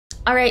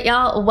Alright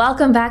y'all,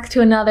 welcome back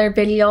to another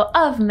video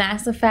of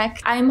Mass Effect.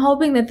 I'm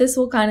hoping that this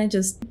will kind of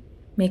just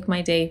make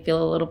my day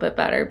feel a little bit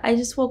better. I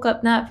just woke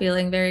up not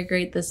feeling very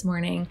great this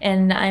morning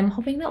and I'm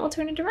hoping that will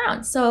turn it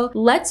around. So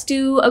let's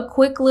do a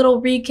quick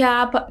little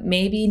recap,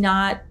 maybe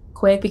not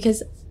quick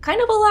because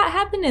kind of a lot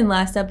happened in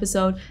last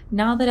episode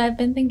now that I've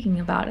been thinking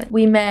about it.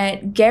 We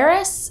met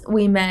Garoth,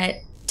 we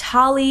met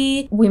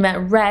Tali, we met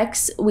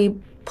Rex, we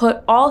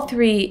put all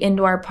three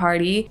into our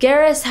party.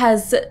 Garoth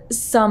has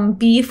some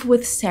beef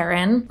with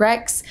Saren.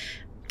 Rex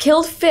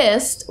killed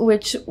Fist,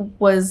 which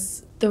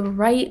was the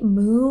right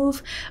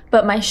move,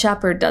 but my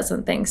shepherd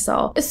doesn't think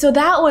so. So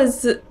that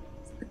was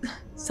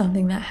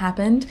something that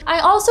happened. I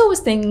also was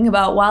thinking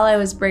about while I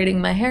was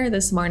braiding my hair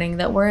this morning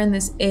that we're in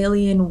this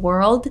alien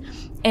world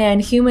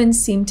and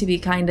humans seem to be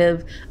kind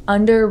of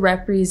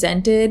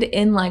underrepresented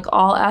in like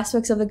all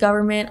aspects of the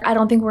government. I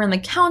don't think we're in the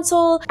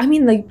council. I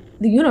mean,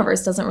 the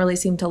universe doesn't really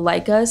seem to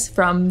like us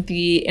from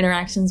the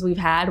interactions we've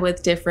had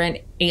with different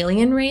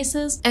alien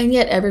races, and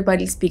yet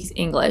everybody speaks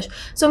English.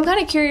 So I'm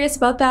kind of curious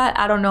about that.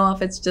 I don't know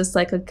if it's just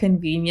like a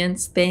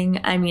convenience thing.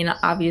 I mean,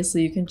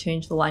 obviously you can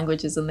change the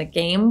languages in the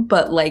game,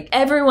 but like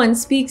everyone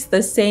speaks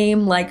the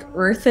same like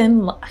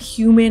earthen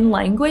human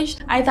language.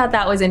 I thought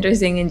that was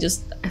interesting and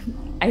just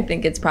I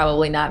think it's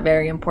probably not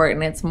very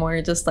important. It's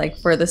more just like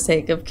for the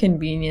sake of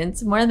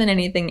convenience more than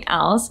anything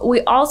else.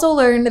 We also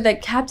learned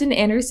that Captain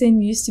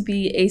Anderson used to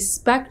be a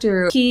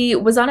Spectre. He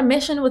was on a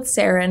mission with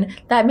Saren.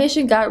 That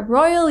mission got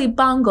royally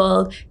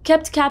bungled,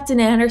 kept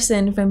Captain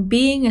Anderson from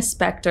being a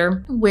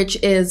Spectre,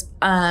 which is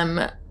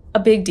a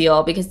big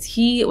deal because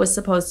he was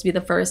supposed to be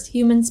the first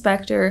human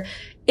Spectre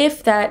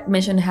if that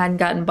mission hadn't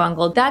gotten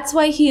bungled. That's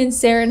why he and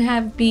Saren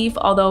have beef,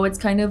 although it's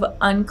kind of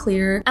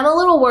unclear. I'm a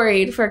little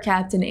worried for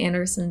Captain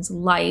Anderson's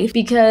life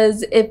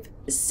because if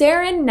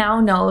Saren now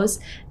knows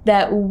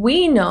that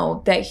we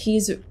know that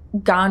he's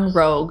gone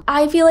rogue,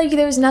 I feel like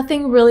there's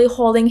nothing really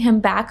holding him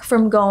back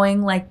from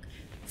going like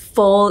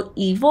full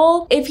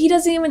evil. If he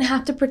doesn't even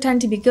have to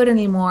pretend to be good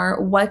anymore,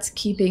 what's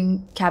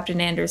keeping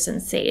Captain Anderson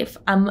safe?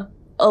 I'm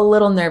a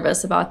little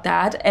nervous about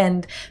that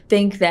and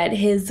think that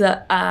his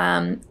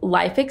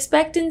life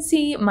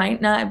expectancy might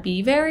not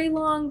be very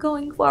long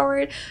going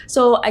forward.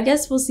 So I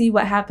guess we'll see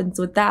what happens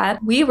with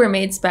that. We were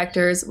made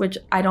Spectres, which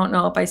I don't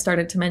know if I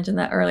started to mention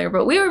that earlier,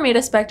 but we were made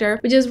a Spectre,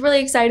 which is really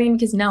exciting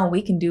because now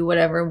we can do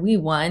whatever we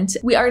want.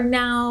 We are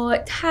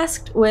now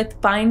tasked with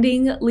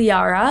finding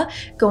Liara,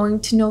 going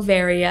to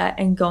Noveria,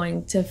 and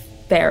going to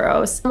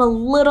Pharos. I'm a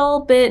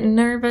little bit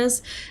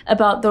nervous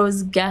about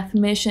those Geth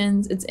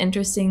missions. It's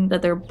interesting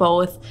that they're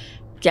both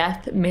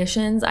Geth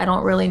missions. I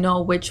don't really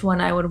know which one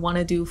I would want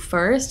to do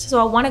first.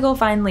 So I want to go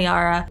find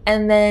Liara.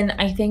 And then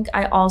I think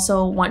I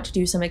also want to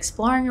do some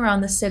exploring around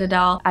the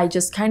Citadel. I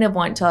just kind of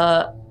want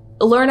to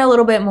learn a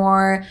little bit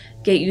more,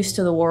 get used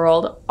to the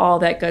world, all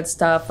that good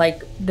stuff. Like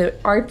the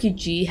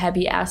RPG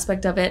heavy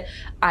aspect of it,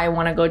 I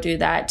want to go do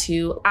that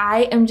too.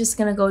 I am just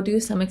gonna go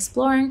do some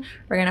exploring.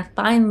 We're gonna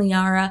find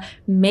Liara,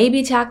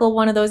 maybe tackle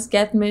one of those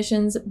Geth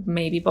missions,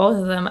 maybe both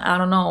of them. I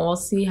don't know. We'll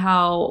see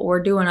how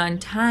we're doing on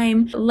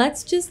time.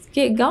 Let's just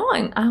get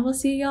going. I will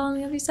see y'all on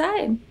the other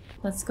side.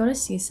 Let's go to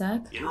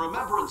CSEC. In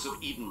remembrance of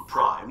Eden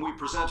Prime, we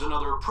present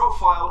another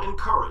profile in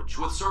courage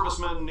with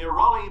serviceman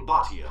Nirali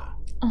Bhatia.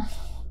 Oh.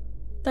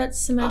 That's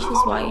Samesh's wife. A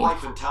devoted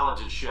wife. and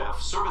talented chef,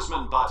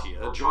 Serviceman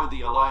Bhatia joined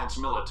the Alliance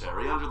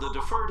military under the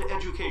Deferred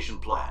Education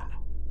Plan.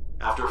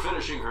 After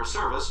finishing her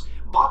service,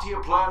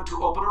 Bhatia planned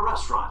to open a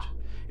restaurant.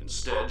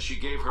 Instead, she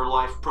gave her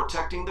life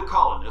protecting the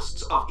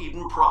colonists of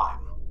Eden Prime.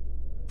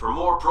 For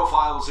more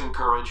profiles in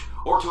courage,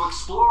 or to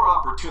explore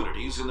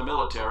opportunities in the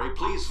military,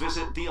 please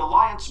visit the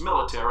Alliance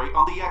military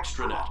on the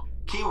extranet.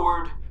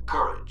 Keyword,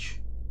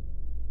 courage.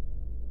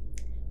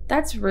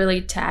 That's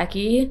really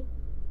tacky.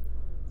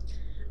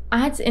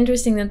 It's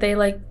interesting that they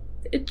like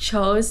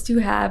chose to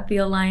have the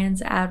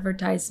Alliance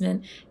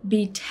advertisement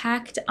be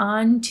tacked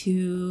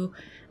onto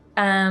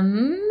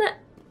a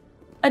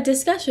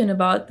discussion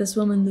about this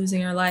woman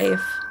losing her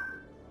life.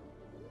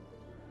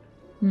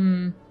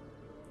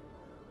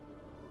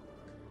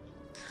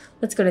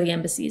 Let's go to the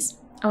embassies.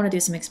 I want to do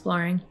some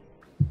exploring.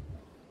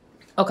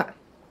 Okay.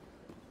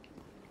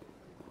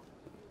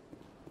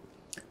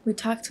 We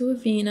talked to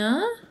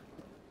Avina.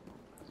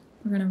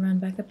 We're gonna run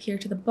back up here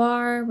to the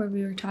bar where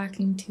we were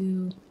talking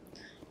to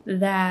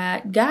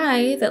that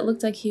guy that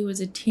looked like he was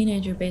a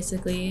teenager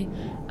basically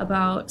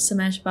about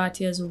Samesh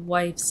Bhatia's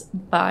wife's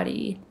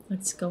body.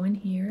 Let's go in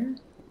here.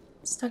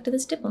 Let's talk to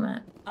this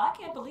diplomat. I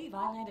can't believe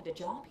I landed a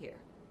job here.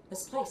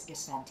 This place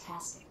is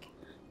fantastic.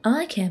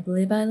 I can't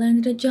believe I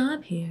landed a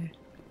job here.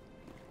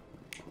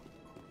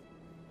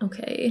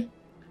 Okay.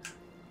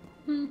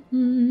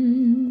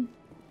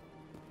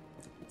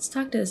 Let's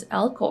talk to this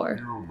Elcor.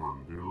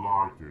 Human,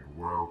 delighted,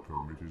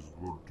 welcome. It is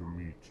good to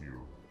meet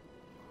you.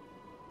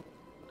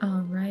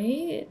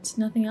 Alright,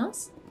 nothing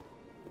else?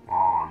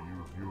 Ah,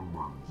 you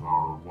humans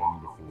are a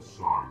wonderful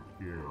sight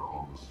here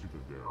on the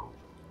Citadel.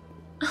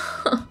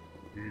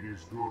 It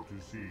is good to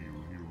see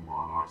you, human.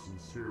 I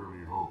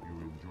sincerely hope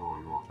you enjoy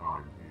your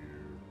time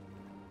here.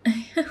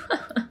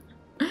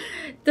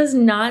 does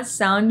not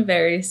sound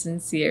very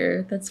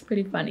sincere. That's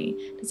pretty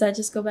funny. Does that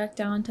just go back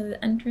down to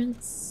the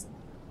entrance?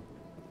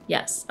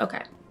 Yes,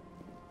 okay.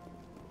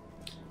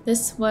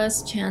 This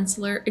was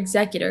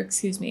Executor,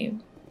 excuse me.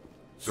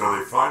 So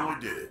they finally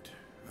did it.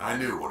 I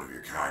knew one of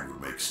your kind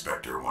would make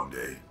Spectre one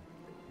day.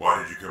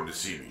 Why did you come to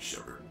see me,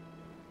 Shepard?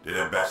 Did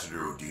Ambassador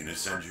Udina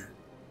send you?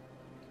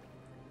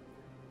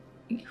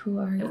 Who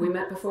are you? Have we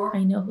met before?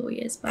 I know who he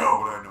is, but...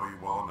 No, but I know you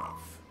well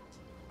enough.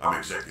 I'm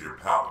Executor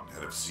Pallin,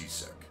 head of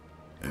CSEC.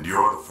 And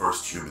you're the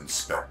first human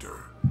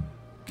Spectre.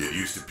 Get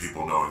used to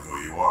people knowing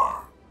who you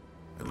are.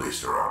 At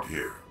least around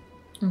here.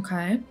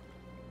 Okay.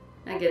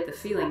 I get the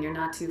feeling you're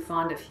not too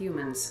fond of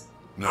humans.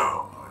 No,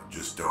 I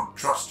just don't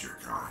trust your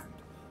kind.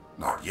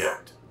 Not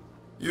yet.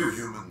 You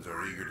humans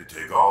are eager to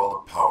take all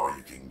the power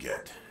you can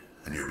get,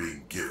 and you're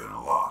being given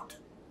a lot.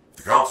 If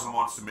the Council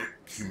wants to make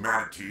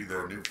humanity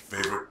their new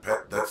favorite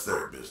pet, that's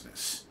their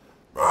business.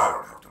 But I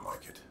don't have to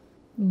like it.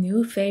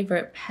 New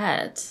favorite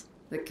pet?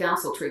 The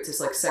Council treats us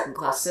like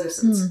second-class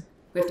citizens.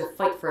 We have to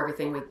fight for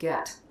everything we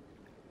get.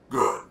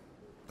 Good.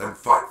 Then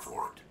fight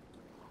for it.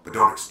 But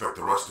don't expect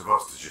the rest of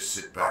us to just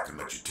sit back and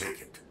let you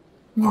take it.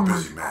 I'm a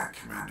busy man,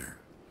 Commander.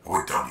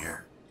 Are we done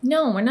here?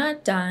 No, we're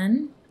not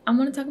done. I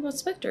want to talk about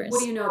Spectres.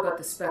 What do you know about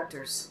the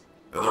Spectres?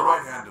 They're the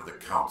right hand of the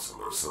Council,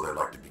 or so they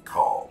like to be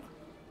called.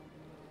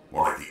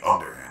 More like the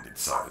underhanded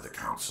side of the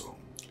Council.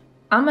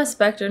 I'm a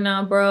Spectre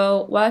now,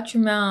 bro. Watch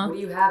your mouth. What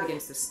do you have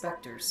against the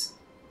Spectres?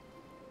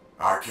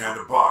 I can't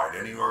abide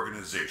any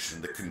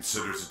organization that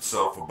considers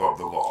itself above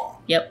the law.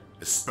 Yep.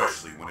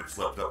 Especially when it's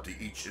left up to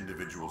each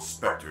individual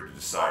Spectre to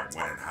decide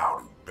when and how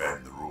to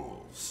bend the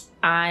rules.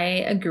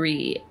 I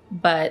agree,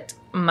 but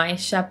my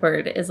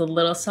Shepherd is a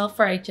little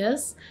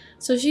self-righteous,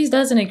 so she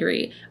doesn't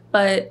agree.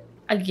 But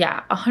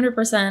yeah,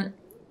 100%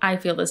 I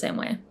feel the same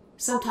way.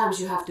 Sometimes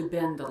you have to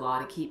bend the law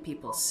to keep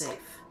people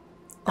safe.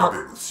 I've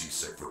been with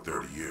CSEC for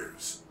 30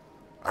 years.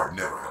 I've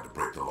never had to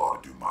break the law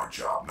to do my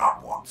job,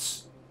 not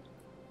once.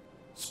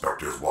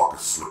 Spectres walk a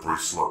slippery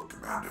slope,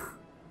 Commander.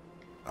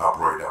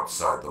 Operate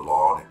outside the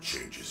law and it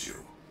changes you.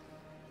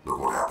 Look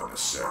what happened to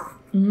Saren.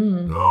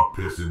 Don't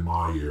piss in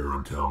my ear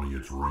and tell me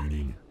it's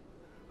raining.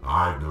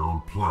 I've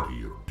known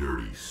plenty of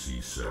dirty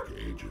CSEC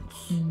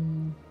agents.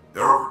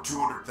 There are over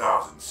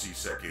 200,000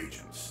 CSEC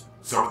agents.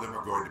 Some of them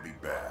are going to be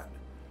bad.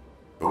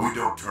 But we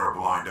don't turn a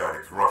blind eye to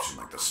corruption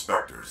like the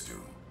Spectres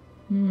do.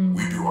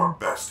 We do our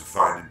best to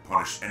find and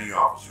punish any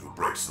officer who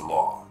breaks the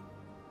law.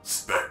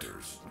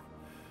 Spectres.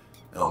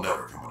 They'll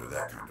never come under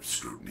that kind of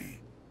scrutiny.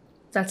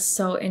 That's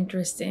so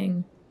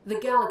interesting. The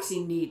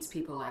galaxy needs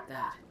people like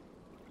that.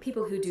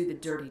 People who do the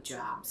dirty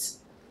jobs.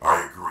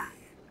 I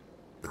agree.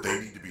 But they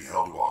need to be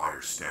held to a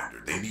higher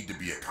standard. They need to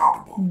be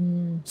accountable.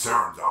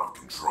 Saren's out of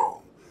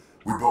control.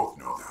 We both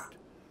know that.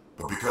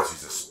 But because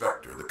he's a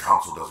Spectre, the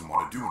Council doesn't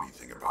want to do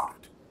anything about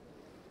it.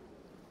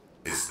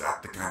 Is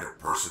that the kind of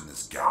person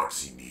this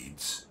galaxy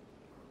needs?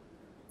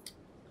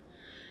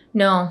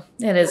 No,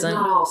 it isn't. But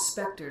not all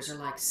Spectres are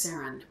like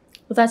Saren.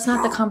 Well, that's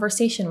not the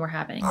conversation we're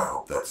having. I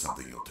hope that's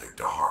something you'll take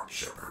to heart,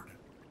 Shepard.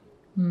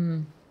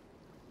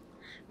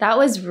 That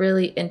was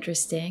really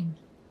interesting.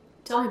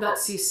 Tell me about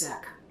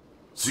CSEC.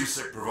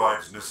 CSEC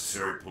provides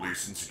necessary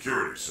police and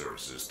security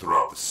services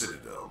throughout the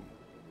Citadel.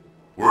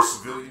 We're a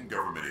civilian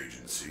government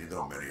agency,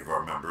 though many of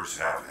our members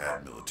have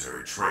had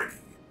military training.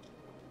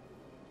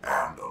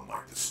 And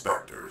unlike the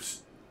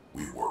Spectres,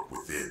 we work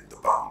within the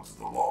bounds of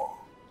the law.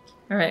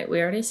 All right,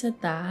 we already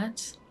said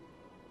that.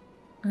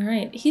 All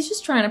right, he's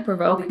just trying to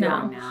provoke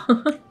now.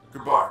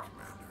 Goodbye,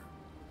 Commander.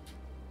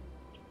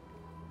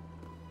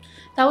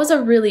 That was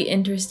a really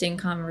interesting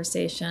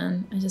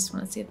conversation. I just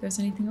want to see if there's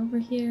anything over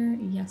here.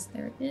 Yes,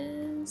 there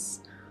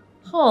is.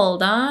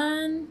 Hold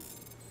on.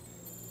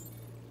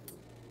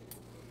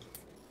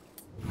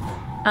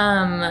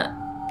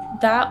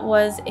 That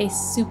was a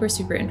super,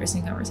 super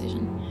interesting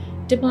conversation.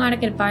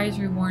 Diplomatic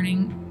advisory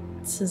warning.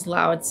 This is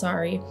loud,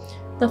 sorry.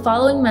 The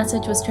following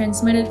message was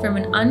transmitted from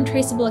an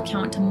untraceable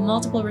account to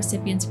multiple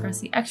recipients across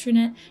the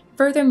extranet.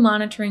 Further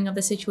monitoring of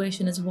the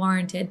situation is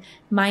warranted.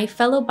 My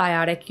fellow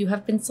biotic, you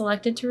have been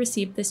selected to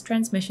receive this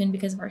transmission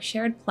because of our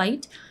shared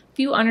plight.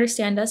 Few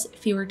understand us,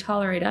 fewer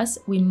tolerate us.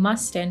 We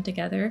must stand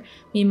together.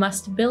 We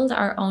must build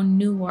our own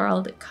new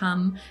world.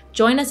 Come,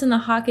 join us in the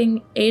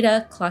Hawking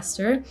Eta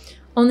cluster.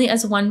 Only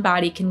as one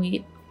body can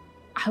we...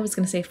 I was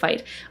going to say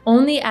fight.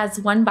 Only as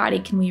one body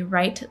can we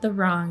right the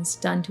wrongs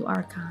done to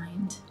our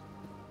kind.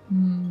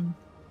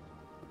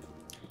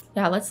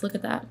 Yeah, let's look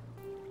at that.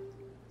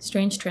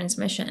 Strange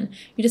transmission.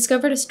 You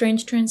discovered a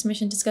strange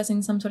transmission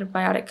discussing some sort of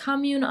biotic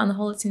commune. On the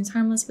whole, it seems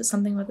harmless, but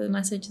something about the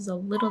message is a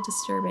little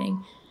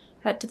disturbing.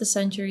 Head to the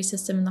Century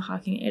system in the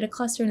Hawking Eta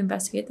cluster and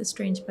investigate the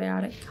strange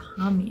biotic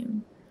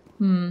commune.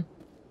 I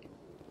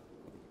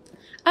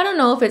don't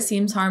know if it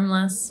seems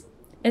harmless.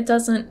 It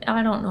doesn't.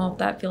 I don't know if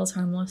that feels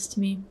harmless to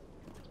me.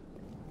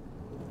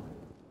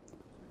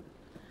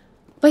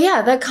 But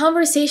yeah, that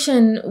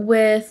conversation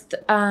with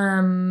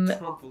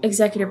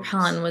Executor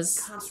Pallin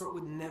was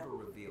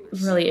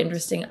really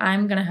interesting.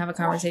 I'm going to have a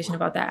conversation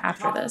about that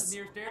after this.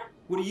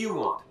 What do you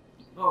want?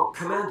 Oh,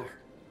 Commander.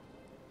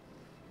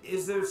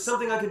 Is there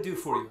something I can do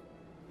for you?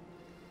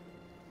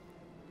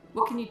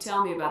 What can you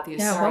tell me about the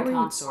Yeah, Asari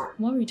Consort?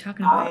 what were you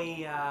talking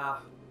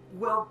about?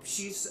 Well,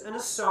 she's an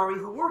Asari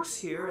who works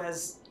here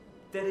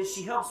that is,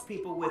 she helps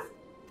people with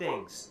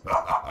things.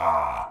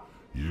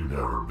 You've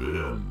never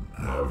been,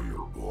 have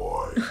you,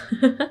 boy?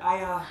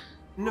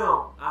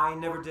 No, I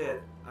never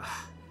did.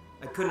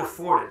 I couldn't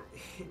afford it.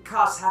 It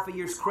costs half a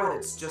year's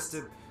credits just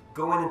to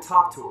go in and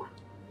talk to her.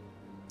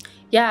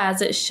 Yeah,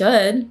 as it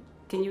should.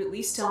 Can you at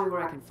least tell me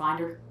where I can find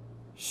her?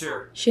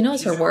 Sure. She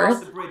knows her worth. She's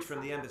across the bridge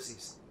from the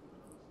embassies.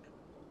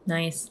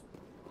 Nice.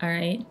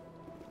 Alright.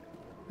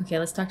 Okay,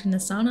 let's talk to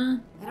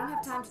Nasana. I don't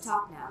have time to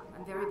talk now.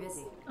 I'm very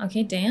busy.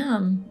 Okay,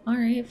 damn.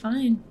 Alright,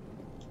 fine.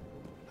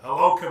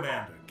 Hello,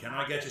 Commander. Can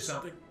I get you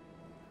something?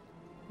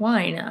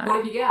 Why not?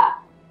 What have you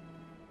got?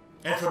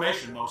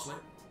 Information, mostly.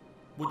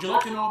 Would you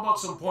like to know about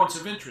some points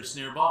of interest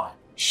nearby?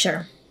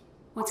 Sure.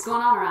 What's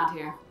going on around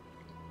here?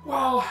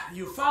 Well,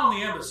 you found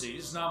the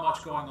embassies. Not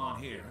much going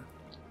on here.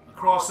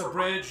 Across the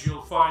bridge,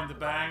 you'll find the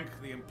bank,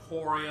 the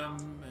Emporium,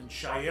 and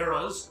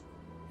Sha'ira's.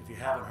 If you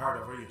haven't heard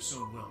of her, you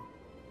soon will.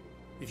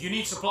 If you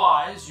need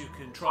supplies, you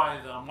can try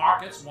the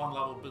markets one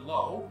level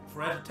below.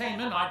 For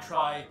entertainment, I'd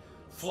try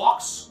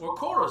Flock's or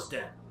Cora's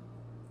Den.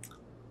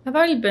 I've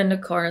already been to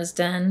Cora's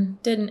Den.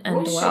 Didn't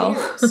end well.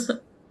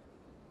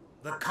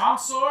 The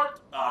consort,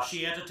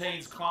 she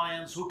entertains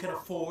clients who can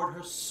afford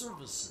her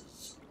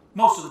services.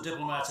 Most of the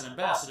diplomats and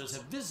ambassadors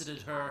have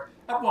visited her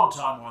at one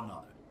time or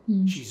another.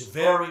 She's a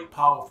very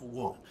powerful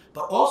woman,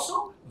 but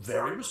also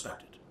very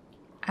respected.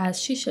 As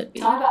she should be.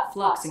 Tell me about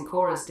Flux and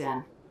Cora's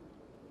Den.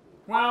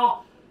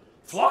 Well,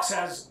 Flux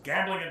has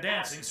gambling and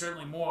dancing,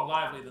 certainly more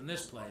lively than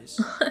this place.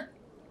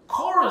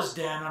 Cora's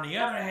Den, on the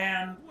other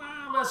hand,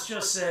 well, let's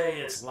just say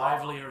it's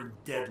livelier and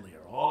deadlier,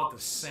 all at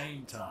the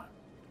same time.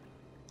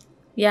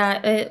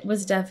 Yeah, it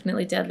was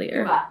definitely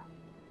deadlier. Goodbye.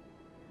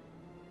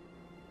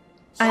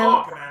 So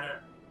long, Commander.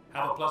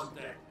 Have a pleasant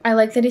day. I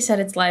like that he said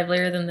it's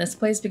livelier than this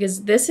place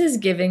because this is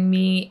giving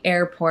me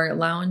airport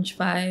lounge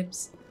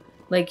vibes.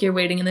 Like you're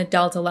waiting in the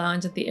Delta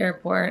Lounge at the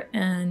airport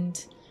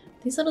and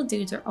these little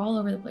dudes are all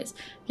over the place.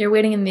 You're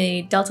waiting in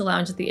the Delta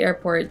Lounge at the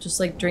airport, just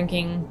like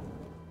drinking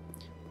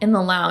in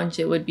the lounge,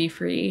 it would be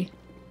free.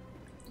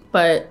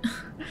 But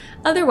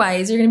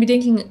otherwise, you're going to be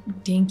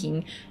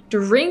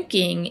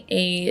drinking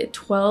a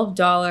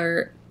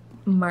 $12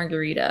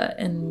 margarita,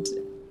 and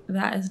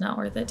that is not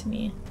worth it to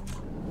me.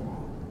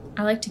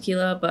 I like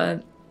tequila,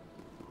 but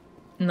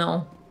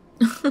no.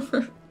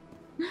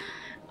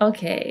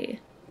 Okay.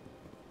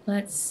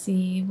 Let's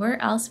see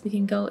where else we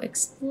can go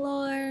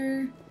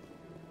explore.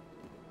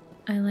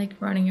 I like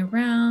running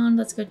around.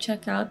 Let's go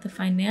check out the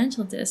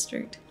financial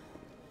district.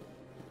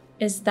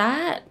 Is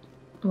that...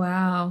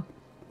 Wow.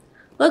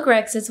 Look,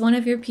 Rex, it's one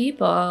of your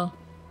people. Are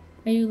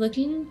you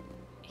looking?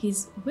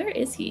 He's... Where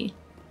is he?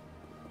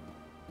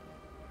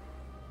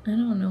 I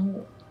don't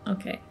know.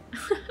 Okay.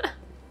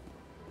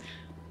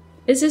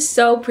 This is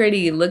so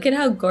pretty. Look at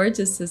how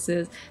gorgeous this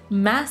is.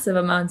 Massive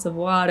amounts of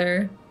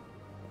water.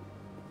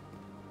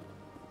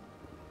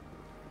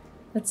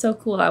 That's so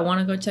cool. I want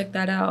to go check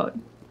that out.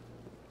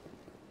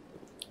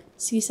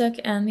 CSEC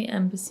and the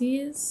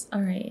embassies.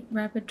 Alright,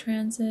 rapid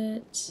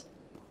transit.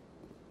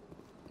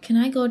 Can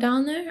I go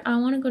down there? I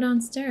want to go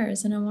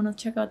downstairs and I want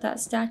to check out that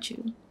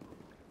statue.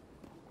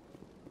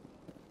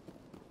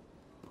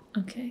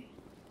 Okay.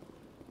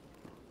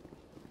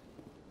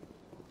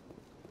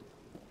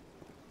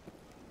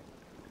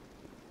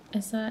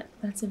 Is that...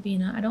 That's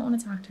Avina. I don't want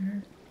to talk to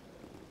her.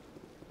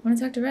 I want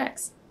to talk to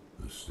Rex.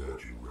 This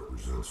statue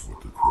represents what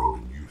the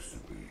Krogan used to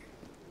be.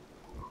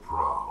 A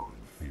proud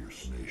and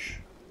fierce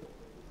nation.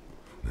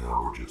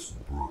 Now we're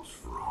just brutes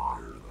for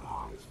hire to the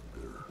highest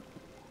bidder.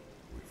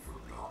 We've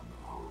forgotten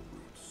our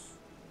roots.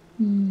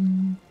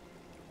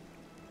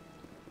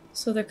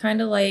 So they're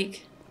kind of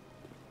like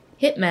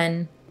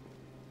hitmen,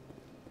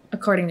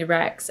 according to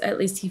Rex. At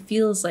least he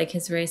feels like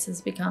his race has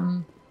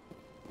become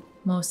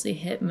mostly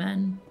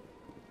hitmen.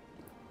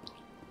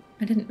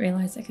 I didn't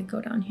realize I could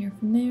go down here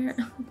from there. I've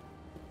had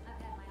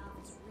my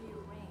office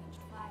rearranged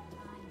 5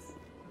 times.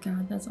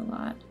 God, that's a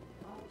lot.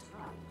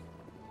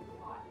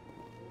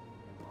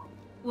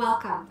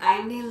 Welcome,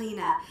 I'm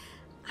Nelina.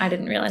 I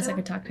didn't realize I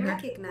could talk to her. I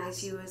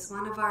recognize you as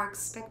one of our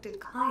expected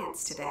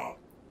clients today.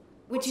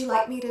 Would you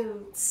like me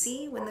to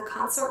see when the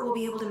consort will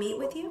be able to meet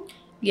with you?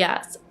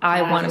 Yes,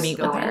 I want to meet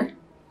with her.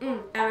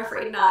 I'm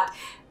afraid not.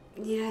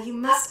 Yeah, you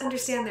must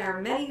understand there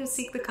are many who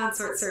seek the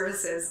consort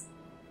services.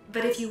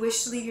 But if you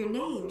wish to leave your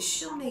name,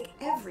 she'll make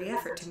every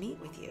effort to meet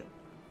with you.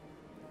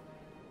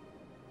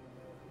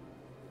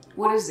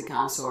 What is the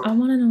consort? I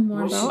want to know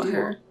more What does she about do?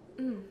 her.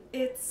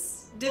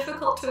 It's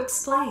difficult to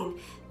explain.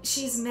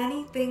 She's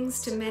many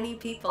things to many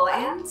people,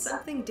 and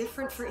something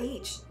different for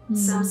each.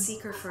 Some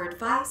seek her for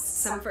advice,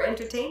 some for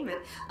entertainment,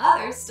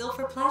 others still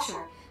for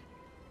pleasure.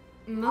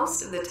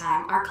 Most of the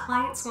time, our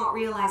clients won't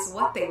realize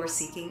what they were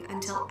seeking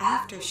until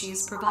after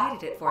she's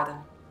provided it for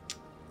them.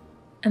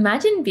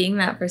 Imagine being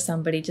that for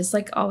somebody, just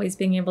like always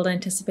being able to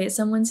anticipate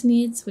someone's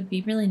needs would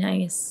be really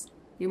nice.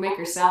 You make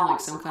her sound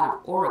like some kind of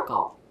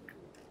oracle.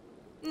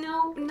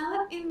 No,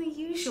 not in the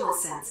usual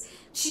sense.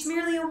 She's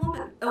merely a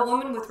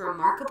woman with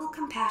remarkable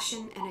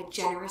compassion and a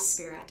generous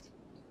spirit.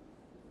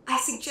 I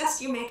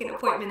suggest you make an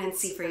appointment and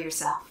see for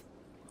yourself.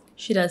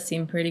 She does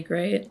seem pretty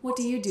great. What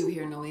do you do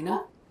here,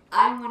 Nolina?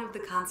 I'm one of the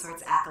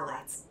consort's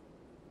acolytes.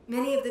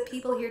 Many of the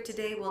people here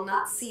today will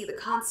not see the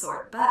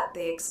consort, but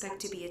they expect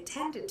to be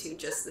attended to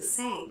just the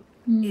same.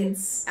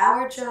 It's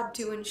our job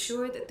to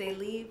ensure that they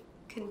leave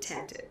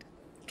contented.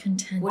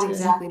 Contented. What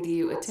exactly do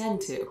you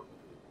attend to?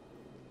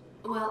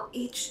 Well,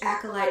 each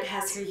acolyte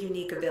has her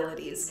unique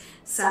abilities.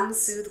 Some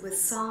soothe with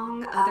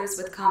song, others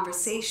with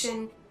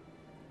conversation.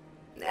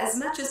 As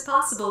much as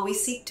possible, we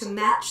seek to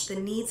match the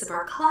needs of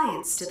our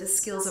clients to the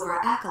skills of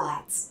our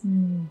acolytes.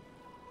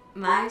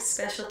 My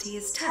specialty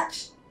is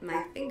touch.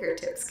 My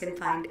fingertips can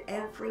find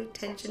every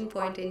tension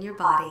point in your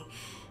body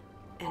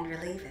and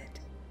relieve it.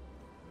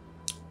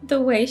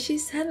 The way she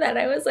said that,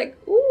 I was like,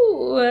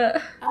 ooh.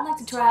 I'd like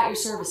to try out your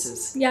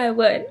services. Yeah, I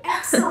would.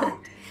 Excellent.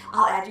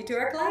 I'll add you to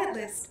our client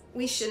list.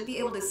 We should be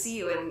able to see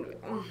you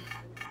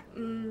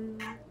in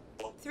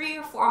 3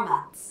 or 4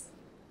 months.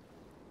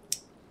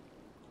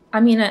 I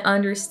mean, I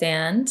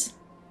understand,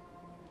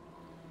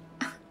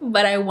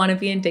 but I want to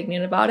be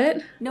indignant about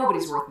it.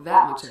 Nobody's worth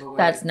that much of a wait.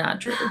 That's not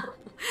true.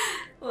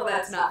 Well,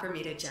 that's not for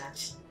me to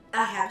judge.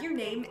 I have your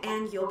name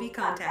and you'll be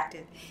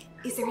contacted.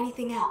 Is there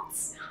anything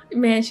else?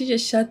 Man, she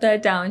just shut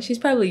that down. She's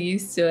probably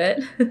used to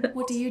it.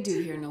 What do you do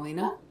here,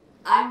 Nolina?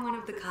 I'm one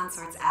of the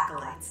consort's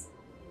acolytes.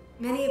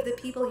 Many of the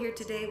people here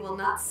today will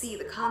not see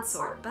the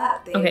consort,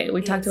 but Okay,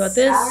 we talked about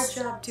this. It's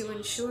our job to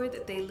ensure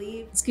that they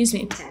leave Excuse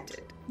me.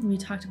 contented. We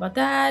talked about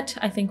that.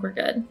 I think we're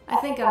good. I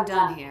think I'm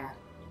done here.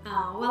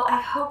 Oh, well,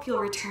 I hope you'll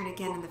return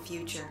again in the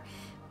future.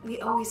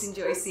 We always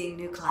enjoy seeing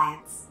new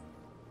clients.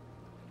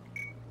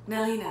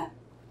 Nolina,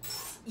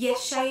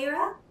 Yes,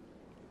 Sha'ira?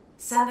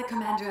 send the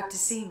commander up to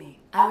see me.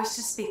 I wish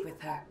to speak with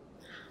her.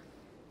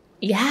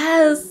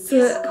 Yes.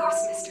 Yes, of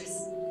course,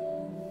 mistress.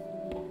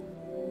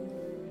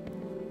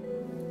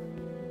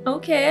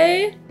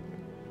 Okay.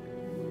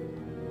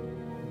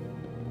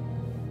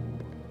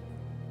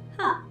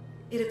 Huh.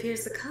 It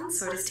appears the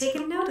consort has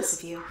taken notice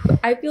of you.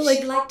 I feel like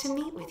She'd like to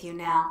meet with you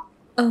now.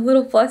 a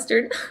little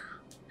flustered.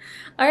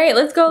 All right,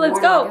 let's go. Let's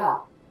Where do I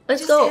go.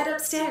 Let's Just go. head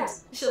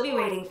upstairs. She'll be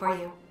waiting for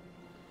you.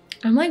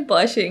 I'm like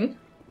blushing.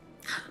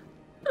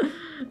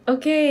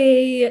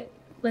 Okay,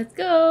 let's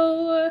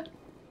go.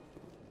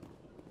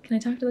 Can I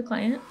talk to the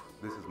client?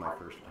 This is my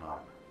first time.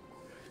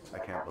 I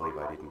can't believe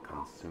I didn't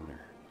come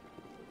sooner.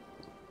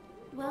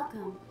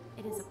 Welcome.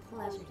 It is a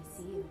pleasure to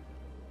see you.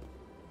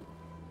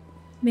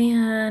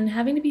 Man,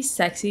 having to be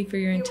sexy for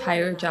your You're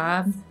entire working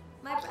job. on this.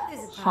 My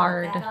brother's a pilot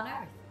Hard. back on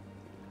Earth.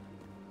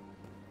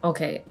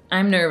 Okay,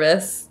 I'm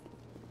nervous.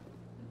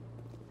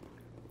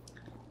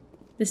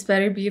 This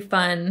better be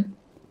fun.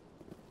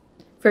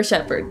 For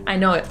Shepard. I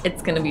know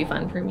it's gonna be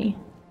fun for me.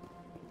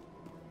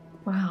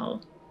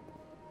 Wow.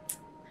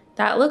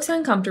 That looks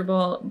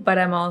uncomfortable, but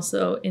I'm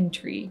also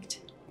intrigued.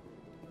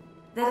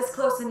 That is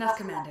close enough,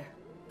 Commander.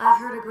 I've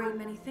heard a great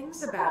many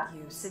things about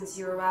you since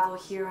your arrival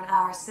here in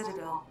our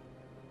Citadel.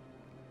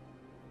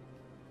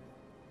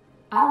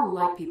 I don't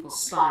like people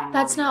spying.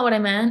 That's not what I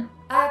meant.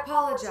 I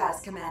apologize,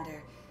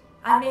 Commander.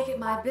 I make it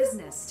my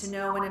business to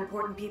know when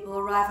important people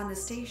arrive on the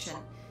station.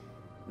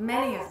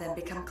 Many of them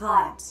become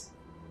clients.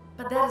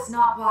 But that is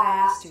not why I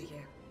asked you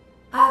here.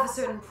 I have a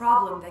certain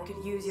problem that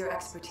could use your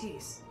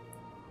expertise.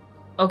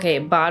 Okay,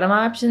 bottom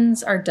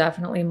options are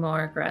definitely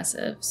more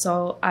aggressive,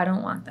 so I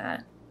don't want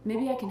that.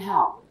 Maybe I can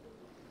help.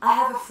 I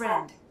have a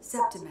friend,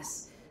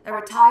 Septimus, a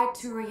retired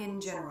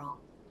Turian general.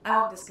 I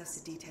won't discuss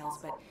the details,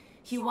 but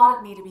he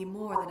wanted me to be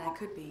more than I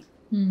could be.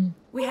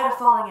 We had a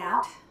falling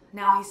out.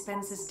 Now he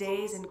spends his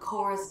days in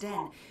Korra's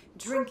den,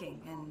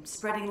 drinking and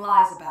spreading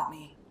lies about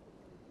me.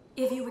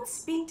 If you would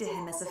speak to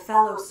him as a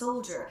fellow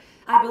soldier,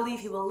 I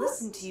believe he will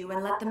listen to you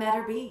and let the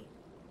matter be.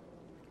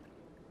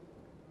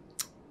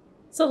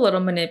 It's a little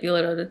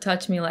manipulative to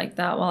touch me like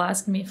that while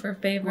asking me for a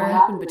favor. What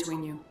happened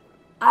between you?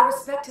 I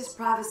respect his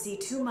privacy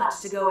too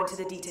much to go into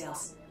the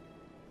details.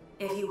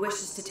 If he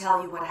wishes to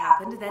tell you what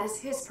happened, that is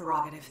his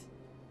prerogative.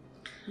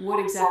 What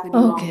exactly do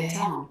you want me to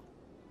tell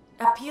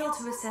him? Appeal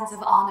to his sense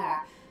of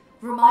honor.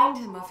 Remind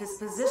him of his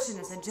position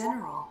as a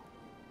general.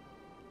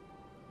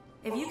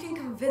 If you can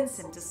convince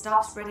him to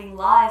stop spreading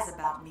lies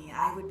about me,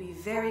 I would be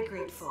very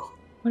grateful.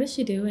 What is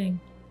she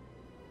doing?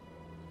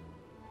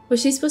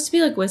 Was she supposed to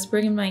be like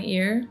whispering in my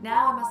ear?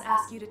 Now I must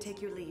ask you to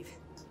take your leave.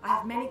 I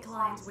have many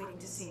clients waiting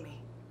to see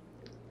me.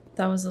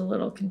 That was a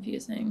little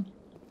confusing.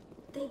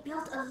 They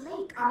built a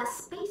lake on a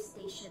space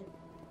station.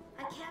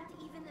 I can't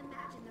even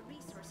imagine the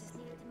resources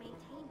needed to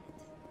maintain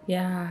it.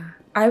 Yeah,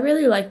 I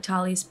really like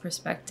Tali's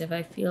perspective.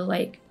 I feel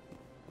like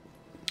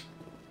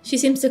she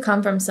seems to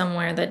come from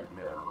somewhere that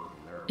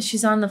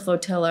she's on the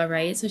flotilla,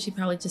 right? So she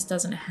probably just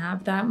doesn't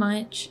have that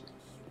much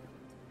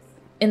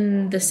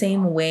in the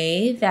same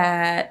way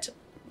that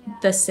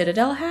the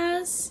Citadel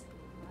has.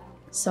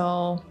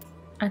 So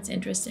that's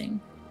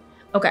interesting.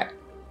 Okay.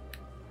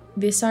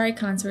 The Asari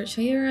Consort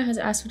Sha'ira has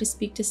asked me to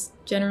speak to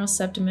General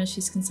Septimus.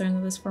 She's concerned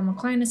that this former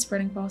client is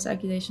spreading false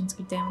accusations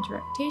could damage her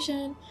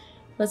reputation.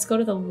 Let's go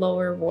to the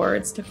lower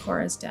wards to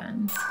Cora's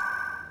Den.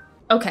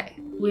 Okay,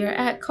 we are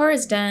at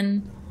Cora's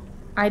Den.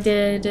 I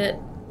did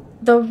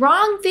the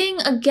wrong thing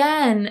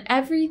again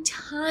every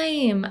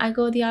time I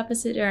go the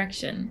opposite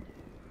direction.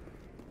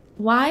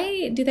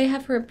 Why do they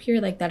have her appear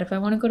like that? If I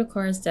want to go to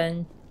Cora's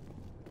Den,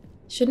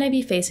 shouldn't I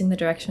be facing the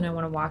direction I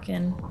want to walk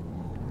in?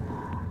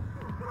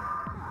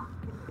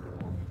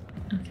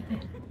 Okay.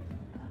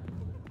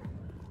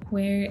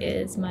 Where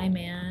is my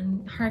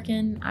man?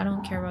 Harkin, I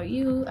don't care about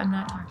you. I'm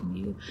not talking to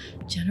you.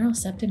 General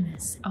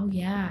Septimus. Oh,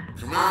 yeah.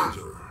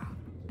 Commander!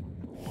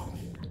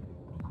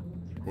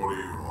 What do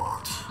you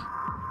want?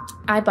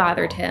 I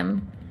bothered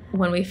him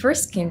when we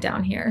first came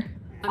down here.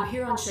 I'm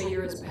here on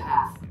Sha'ira's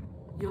behalf.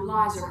 Your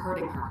lies are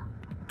hurting her.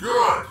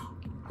 Good!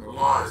 The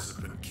lies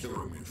have been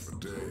killing me for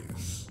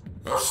days.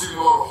 I've seen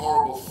a lot of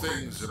horrible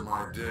things in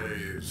my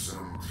days,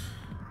 and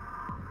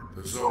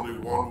there's only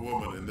one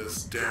woman in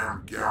this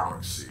damn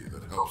galaxy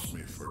that helps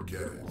me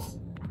forget it.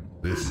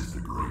 This is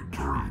the Great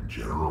Turian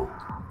General.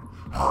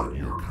 How did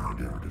your kind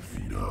ever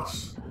defeat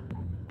us?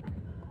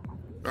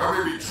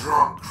 I may be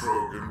drunk,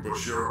 Krogan,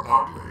 but you're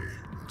ugly.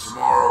 And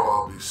tomorrow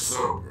I'll be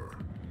sober.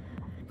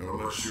 And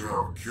unless you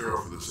have a cure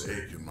for this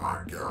ache in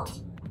my gut,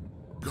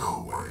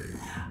 go away.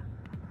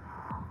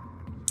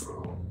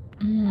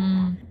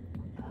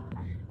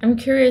 I'm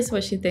curious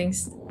what she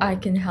thinks I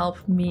can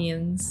help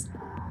means.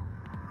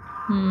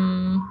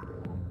 I'm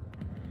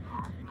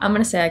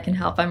gonna say I can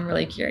help. I'm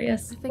really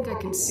curious. I think I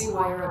can see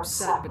why you're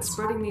upset, but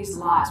spreading these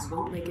lies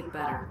won't make it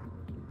better.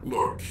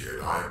 Look,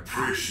 kid, I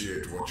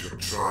appreciate what you're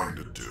trying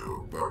to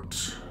do,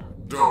 but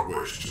don't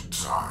waste your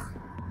time.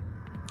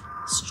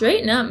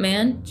 Straighten up,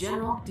 man.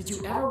 General, did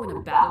you ever win a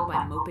battle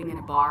by moping in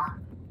a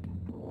bar?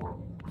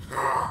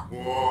 Ah,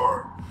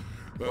 war.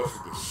 That's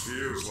what this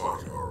feels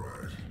like,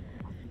 alright.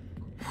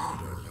 How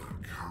did I let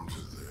it come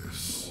to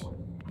this?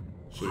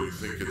 So you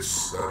think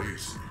it's that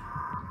easy?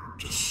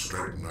 Just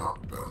straighten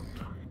up and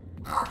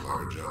act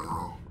like a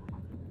general?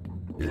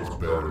 It's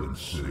better than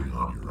sitting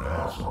on your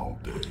ass all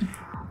day.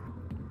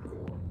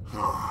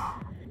 Huh.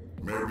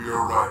 Maybe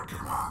you're right,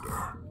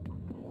 Commander.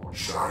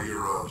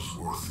 Sha'ira's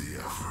worth the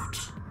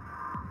effort.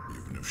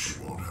 Even if she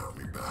won't have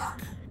me back.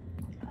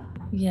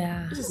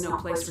 Yeah. This is no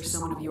place for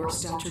someone of your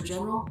stature,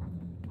 General.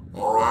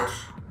 Alright,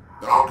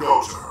 I'll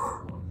go to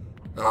her.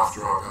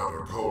 After I've had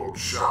a cold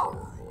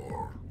shower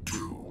or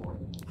two.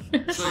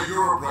 Say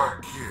you're a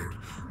bright kid.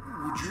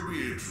 Would you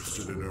be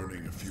interested in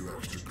earning a few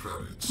extra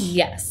credits?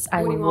 Yes,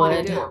 I What do you want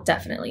would. to do?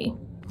 Definitely.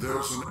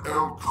 There's an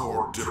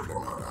Elcor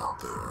diplomat out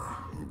there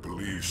who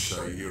believes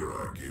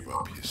Sha'ira gave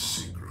up his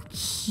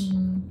secrets.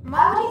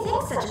 Why would he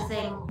think such a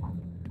thing?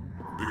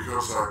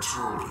 Because I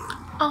told him.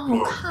 Oh,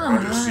 Look, come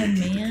I just need on,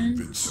 you to man.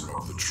 convince him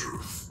of the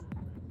truth.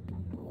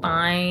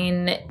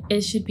 Fine.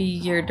 It should be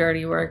your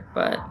dirty work,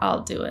 but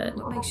I'll do it.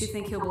 What makes you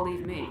think he'll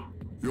believe me?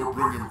 You'll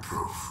bring him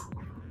proof.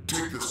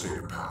 Take this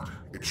data pad.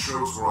 It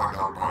shows where I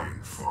got my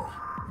info.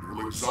 It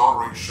will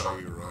exonerate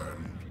Sha'ira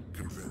and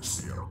convince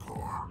the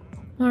Elcor.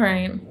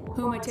 Alright.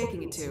 Who am I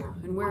taking it to,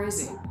 and where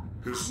is he?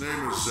 His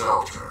name is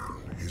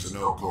Zoltan. He's an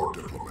Elcor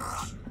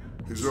diplomat.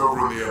 He's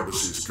over in the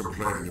embassies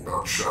complaining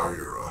about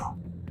Sha'ira.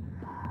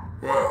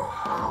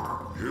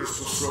 Well, here's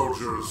to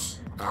soldiers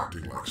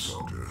acting like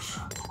soldiers.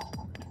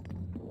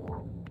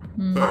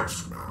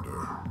 Thanks,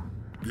 Commander.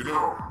 You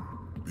know,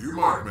 you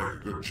might make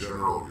a good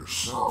general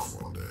yourself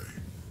one day.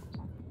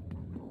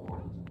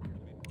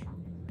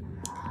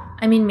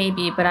 I mean,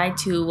 maybe, but I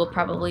too will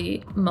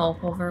probably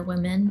mope over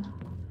women.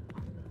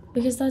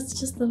 Because that's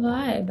just the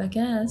vibe, I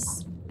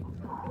guess.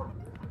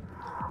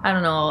 I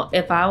don't know.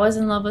 If I was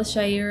in love with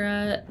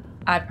Sha'ira,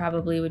 I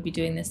probably would be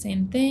doing the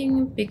same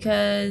thing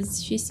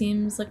because she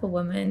seems like a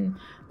woman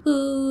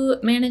who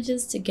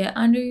manages to get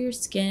under your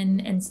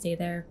skin and stay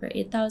there for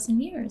 8,000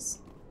 years.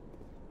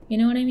 You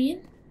know what I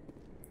mean?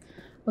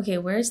 Okay,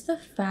 where's the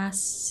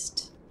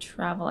fast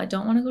travel? I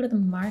don't want to go to the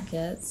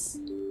markets.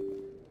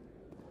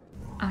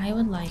 I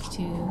would like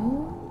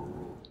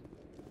to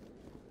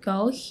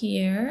go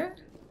here.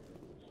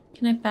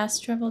 Can I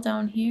fast travel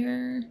down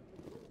here?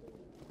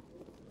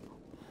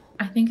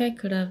 I think I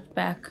could have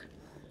back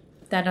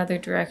that other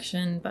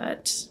direction,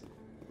 but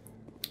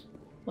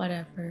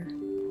whatever.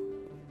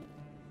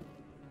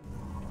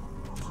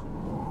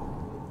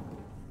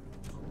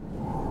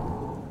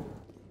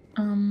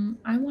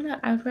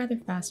 I would rather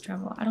fast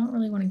travel. I don't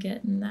really want to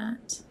get in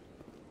that.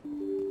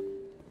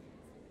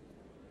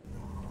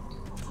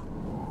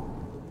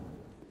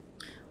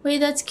 Wait,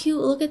 that's cute.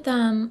 Look at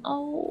them.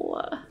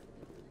 Oh,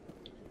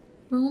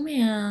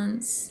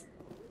 romance.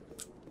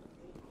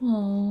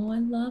 Oh, I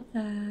love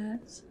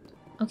that.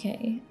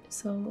 Okay,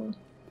 so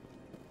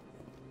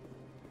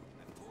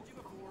I've told you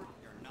before,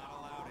 you're not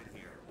allowed in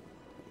here.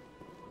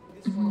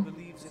 This one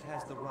believes it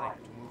has the right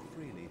to move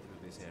freely through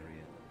this area.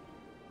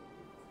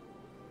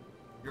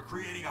 You're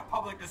creating a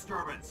public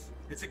disturbance.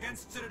 It's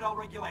against Citadel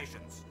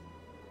regulations.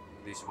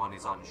 This one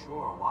is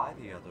unsure why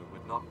the other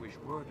would not wish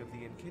word of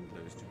the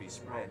Enkindlers to be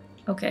spread.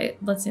 Okay,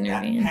 let's That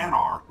intervene.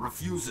 Hanar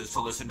refuses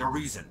to listen to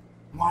reason.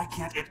 Why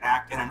can't it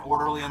act in an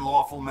orderly and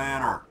lawful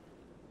manner?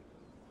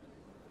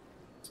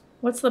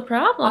 What's the Are there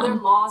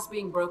problem? laws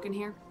being broken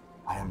here?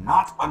 I am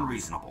not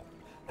unreasonable.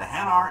 The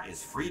Hanar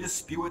is free to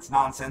spew its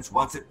nonsense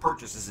once it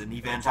purchases an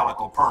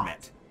evangelical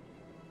permit.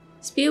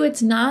 Spew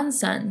its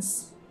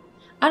nonsense.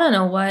 I don't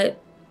know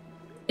what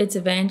it's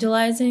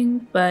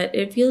evangelizing, but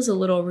it feels a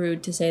little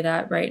rude to say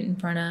that right in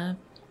front of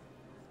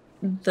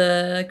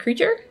the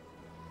creature.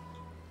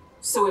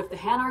 So if the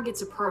Hanar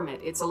gets a permit,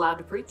 it's allowed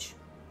to preach?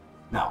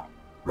 No.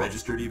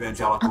 Registered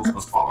evangelicals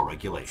must follow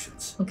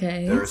regulations.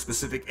 Okay. There are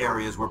specific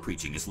areas where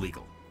preaching is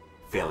legal.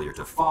 Failure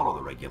to follow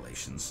the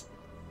regulations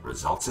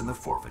results in the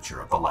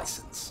forfeiture of the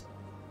license.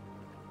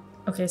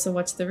 Okay, so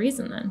what's the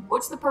reason then?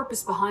 What's the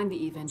purpose behind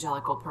the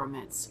evangelical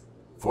permits?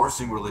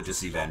 Forcing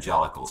religious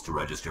evangelicals to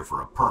register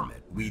for a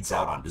permit weeds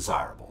out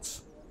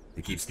undesirables.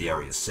 It keeps the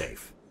area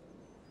safe.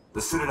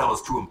 The Citadel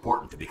is too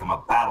important to become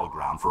a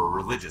battleground for a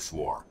religious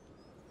war.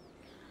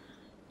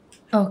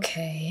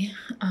 Okay.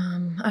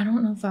 I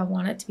don't know if I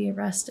want it to be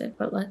arrested,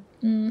 but I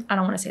don't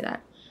want to say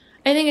that.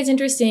 I think it's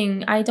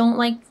interesting. I don't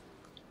like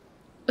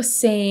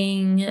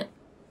saying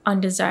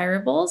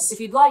undesirables. If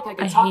you'd like, I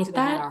can talk hate to the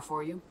that. Hanar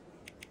for you.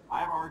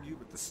 I've argued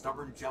with the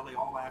stubborn jelly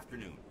all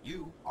afternoon.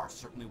 You are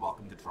certainly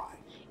welcome to try.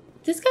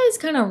 This guy's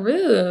kind of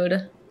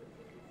rude.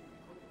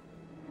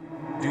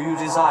 Do you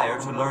desire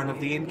to learn of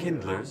the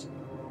Enkindlers?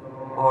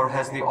 Or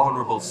has the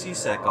Honorable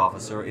CSEC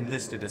officer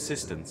enlisted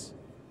assistance?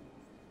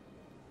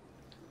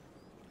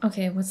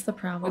 Okay, what's the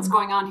problem? What's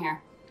going on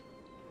here?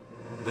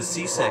 The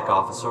CSEC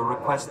officer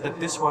requests that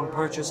this one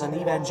purchase an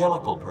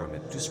evangelical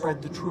permit to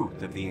spread the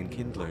truth of the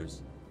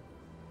Enkindlers.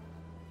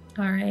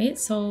 Alright,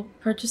 so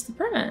purchase the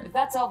permit. If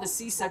that's all the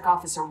CSEC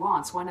officer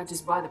wants, why not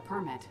just buy the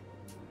permit?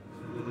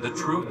 The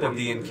truth of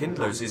the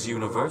Enkindlers is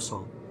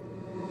universal.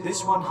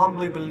 This one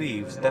humbly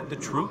believes that the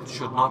truth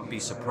should not be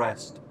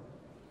suppressed.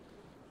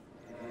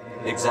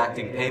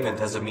 Exacting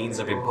payment as a means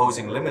of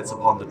imposing limits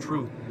upon the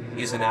truth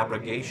is an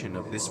abrogation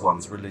of this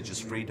one's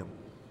religious freedom.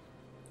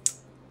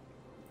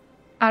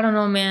 I don't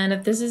know, man.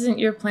 If this isn't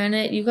your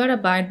planet, you gotta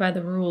abide by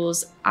the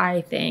rules,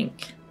 I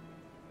think.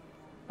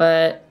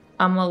 But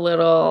I'm a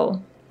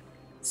little...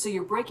 So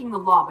you're breaking the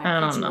law by I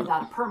don't preaching know.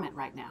 without a permit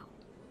right now.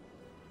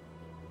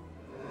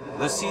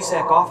 The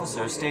CSEC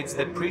officer states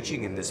that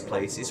preaching in this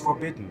place is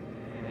forbidden,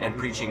 and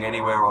preaching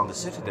anywhere on the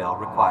Citadel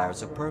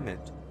requires a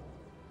permit.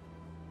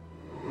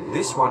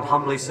 This one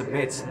humbly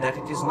submits that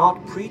it is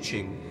not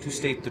preaching to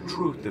state the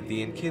truth of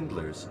the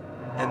Enkindlers,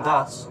 and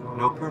thus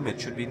no permit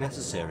should be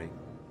necessary.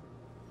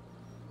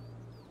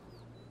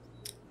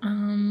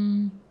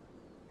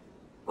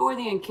 Who are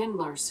the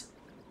Enkindlers?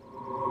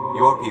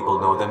 Your people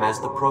know them as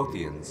the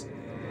Protheans.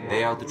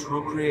 They are the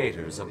true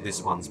creators of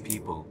this one's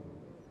people.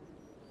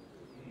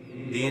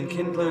 The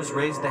Enkindlers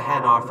raised the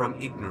Hanar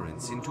from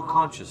ignorance into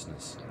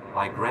consciousness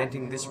by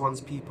granting this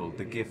one's people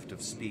the gift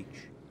of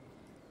speech.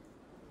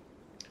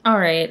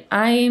 Alright,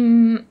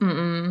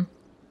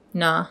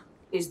 nah.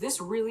 Is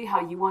this really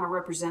how you want to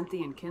represent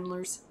the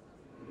Enkindlers?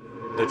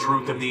 The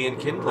truth of the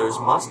Enkindlers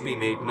must be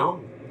made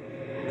known.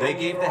 They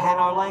gave the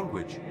Hanar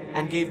language,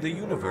 and gave the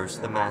universe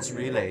the mass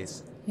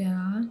relays.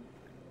 Yeah.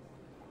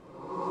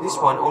 This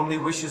one only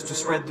wishes to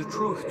spread the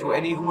truth to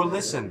any who will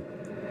listen.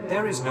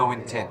 There is no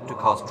intent to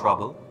cause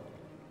trouble.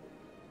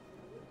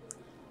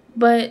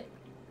 But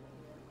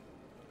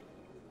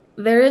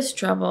there is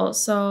trouble,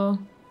 so...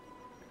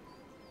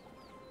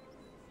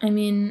 I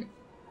mean...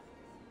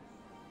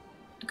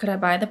 Could I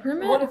buy the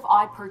permit? What if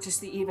I purchase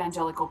the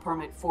evangelical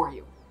permit for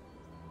you?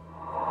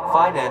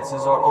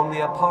 Finances are only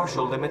a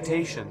partial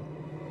limitation.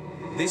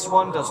 This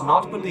one does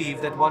not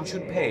believe that one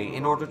should pay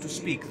in order to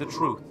speak the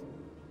truth.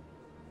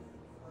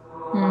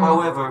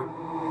 However,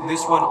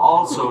 this one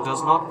also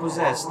does not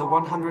possess the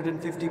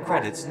 150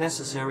 credits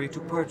necessary to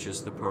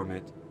purchase the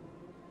permit.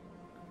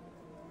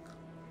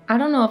 I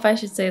don't know if I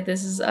should say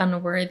this is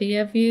unworthy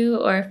of you,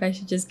 or if I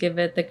should just give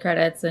it the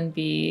credits and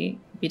be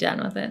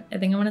done with it. I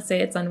think I want to say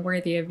it's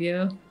unworthy of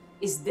you.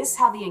 Is this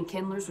how the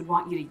Enkindlers would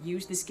want you to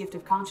use this gift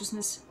of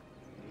consciousness?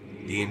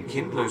 The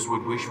Enkindlers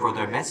would wish for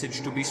their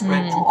message to be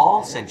spread to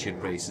all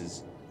sentient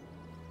races.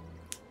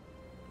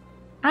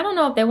 I don't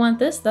know if they want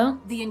this, though.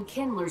 The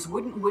Enkindlers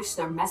wouldn't wish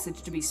their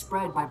message to be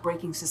spread by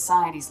breaking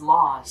society's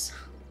laws.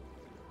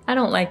 I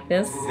don't like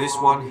this. This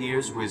one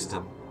hears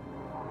wisdom.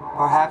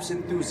 Perhaps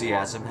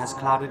enthusiasm has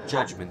clouded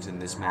judgment in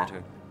this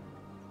matter.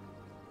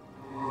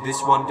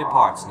 This one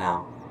departs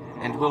now,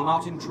 and will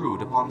not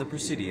intrude upon the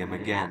Presidium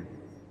again.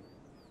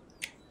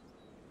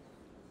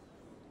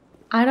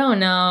 I don't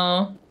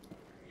know.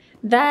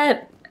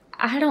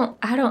 I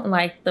don't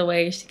like the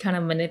way she kind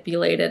of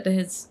manipulated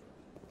his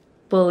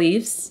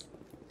beliefs,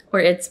 or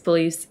its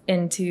beliefs,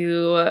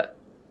 into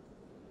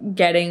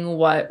getting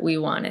what we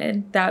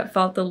wanted. That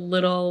felt a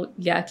little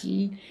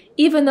yucky.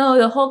 Even though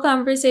the whole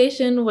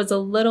conversation was a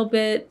little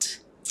bit...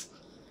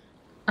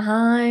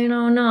 I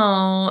don't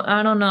know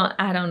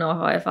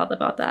how I felt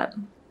about that.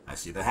 I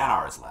see the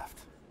Hanar is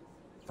left.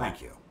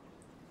 Thank you.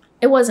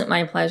 It wasn't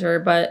my pleasure,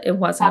 but it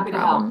wasn't Happy a to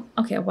problem.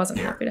 Okay, I wasn't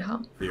happy to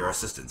help. For your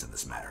assistance in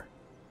this matter.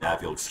 Now,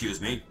 if you'll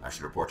excuse me, I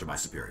should report to my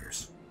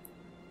superiors.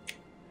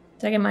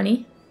 Did I get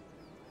money?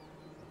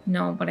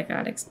 No, but I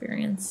got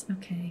experience.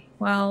 Okay,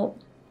 well...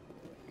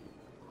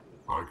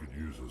 I could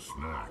use a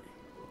snack.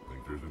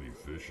 Think there's any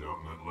fish out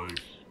in that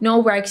lake?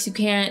 No, Rex, you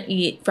can't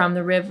eat from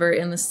the river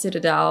in the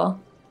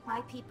Citadel.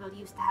 My people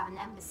used to have an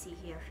embassy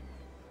here,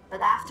 but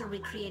after we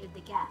created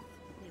the Geth,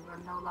 they were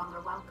no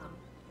longer welcome.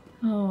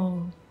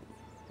 Oh.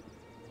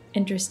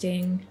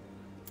 Interesting.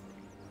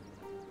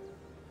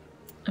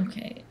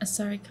 Okay,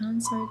 Asari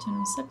Consort,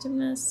 General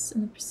Septimus,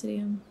 in the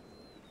Presidium.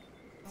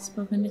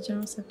 Spoken to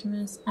General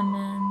Septimus, and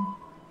then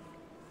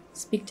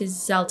speak to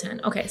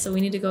Zeltan. Okay, so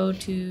we need to go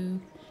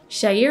to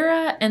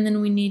Sha'ira, and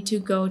then we need to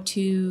go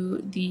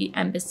to the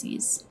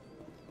embassies.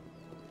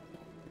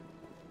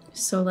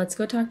 So let's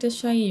go talk to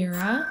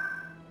Sha'ira.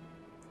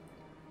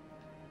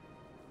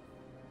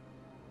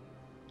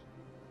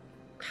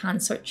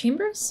 Consort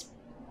Chambers?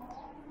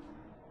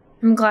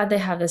 I'm glad they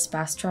have this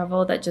fast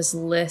travel that just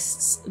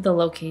lists the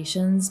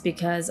locations,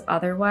 because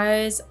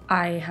otherwise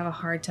I have a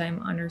hard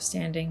time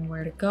understanding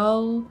where to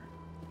go,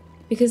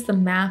 because the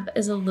map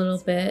is a little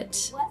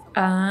bit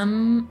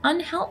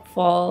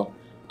unhelpful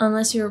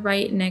unless you're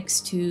right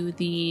next to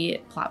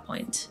the plot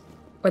point,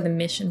 or the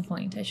mission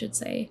point, I should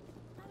say.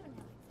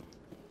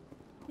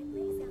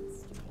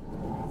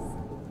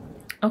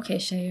 Okay,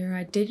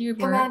 Sha'ira, did your work.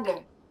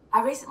 Commander,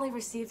 I recently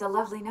received a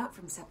lovely note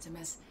from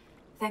Septimus.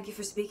 Thank you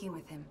for speaking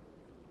with him.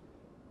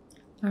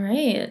 All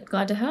right,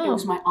 glad to help. It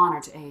was my honor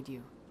to aid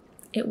you.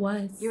 It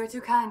was. You are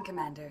too kind,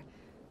 Commander,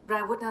 but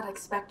I would not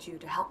expect you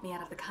to help me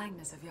out of the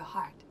kindness of your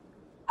heart.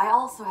 I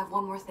also have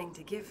one more thing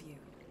to give you,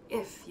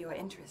 if you are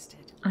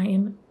interested. I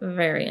am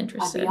very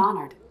interested. I'd be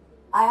honored.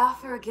 I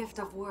offer a gift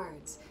of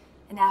words,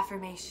 an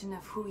affirmation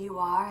of who you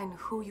are and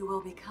who you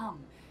will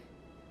become.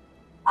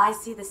 I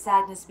see the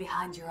sadness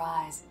behind your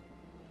eyes.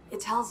 It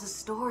tells a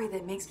story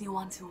that makes me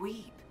want to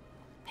weep.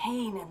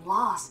 Pain and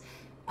loss,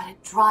 but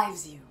it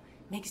drives you,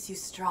 makes you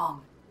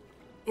strong.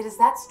 It is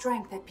that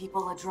strength that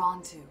people are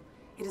drawn to.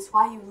 It is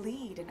why you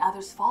lead and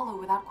others follow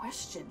without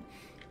question.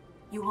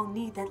 You will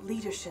need that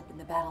leadership in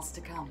the battles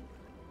to come.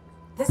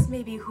 This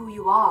may be who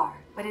you are,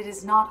 but it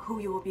is not who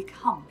you will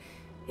become.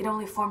 It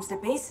only forms the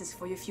basis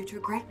for your future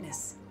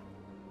greatness.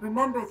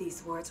 Remember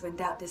these words when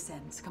doubt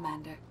descends,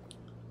 Commander.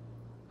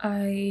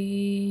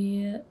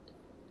 I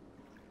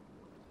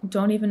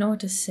don't even know what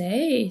to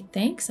say.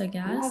 Thanks, I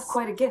guess. You have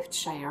quite a gift,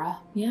 Sha'ira.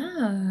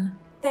 Yeah.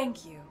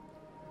 Thank you.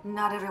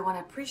 Not everyone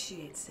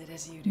appreciates it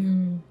as you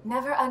do.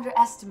 Never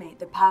underestimate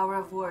the power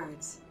of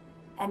words.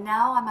 And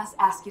now I must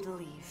ask you to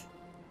leave.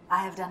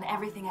 I have done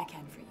everything I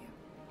can for you.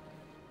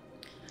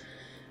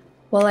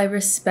 Well, I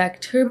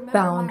respect her Remember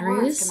boundaries.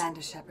 my words,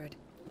 Commander Shepard.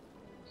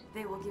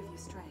 They will give you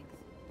strength.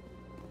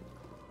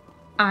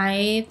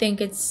 I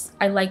think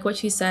I like what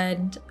she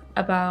said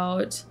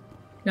about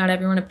not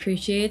everyone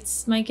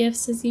appreciates my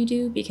gifts as you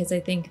do, because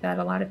I think that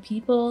a lot of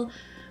people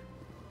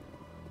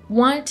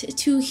want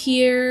to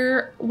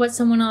hear what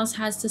someone else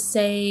has to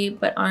say,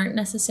 but aren't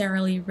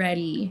necessarily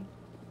ready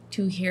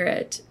to hear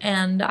it.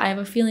 And I have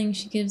a feeling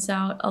she gives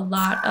out a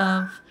lot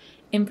of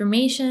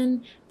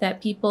information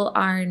that people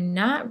are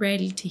not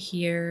ready to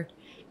hear,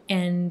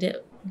 and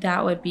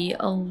that would be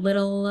a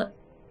little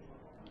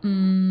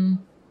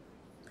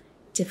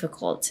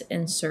difficult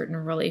in certain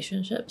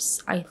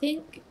relationships, I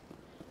think.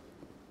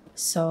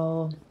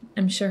 So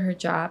I'm sure her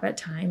job at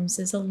times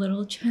is a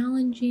little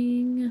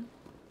challenging,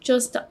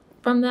 just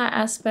from that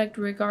aspect,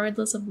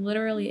 regardless of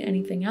literally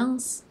anything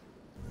else.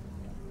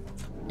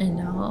 And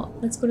now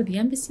let's go to the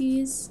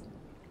embassies.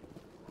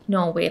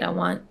 No, wait, I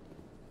want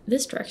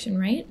this direction,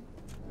 right?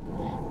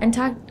 And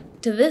talk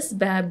to this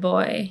bad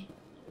boy.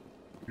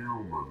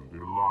 Human,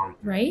 delight,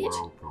 right?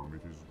 Welcome.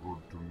 It is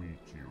good to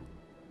meet you.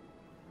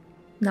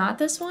 Not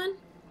this one?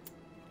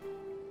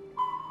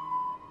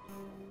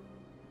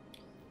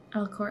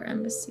 Elcor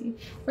Embassy.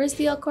 Where's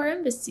the Elcor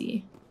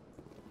Embassy?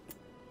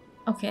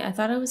 Okay, I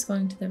thought I was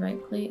going to the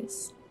right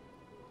place.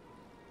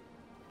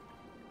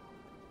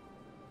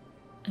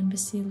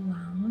 Embassy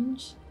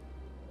Lounge?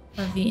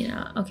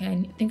 Lavina. Okay,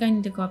 I think I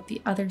need to go up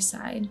the other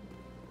side.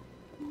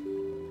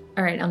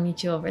 Alright, I'll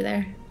meet you over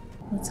there.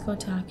 Let's go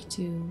talk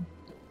to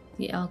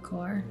the Elcor.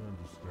 I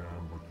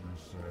understand what you're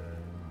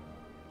saying,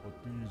 but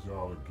these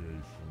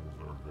allegations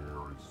are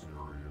very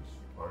serious.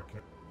 I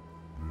can't...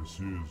 This is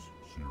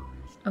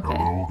serious. Okay.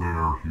 Hello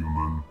there,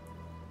 human.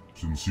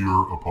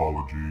 Sincere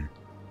apology,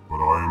 but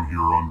I am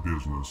here on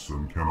business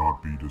and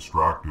cannot be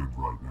distracted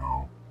right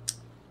now.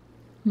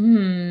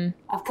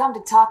 I've come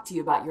to talk to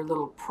you about your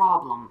little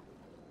problem.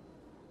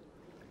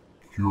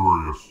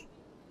 Curious.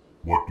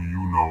 What do you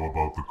know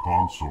about the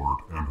consort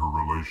and her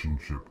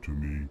relationship to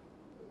me?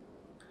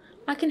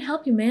 I can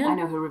help you, man. I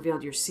know who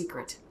revealed your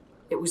secret.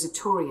 It was a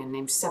Turian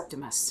named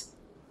Septimus.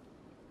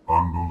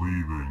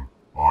 Unbelieving.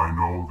 I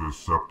know this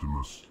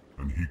Septimus,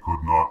 and he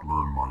could not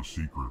learn my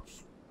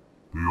secrets.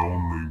 The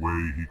only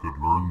way he could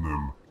learn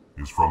them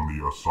is from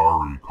the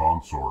Asari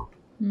Consort.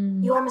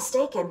 You are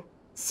mistaken.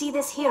 See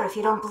this here if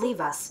you don't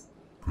believe us.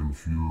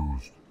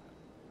 confused.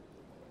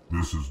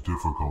 This is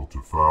difficult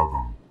to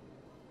fathom.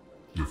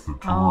 If the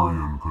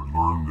Turian could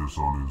learn this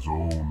on his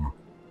own,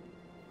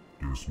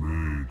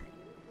 dismayed,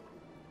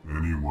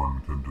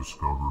 anyone can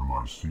discover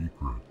my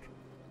secret.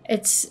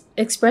 It's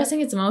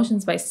expressing its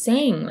emotions by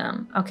saying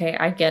them. Okay,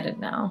 I get it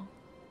now.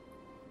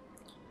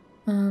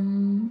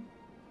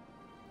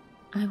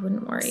 I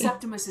wouldn't worry.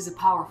 Septimus is a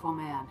powerful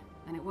man,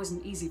 and it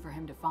wasn't easy for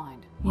him to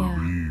find. Yeah.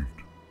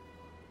 Relieved.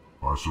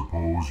 I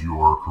suppose you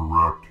are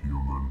correct,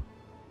 human.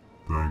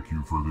 Thank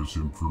you for this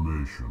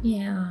information.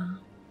 Yeah.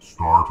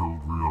 Startled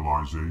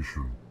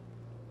realization.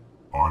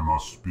 I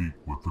must speak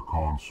with the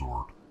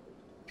consort.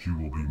 She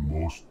will be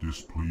most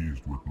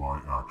displeased with my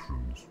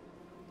actions.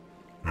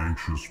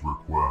 Anxious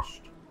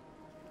request.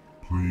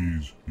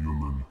 Please,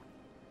 human,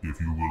 if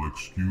you will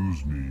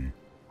excuse me,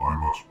 I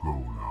must go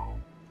now.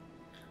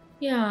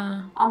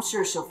 Yeah. I'm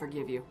sure she'll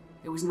forgive you.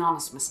 It was an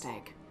honest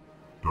mistake.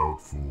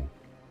 Doubtful.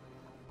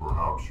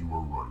 Perhaps you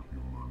are right,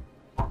 human.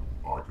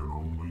 I can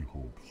only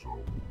hope so.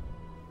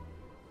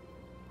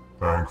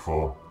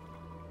 Thankful.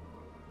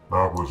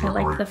 That was a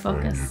great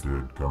thing you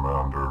did,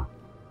 Commander.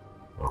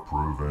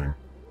 Approving.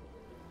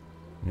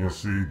 You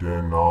see,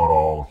 Din, not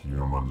all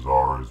humans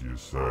are as you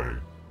say.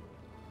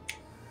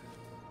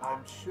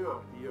 I'm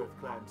sure the Earth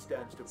Clan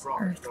stands to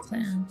profit from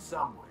this in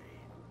some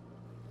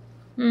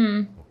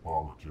way.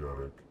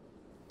 Apologetic.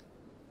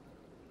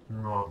 Do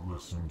not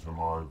listen to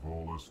my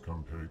Volus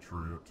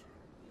compatriot.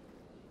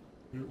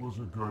 It was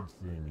a good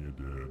thing you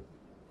did,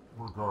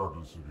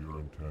 regardless of your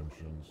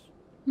intentions.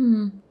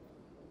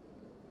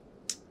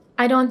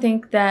 I don't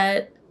think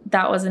that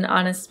was an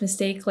honest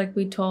mistake, like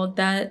we told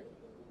that.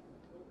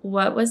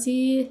 What was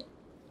he?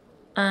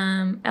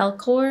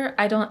 Elcor?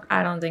 I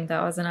don't think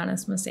that was an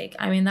honest mistake.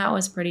 I mean, that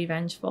was pretty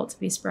vengeful to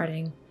be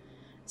spreading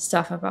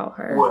stuff about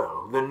her.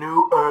 Well, the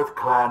new Earth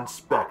Clan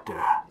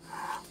Spectre.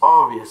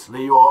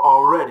 Obviously, you are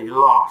already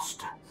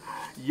lost.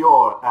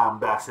 Your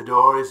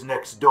ambassador is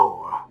next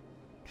door.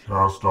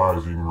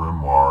 Chastising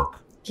remark.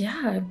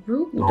 Yeah,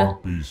 rude.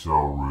 Don't be so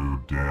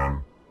rude,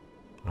 Dan.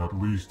 At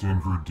least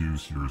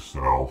introduce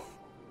yourself.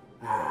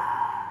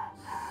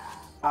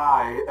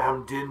 I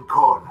am Din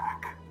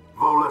Korlack,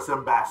 Volus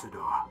ambassador.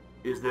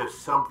 Is there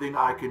something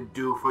I can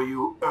do for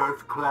you,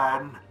 Earth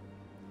Clan?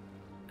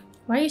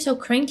 Why are you so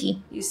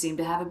cranky? You seem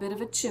to have a bit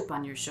of a chip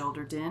on your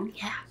shoulder, Din.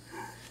 Yeah.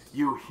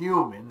 You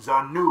humans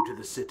are new to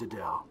the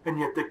Citadel, and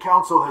yet the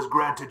Council has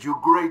granted you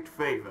great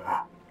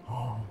favor.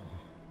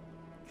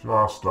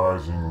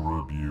 Chastising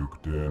rebuke,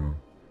 Din.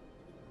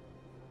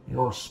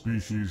 Your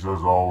species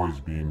has always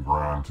been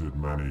granted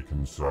many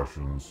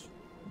concessions.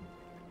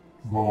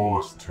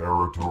 Volus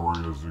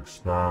territory has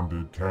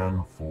expanded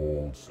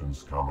tenfold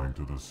since coming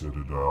to the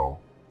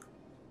Citadel.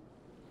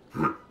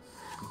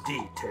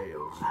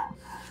 Details.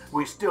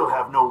 We still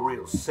have no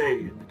real say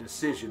in the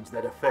decisions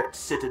that affect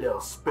Citadel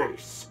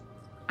space.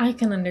 I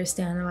can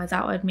understand why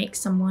that would make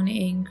someone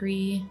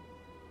angry.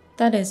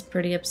 That is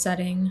pretty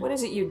upsetting. What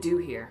is it you do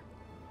here?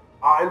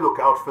 I look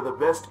out for the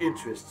best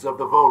interests of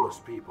the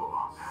Volus people.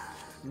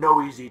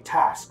 No easy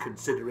task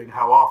considering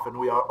how often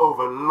we are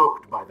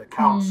overlooked by the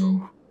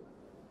Council.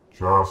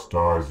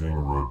 Chastising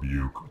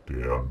rebuke,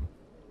 Dan.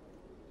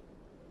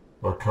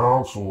 The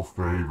Council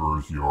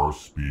favors your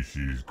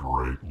species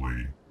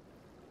greatly.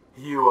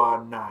 You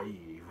are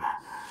naive.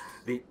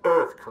 The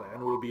Earth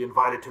Clan will be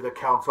invited to the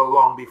Council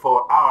long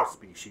before our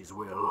species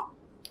will.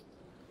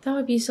 That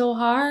would be so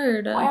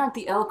hard. Why aren't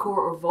the Elcor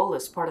or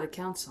Volus part of the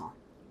Council?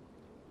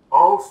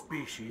 All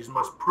species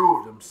must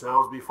prove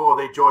themselves before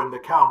they join the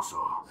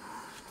Council.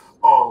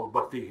 All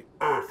but the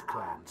Earth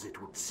Clans,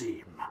 it would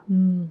seem.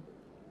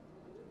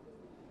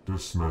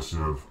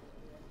 Dismissive.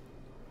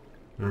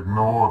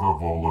 Ignore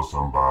the Volus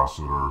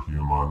ambassador,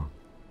 human.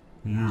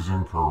 He is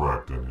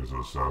incorrect in his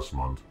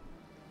assessment.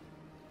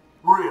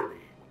 Really?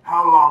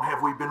 How long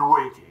have we been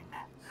waiting?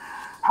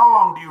 How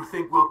long do you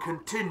think we'll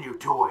continue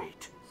to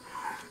wait?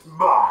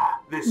 Bah,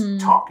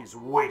 this talk is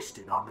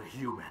wasted on the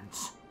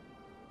humans.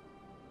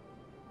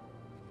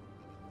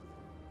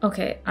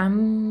 Okay,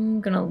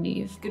 I'm gonna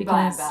leave.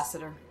 Goodbye,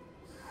 Ambassador.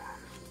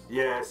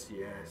 Yes,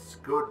 yes.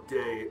 Good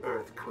day,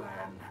 Earth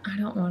Clan. I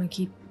don't want to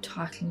keep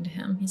talking to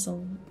him.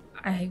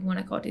 I want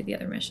to go do the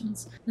other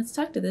missions. Let's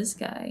talk to this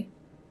guy.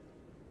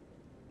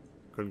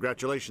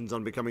 Congratulations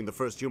on becoming the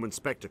first human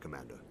Spectre,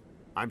 Commander.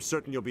 I'm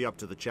certain you'll be up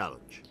to the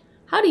challenge.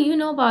 How do you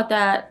know about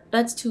that?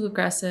 That's too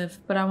aggressive,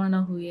 but I want to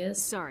know who he is.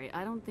 Sorry,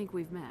 I don't think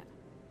we've met.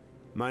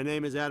 My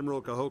name is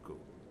Admiral Kahoku.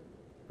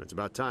 It's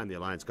about time the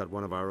Alliance got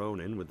one of our own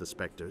in with the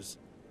Spectres.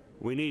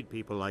 We need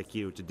people like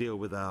you to deal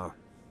with our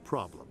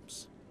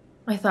problems.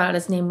 I thought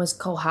his name was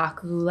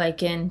Kohaku,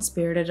 like in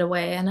Spirited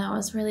Away, and I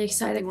was really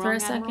excited for a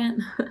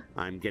second.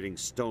 I'm getting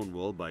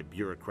stonewalled by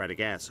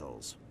bureaucratic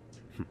assholes.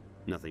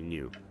 Nothing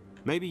new.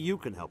 Maybe you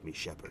can help me,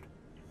 Shepard.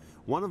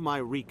 One of my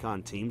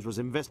recon teams was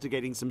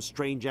investigating some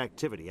strange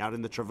activity out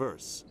in the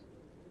Traverse.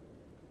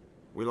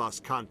 We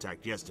lost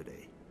contact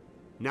yesterday.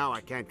 Now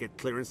I can't get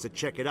clearance to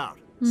check it out.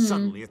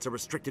 Suddenly it's a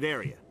restricted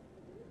area.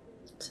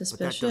 Suspicious. But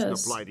that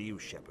doesn't apply to you,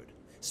 Shepard.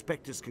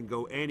 Spectres can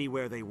go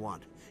anywhere they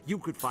want. You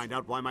could find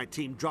out why my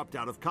team dropped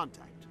out of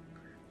contact.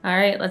 All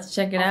right, let's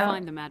check it out. I'll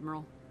find them,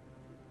 Admiral.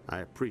 I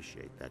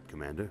appreciate that,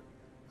 Commander.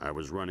 I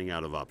was running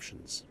out of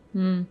options.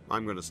 Hmm.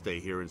 I'm going to stay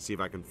here and see if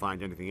I can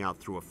find anything out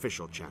through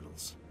official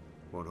channels.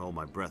 Won't hold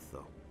my breath,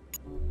 though.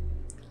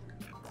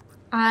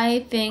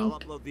 I think... I'll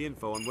upload the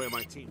info on where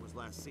my team was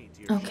last seen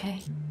to your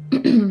Okay.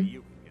 Maybe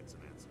you can get some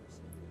answers.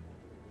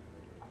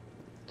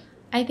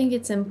 I think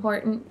it's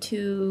important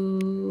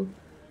to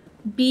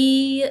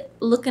be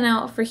looking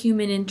out for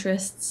human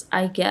interests,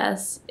 I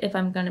guess, if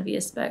I'm going to be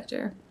a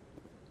Spectre.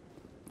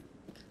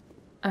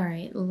 All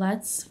right,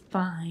 let's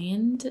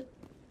find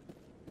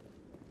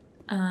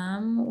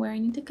where I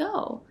need to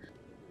go.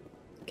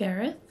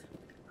 Garoth?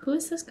 Who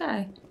is this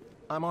guy?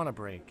 I'm on a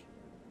break.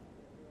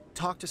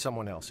 Talk to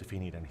someone else if you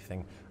need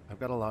anything. I've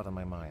got a lot on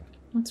my mind.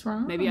 What's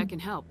wrong? Maybe I can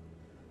help.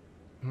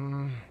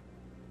 Well,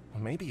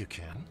 maybe you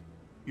can.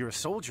 You're a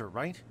soldier,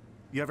 right?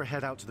 You ever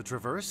head out to the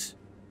Traverse?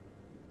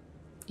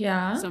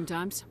 Yeah.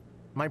 Sometimes.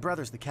 My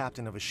brother's the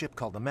captain of a ship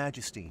called the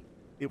Majesty.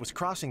 It was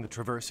crossing the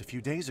Traverse a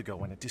few days ago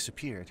when it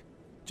disappeared.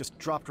 Just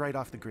dropped right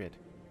off the grid.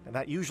 And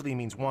that usually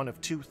means one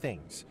of two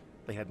things.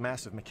 They had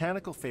massive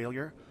mechanical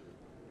failure,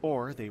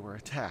 or they were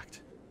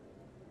attacked.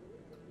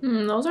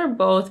 Those are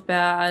both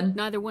bad.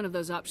 Neither one of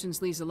those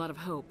options leaves a lot of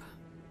hope.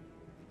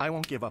 I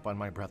won't give up on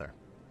my brother.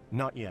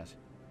 Not yet.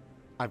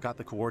 I've got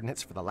the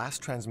coordinates for the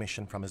last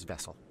transmission from his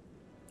vessel.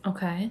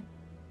 Okay.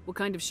 What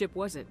kind of ship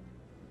was it?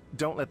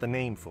 Don't let the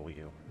name fool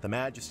you. The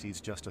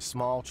Majesty's just a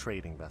small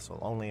trading vessel,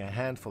 only a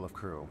handful of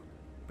crew.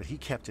 But he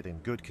kept it in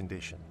good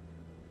condition.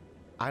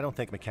 I don't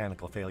think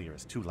mechanical failure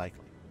is too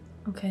likely.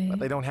 Okay. But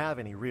they don't have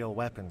any real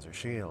weapons or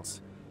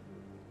shields.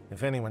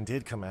 If anyone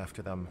did come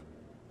after them,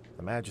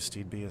 the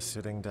Majesty'd be a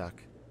sitting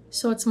duck.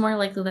 So it's more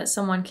likely that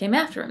someone came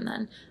after him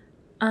then.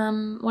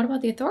 What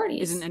about the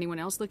authorities? Isn't anyone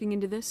else looking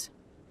into this?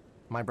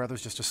 My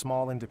brother's just a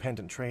small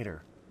independent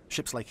trader.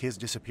 Ships like his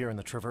disappear in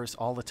the Traverse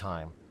all the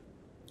time.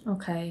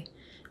 Okay.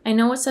 I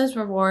know it says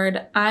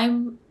reward.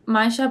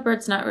 My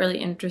shepherd's not really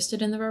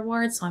interested in the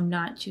reward, so I'm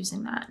not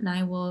choosing that. And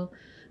I will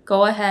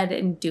go ahead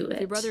and do it. If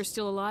your brother's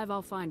still alive,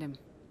 I'll find him.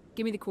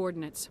 Give me the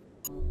coordinates.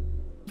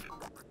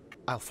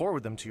 I'll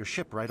forward them to your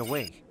ship right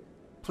away.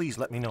 Please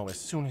let me know as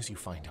soon as you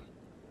find him.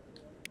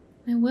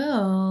 I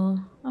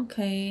will.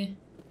 Okay.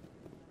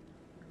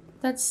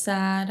 That's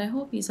sad. I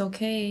hope he's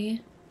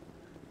okay.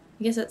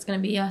 I guess it's gonna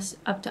be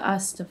up to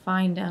us to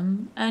find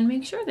him and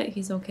make sure that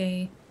he's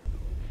okay.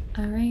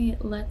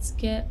 Alright, let's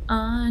get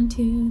on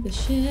to the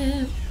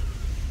ship.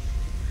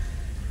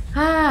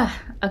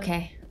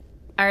 Okay.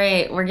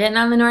 Alright, we're getting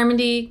on the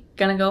Normandy.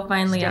 Gonna go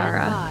find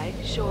Liara. Stand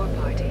by, shore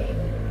party.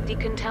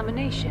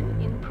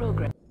 Decontamination in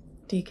progress.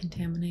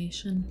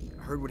 Decontamination.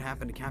 I heard what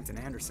happened to Captain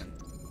Anderson.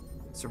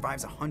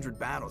 Survives 100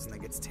 battles and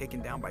then gets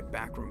taken down by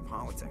backroom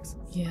politics.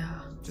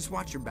 Yeah. Just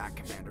watch your back,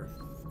 Commander.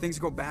 Things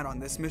go bad on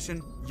this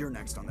mission, you're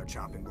next on their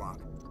chopping block.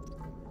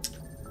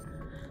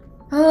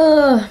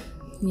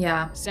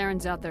 Yeah.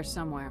 Saren's out there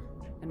somewhere,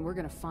 and we're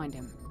gonna find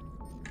him.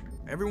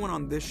 Everyone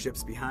on this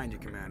ship's behind you,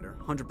 Commander.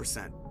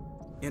 100%.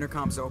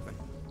 Intercom's open.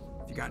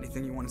 If you got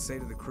anything you want to say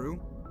to the crew,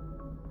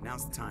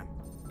 now's the time.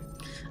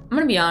 I'm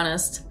gonna be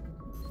honest.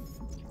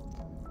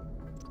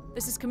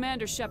 This is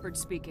Commander Shepard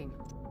speaking.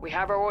 We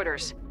have our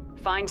orders.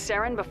 Find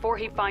Saren before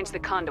he finds the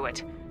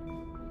conduit.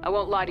 I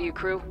won't lie to you,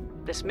 crew.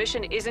 This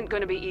mission isn't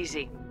going to be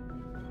easy.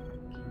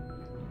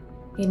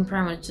 Eden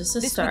Prime was just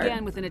a start. This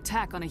began with an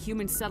attack on a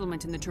human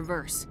settlement in the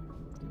Traverse.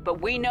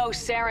 But we know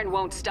Saren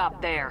won't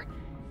stop there.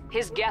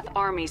 His Geth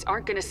armies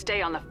aren't going to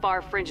stay on the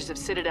far fringes of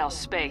Citadel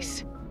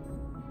space.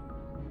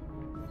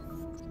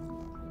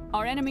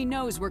 Our enemy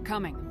knows we're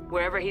coming.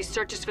 Wherever he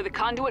searches for the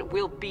conduit,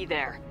 we'll be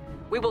there.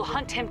 We will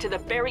hunt him to the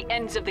very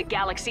ends of the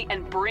galaxy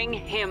and bring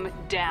him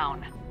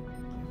down.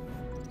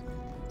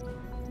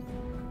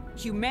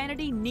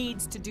 Humanity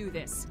needs to do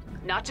this.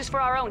 Not just for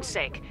our own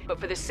sake, but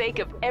for the sake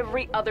of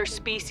every other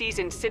species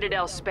in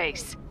Citadel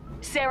space.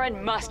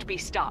 Saren must be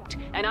stopped,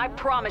 and I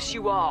promise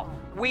you all,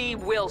 we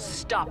will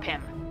stop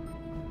him.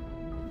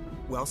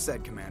 Well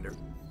said, Commander.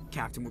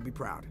 Captain will be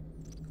proud.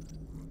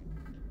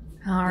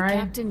 All right. The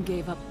Captain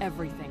gave up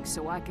everything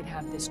so I could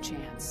have this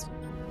chance.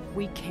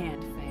 We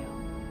can't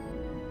fail.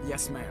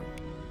 Yes, ma'am.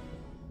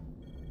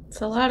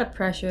 It's a lot of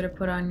pressure to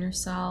put on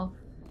yourself.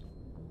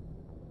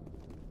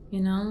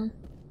 You know?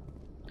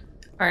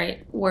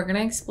 Alright, we're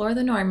gonna explore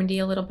the Normandy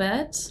a little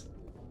bit.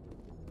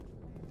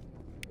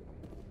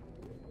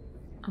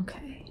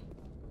 Okay.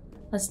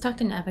 Let's talk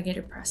to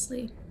Navigator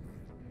Presley.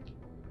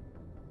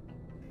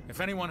 If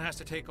anyone has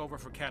to take over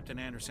for Captain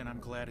Anderson, I'm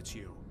glad it's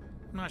you.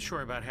 I'm not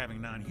sure about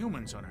having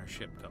non-humans on our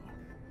ship, though.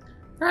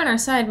 They're on our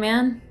side,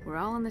 man. We're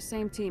all on the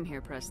same team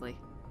here, Presley.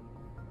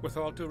 With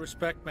all due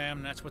respect,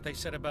 ma'am, that's what they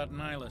said about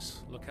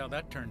Nihilus. Look how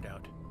that turned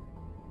out.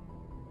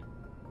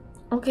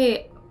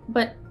 Okay,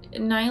 but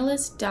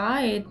Nihilus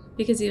died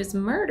because he was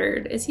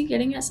murdered. Is he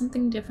getting at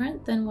something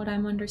different than what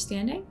I'm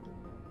understanding?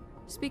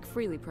 Speak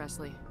freely,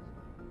 Presley.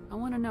 I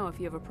want to know if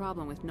you have a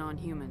problem with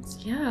non-humans.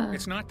 Yeah.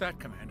 It's not that,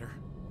 Commander.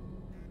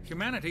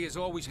 Humanity has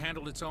always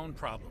handled its own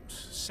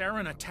problems.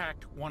 Saren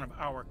attacked one of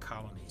our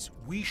colonies.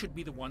 We should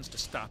be the ones to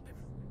stop him.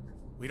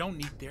 We don't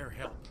need their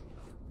help.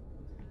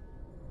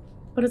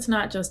 But it's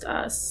not just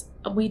us.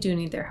 We do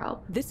need their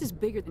help. This is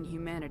bigger than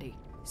humanity.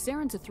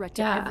 Saren's a threat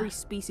to every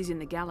species in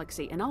the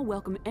galaxy, and I'll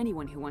welcome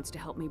anyone who wants to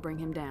help me bring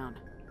him down.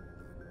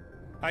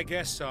 I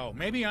guess so.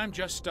 Maybe I'm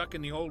just stuck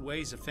in the old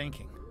ways of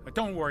thinking. But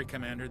don't worry,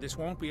 Commander. This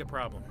won't be a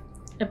problem.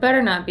 It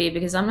better not be,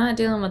 because I'm not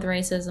dealing with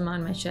racism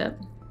on my ship.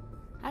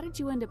 How did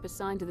you end up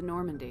assigned to the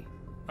Normandy?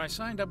 I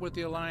signed up with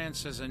the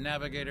Alliance as a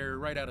navigator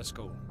right out of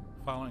school,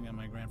 following in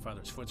my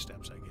grandfather's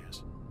footsteps, I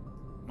guess.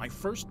 My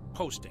first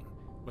posting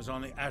was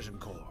on the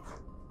Elcor.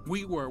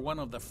 We were one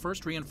of the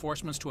first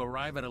reinforcements to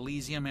arrive at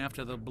Elysium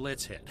after the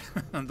Blitz hit.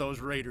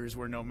 Those raiders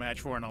were no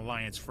match for an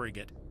Alliance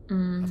frigate.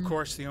 Of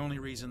course, the only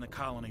reason the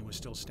colony was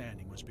still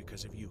standing was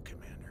because of you,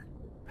 Commander.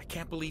 I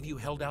can't believe you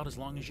held out as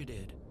long as you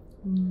did.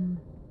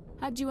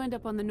 How'd you end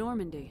up on the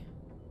Normandy?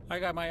 I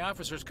got my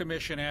officer's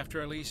commission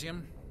after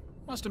Elysium.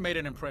 Must have made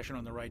an impression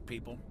on the right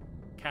people.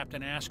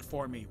 Captain asked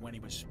for me when he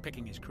was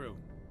picking his crew.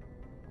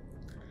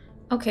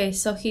 Okay,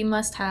 so he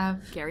must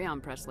have... Carry on,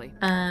 Presley.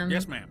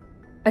 Yes, ma'am.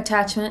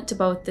 Attachment to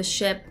both the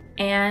ship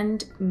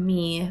and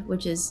me,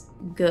 which is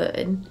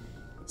good,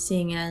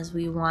 seeing as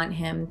we want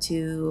him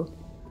to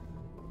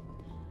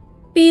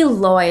be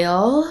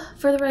loyal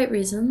for the right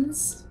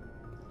reasons.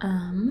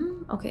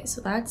 Okay,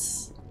 so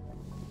that's...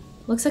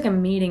 looks like a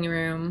meeting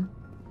room.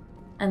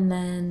 And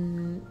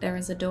then there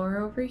is a door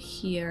over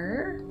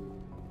here.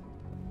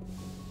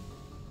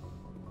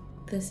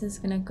 This is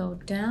gonna go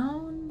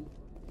down.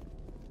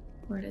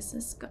 Where does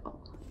this go?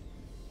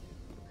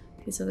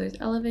 Okay, so there's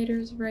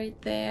elevators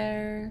right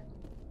there.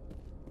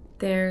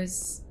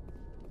 There's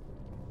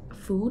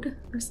food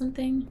or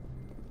something.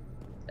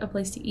 A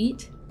place to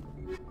eat.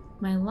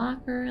 My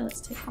locker, let's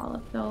take all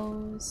of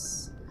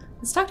those.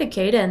 Let's talk to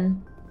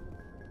Kaden.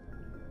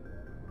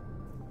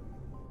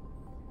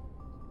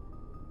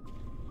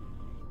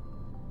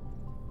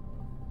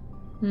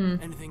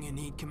 Anything you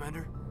need,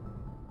 Commander?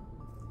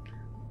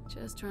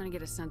 Just trying to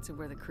get a sense of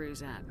where the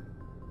crew's at.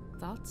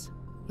 Thoughts?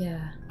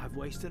 Yeah. I've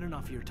wasted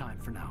enough of your time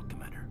for now,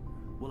 Commander.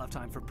 We'll have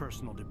time for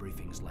personal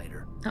debriefings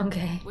later.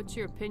 Okay. What's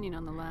your opinion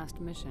on the last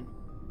mission?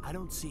 I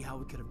don't see how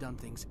we could have done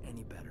things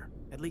any better.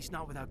 At least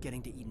not without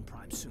getting to Eden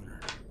Prime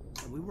sooner.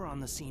 And we were on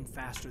the scene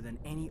faster than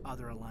any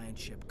other Alliance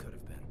ship could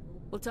have been.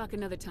 We'll talk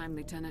another time,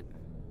 Lieutenant.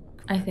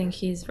 I think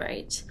he's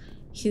right.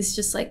 He's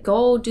just like,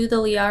 go do the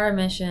Liara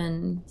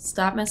mission.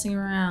 Stop messing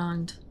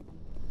around.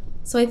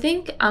 So I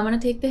think I'm going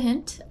to take the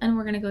hint and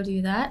we're going to go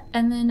do that.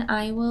 And then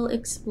I will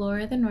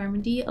explore the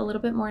Normandy a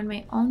little bit more in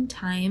my own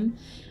time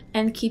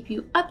and keep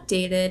you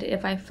updated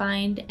if I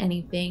find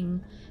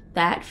anything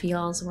that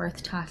feels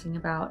worth talking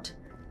about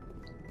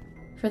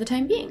for the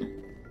time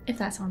being, if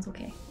that sounds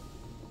okay.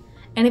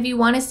 And if you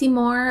want to see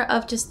more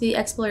of just the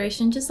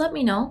exploration, just let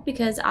me know,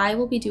 because I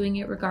will be doing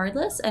it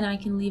regardless, and I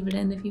can leave it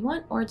in if you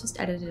want, or just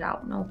edit it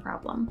out, no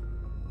problem.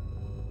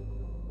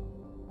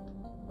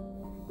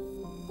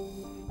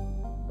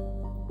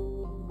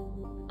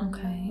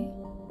 Okay.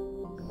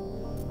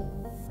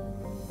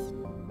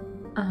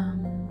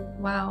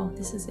 Wow,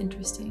 this is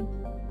interesting.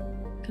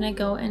 Can I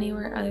go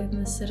anywhere other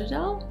than the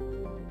Citadel?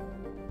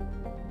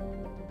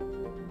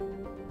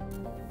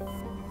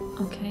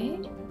 Okay.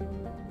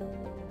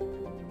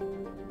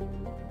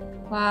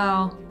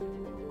 Wow.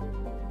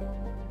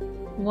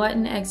 What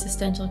an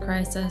existential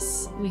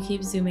crisis. We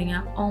keep zooming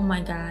out. Oh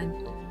my god.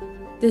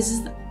 This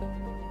is the...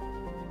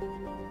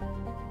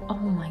 Oh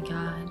my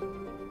god.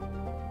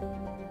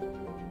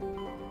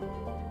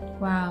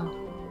 Wow.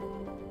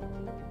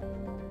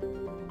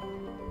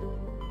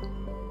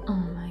 Oh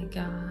my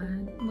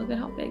god. Look at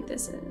how big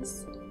this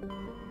is.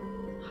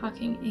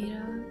 Hawking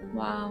Ada.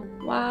 Wow.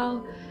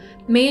 Wow.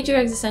 Major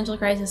existential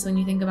crisis when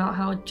you think about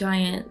how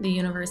giant the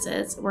universe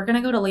is. We're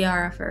gonna go to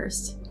Liara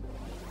first.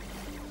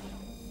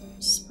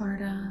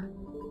 Sparta.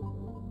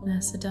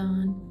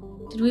 Macedon.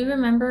 Did we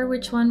remember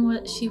which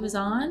one she was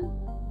on?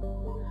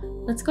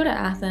 Let's go to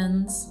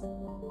Athens.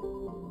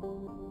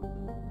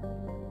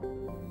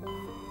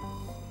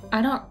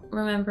 I don't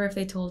remember if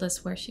they told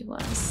us where she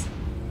was.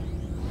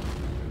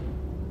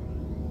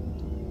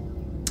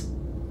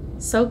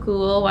 So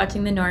cool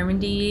watching the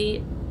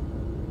Normandy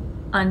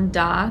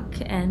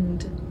undock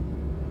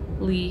and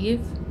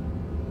leave.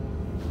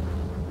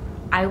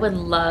 I would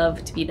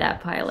love to be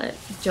that pilot.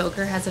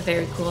 Joker has a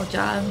very cool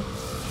job.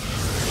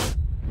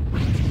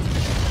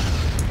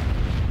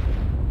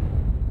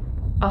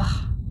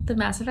 Oh, the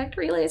Mass Effect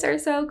relays are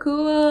so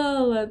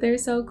cool. They're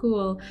so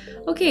cool.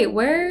 Okay,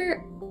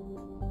 where?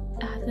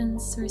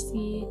 Athens, Circe,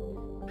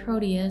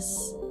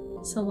 Proteus,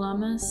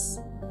 Salamis.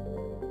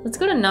 Let's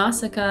go to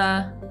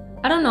Nausicaa.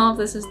 I don't know if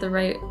this is the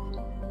right...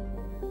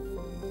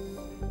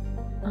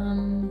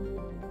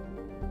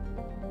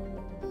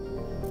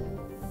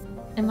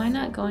 Am I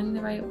not going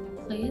the right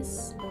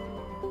place?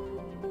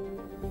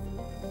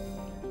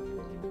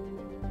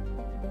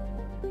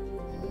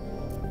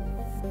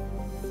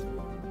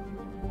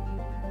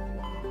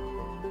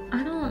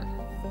 I don't...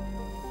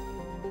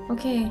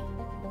 Okay.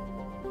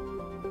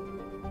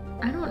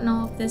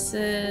 This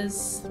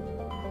is...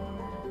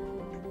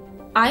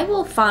 I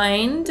will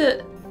find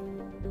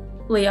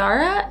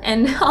Liara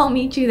and I'll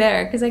meet you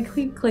there because I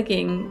keep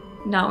clicking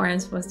not where I'm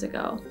supposed to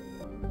go.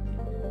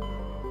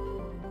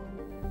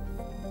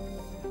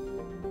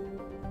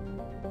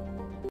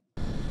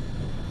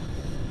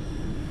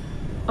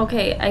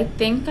 Okay, I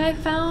think I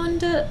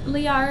found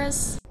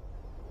Liara's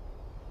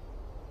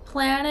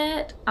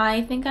planet.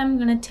 I think I'm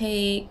gonna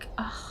take...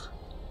 Ugh,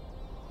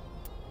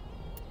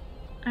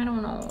 I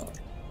don't know.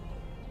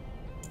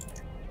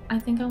 I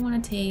think I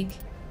want to take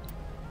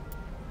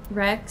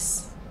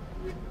Rex.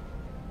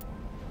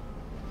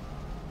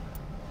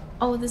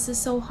 Oh, this is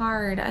so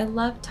hard. I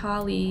love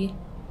Tali.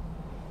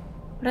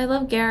 But I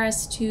love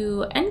Garrus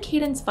too. And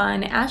Caden's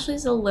fun.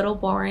 Ashley's a little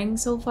boring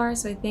so far,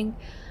 so I think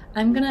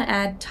I'm gonna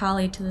add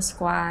Tali to the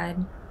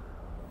squad.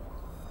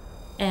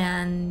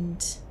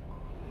 And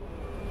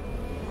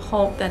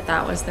hope that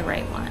that was the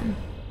right one.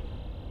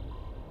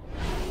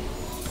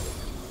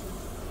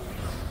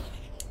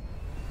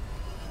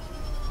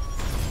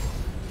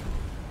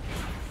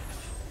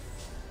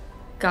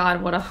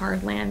 God, what a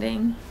hard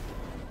landing.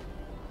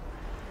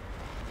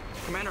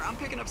 Commander, I'm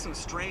picking up some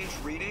strange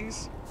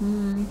readings.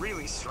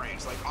 Really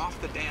strange, like off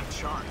the damn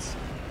charts.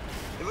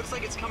 It looks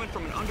like it's coming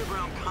from an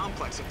underground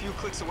complex a few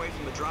clicks away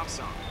from the drop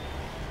zone.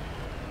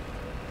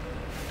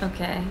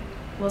 Okay.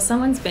 Well,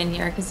 someone's been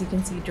here because you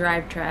can see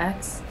drive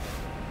tracks.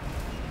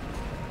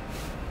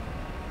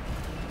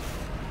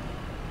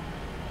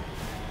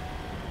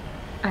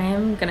 I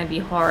am gonna be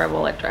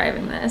horrible at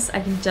driving this. I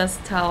can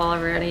just tell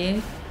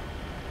already.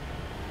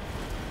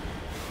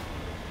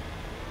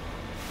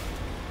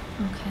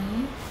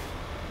 Okay.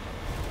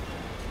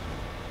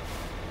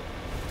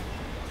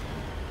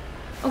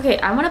 Okay,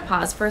 I want to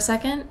pause for a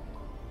second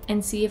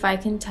and see if I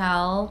can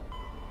tell.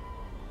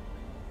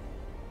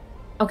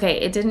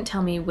 Okay, it didn't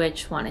tell me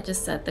which one. It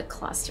just said the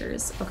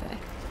clusters. Okay.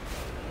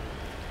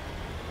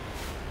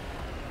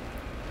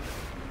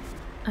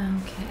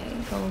 Okay,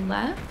 go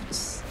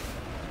left,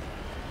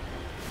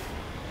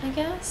 I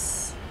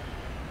guess.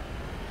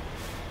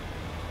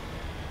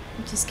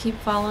 Just keep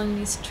following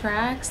these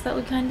tracks that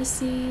we kind of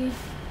see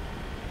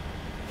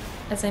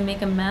as I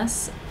make a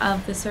mess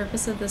of the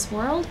surface of this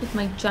world with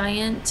my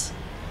giant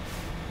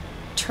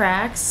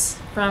tracks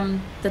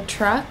from the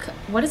truck.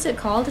 What is it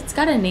called? It's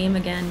got a name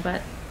again,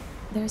 but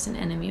there's an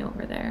enemy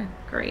over there.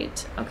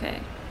 Great.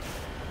 Okay.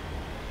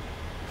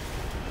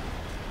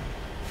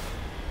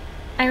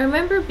 I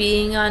remember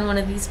being on one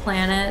of these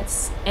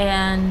planets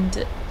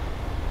and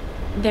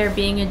there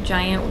being a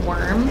giant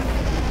worm.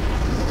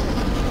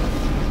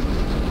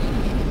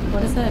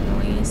 What is that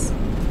noise?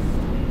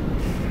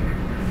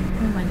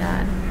 Oh my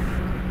god.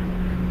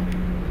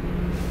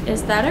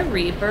 Is that a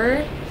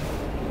Reaper?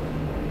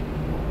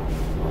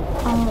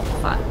 Oh,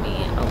 fuck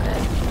me. Okay.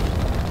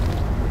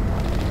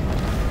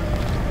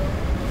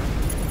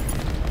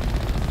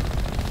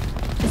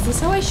 Is this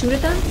how I shoot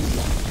at them?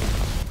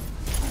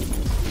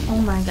 Oh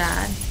my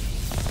god.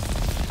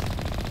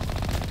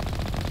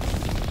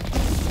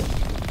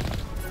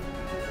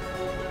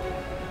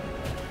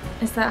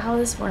 Is that how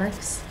this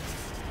works?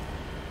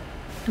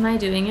 Am I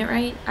doing it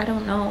right? I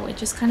don't know. It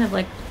just kind of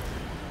like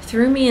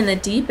threw me in the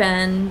deep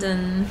end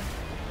and...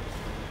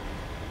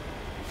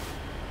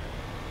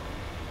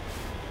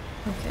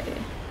 Okay.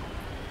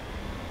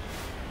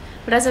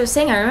 But as I was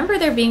saying, I remember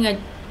there being a...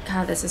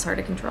 God, this is hard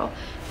to control.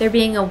 There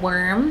being a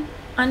worm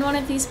on one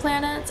of these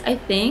planets, I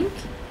think.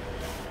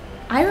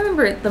 I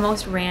remember the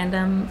most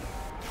random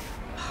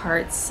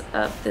parts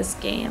of this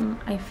game,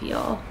 I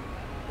feel.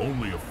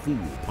 Only a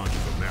fool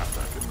punches a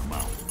knapsack in the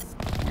mouth.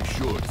 We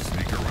should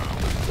sneak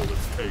around and pull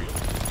its tail.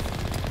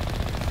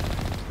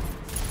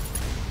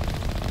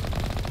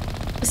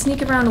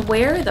 Sneak around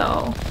where,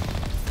 though?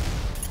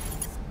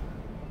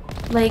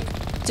 Like,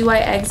 do I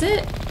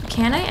exit?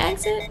 Can I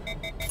exit?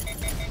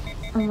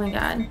 Oh my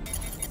god.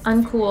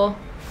 Uncool.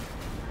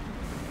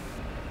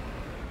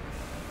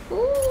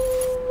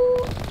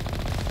 Ooh.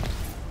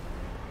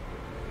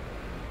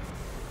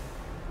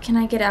 Can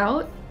I get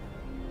out?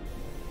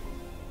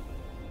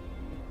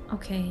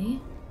 Okay.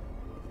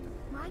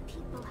 My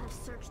people have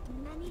searched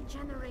many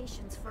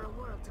generations for a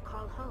world to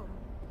call home.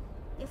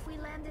 If we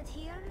landed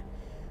here,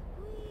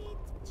 we'd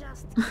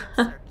just keep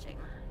searching.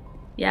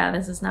 Yeah,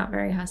 this is not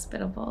very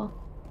hospitable.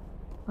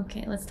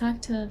 Okay, let's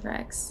talk to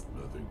Rex.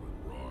 Nothing but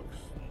rocks,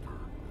 dirt, and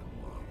lava.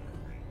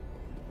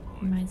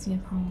 Reminds me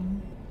of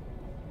home.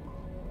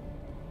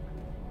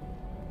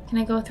 Can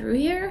I go through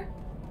here?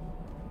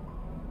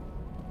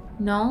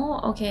 No?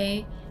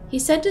 Okay. He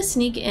said to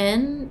sneak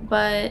in,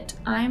 but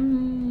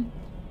I'm...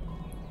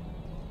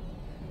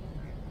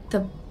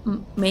 The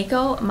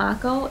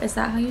Mako? Is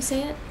that how you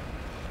say it?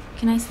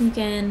 Can I sneak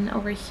in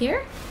over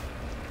here?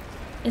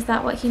 Is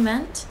that what he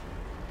meant?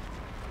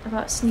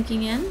 About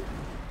sneaking in?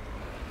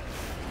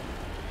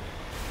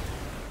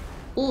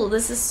 Ooh,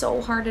 this is so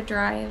hard to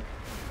drive.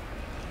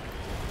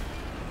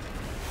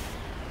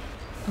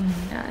 Oh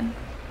my god.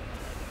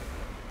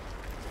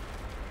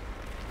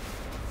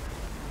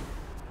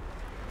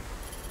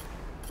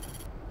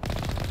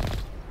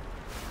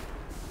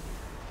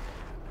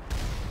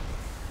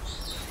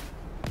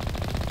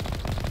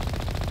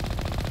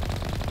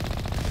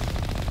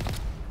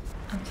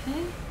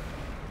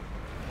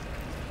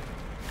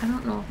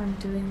 I'm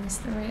doing this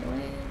the right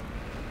way.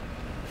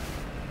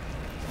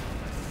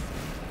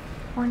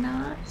 Or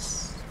not.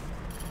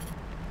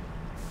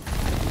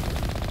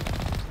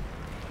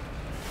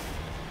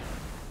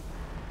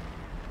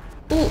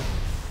 Ooh!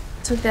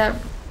 Took that.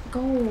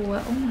 Go!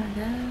 Oh my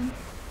god.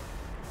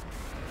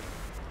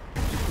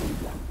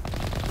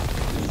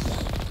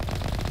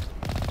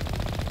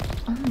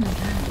 Oh my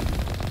god.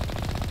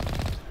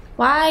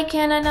 Why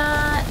can I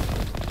not?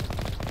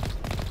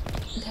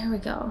 There we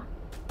go.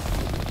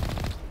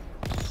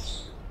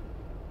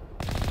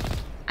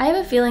 I have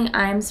a feeling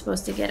I'm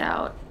supposed to get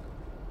out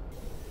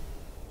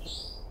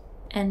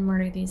and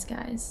murder these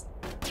guys.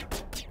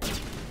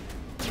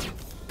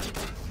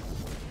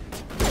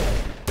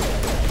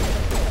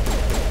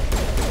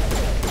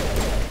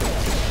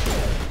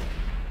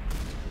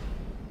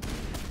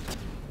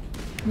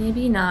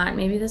 Maybe not.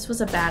 Maybe this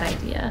was a bad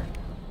idea.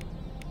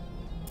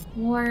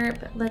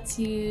 Warp. Let's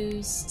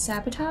use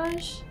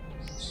sabotage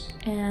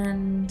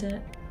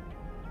and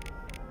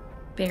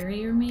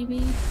barrier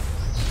maybe.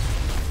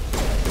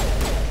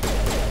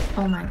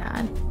 Oh my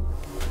god.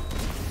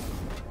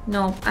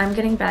 Nope, I'm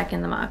getting back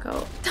in the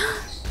Mako.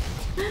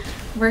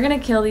 We're gonna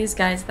kill these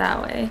guys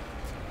that way.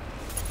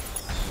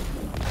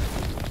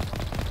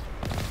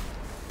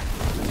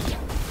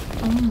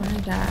 Oh my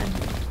god.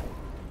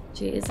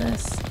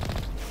 Jesus.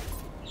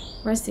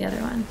 Where's the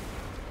other one?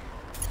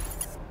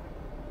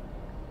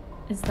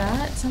 Is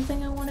that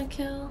something I want to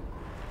kill?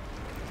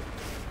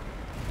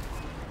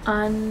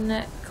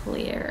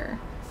 Unclear.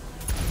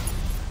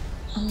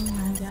 Oh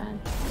my god.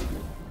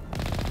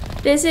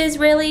 This is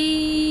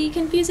really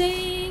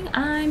confusing.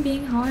 I'm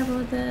being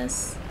horrible at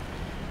this.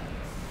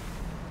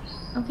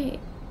 Okay.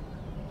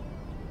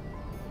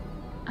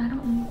 I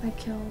don't know if I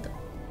killed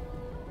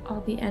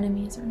all the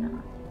enemies or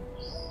not.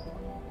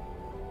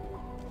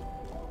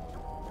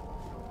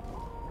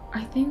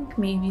 I think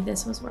maybe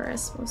this was where I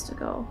was supposed to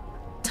go.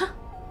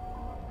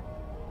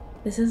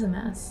 This is a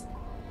mess.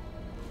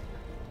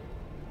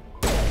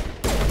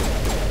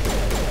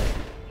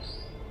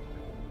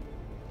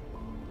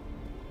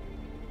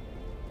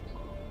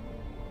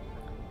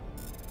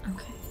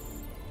 Okay.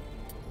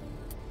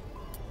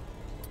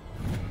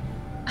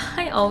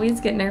 I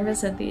always get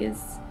nervous at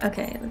these.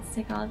 Okay, let's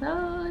take all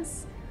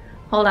those.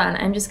 Hold on,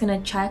 I'm just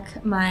gonna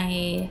check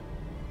my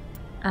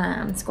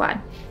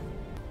squad.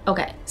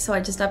 Okay, so I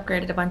just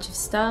upgraded a bunch of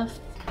stuff.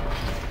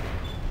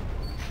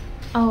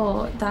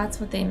 Oh, that's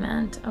what they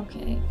meant.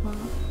 Okay, well.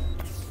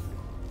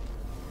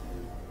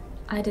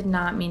 I did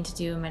not mean to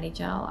do a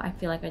Medigel. I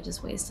feel like I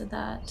just wasted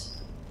that.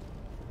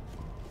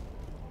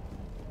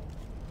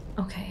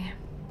 Okay.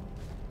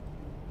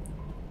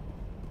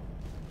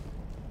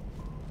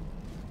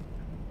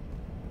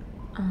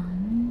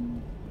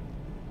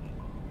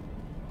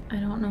 I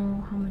don't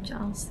know how much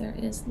else there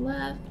is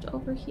left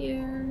over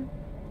here.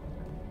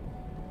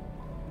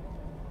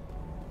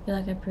 I feel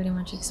like I pretty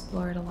much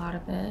explored a lot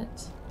of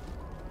it.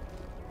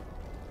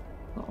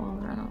 But we'll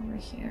run over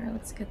here.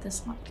 Let's get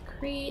this locked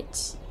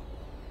crate.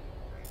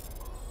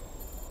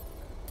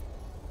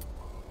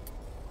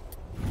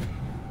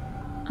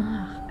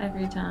 Ugh,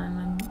 every time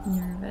I'm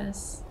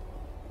nervous.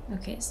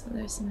 Okay, so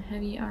there's some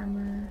heavy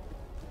armor.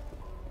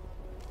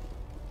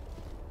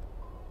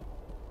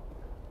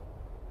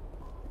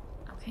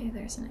 Okay,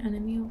 there's an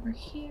enemy over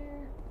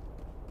here.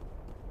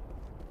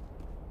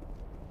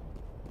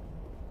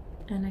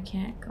 And I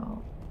can't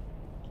go.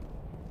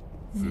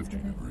 50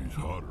 degrees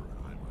hotter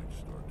and I might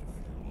start to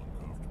feel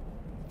uncomfortable.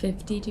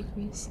 50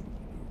 degrees?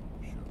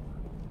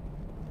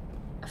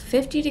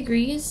 50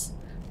 degrees?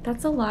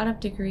 That's a lot of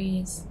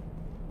degrees.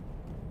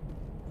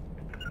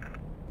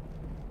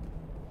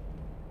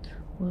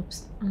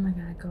 Whoops. Oh my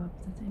god, go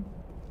up the thing.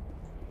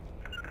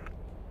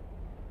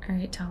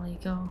 Alright, Tali,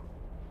 go.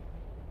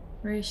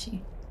 Where is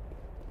she?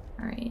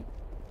 Alright.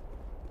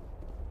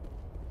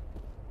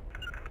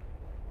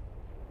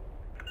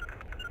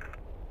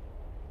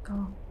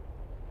 Go.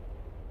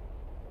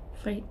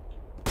 Fight.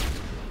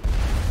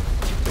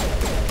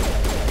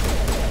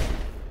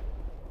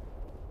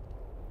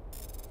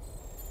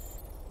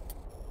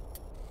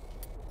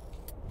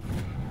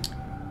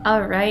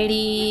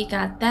 Alrighty,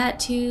 got that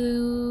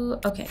too.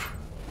 Okay.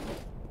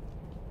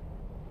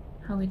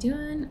 How we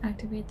doing?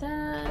 Activate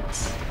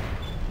that.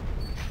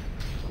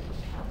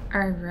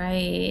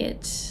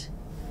 Alright.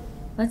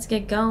 Let's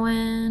get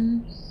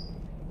going.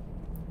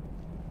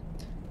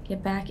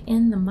 Get back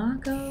in the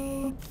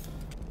Mako.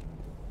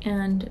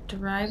 And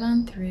drive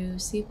on through.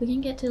 See if we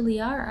can get to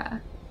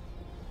Liara.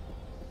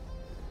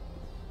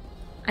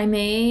 I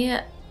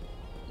may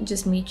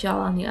just meet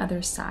y'all on the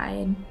other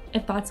side,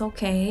 if that's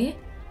okay.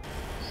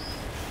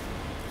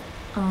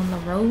 On the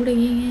road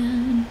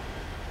again.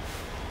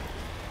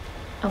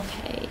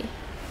 Okay.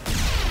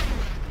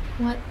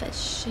 What the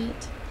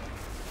shit?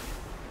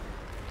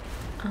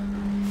 Oh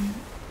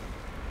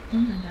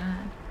my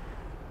god.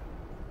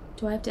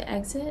 Do I have to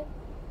exit?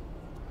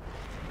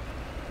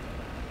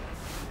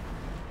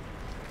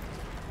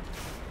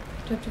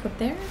 Do I have to go up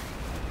there?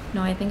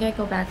 No, I think I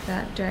go back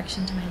that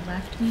direction to my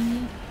left,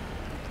 maybe?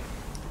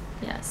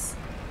 Yes.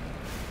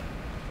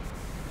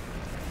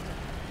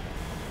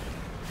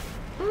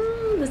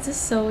 This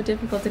is so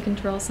difficult to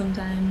control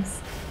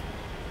sometimes.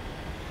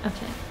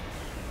 Okay.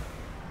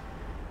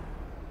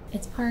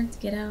 It's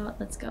parked. Get out.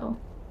 Let's go.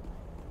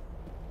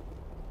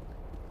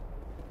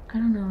 I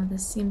don't know.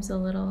 This seems a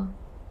little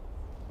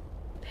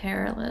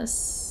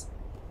perilous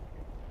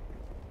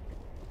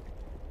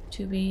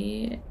to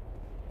be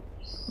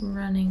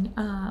running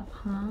up,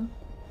 huh?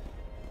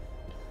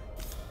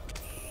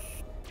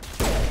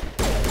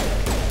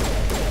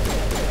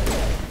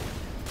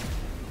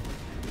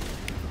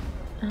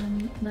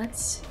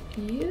 Let's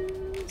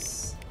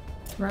use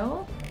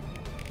throw,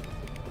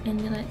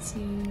 and let's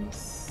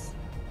use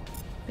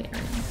bearing.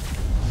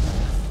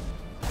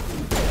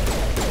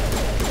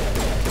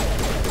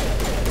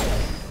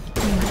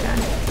 Oh my god.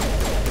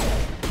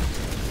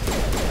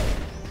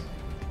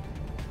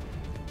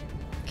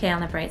 Okay,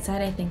 on the bright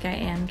side, I think I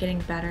am getting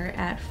better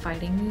at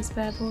fighting these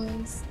bad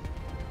boys,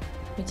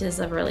 which is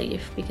a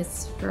relief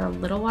because for a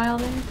little while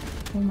there,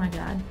 oh my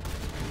god,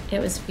 it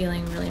was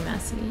feeling really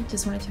messy.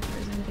 Just want to check if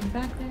there's anything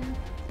back there.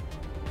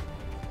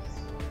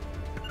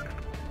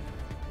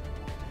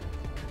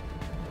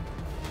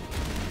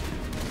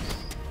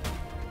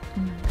 Oh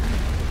my god.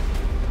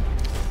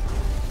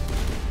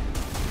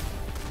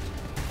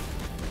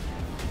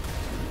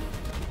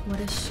 What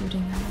is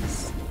shooting at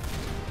us?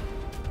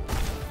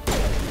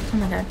 Oh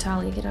my god,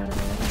 Tali, get out of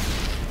the way.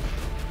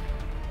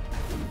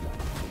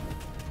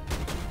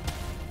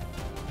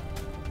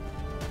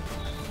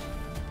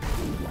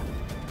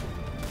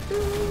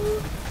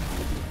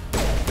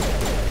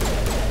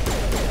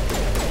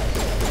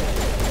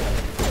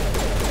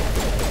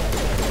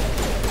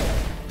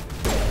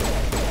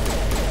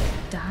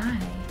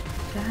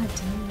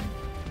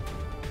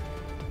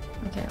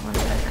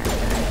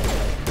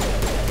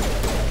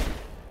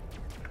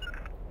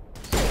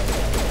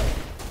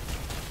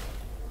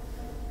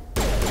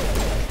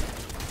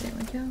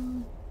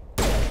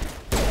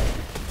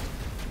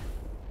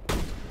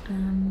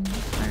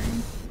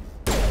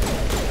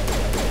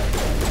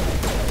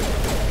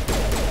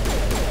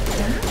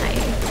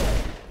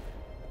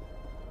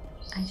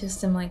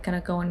 I'm like gonna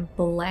go and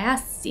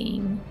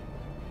blasting.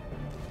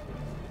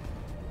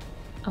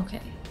 Okay,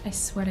 I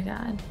swear to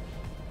god.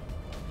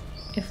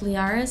 If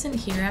Liara isn't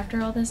here after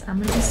all this,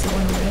 I'm gonna be so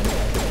annoyed.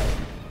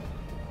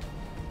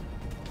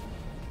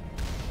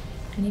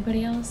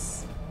 Anybody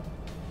else?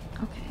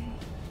 Okay.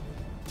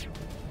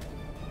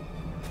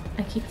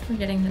 I keep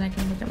forgetting that I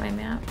can look at my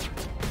map.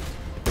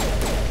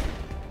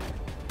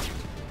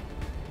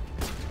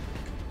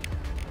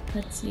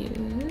 Let's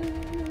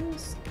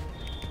use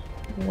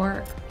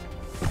warp.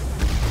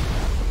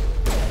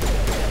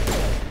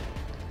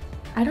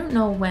 I don't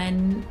know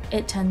when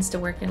it tends to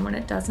work and when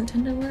it doesn't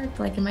tend to work.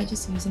 Like, am I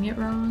just using it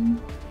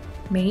wrong?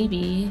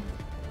 Maybe.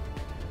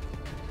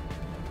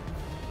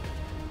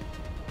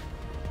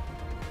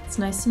 It's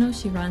nice to know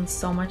she runs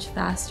so much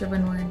faster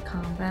when we're in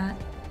combat.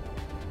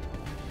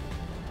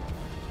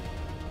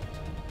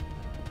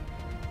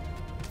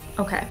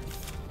 Okay.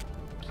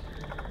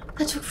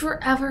 That took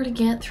forever to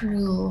get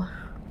through.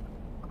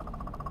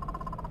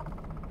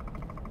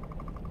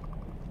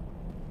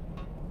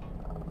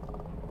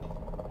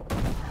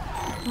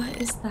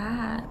 What is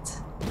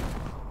that?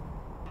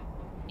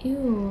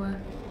 Ew.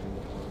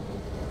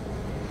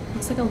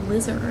 Looks like a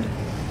lizard.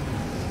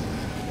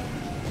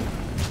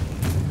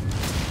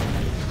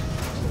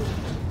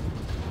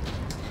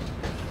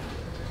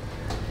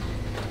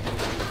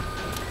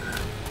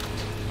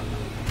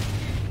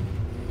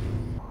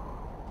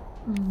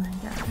 Oh my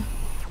god.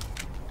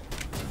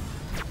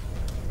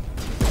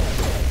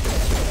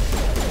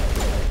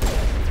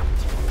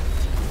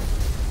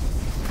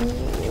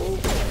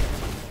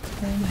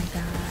 Oh my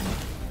god.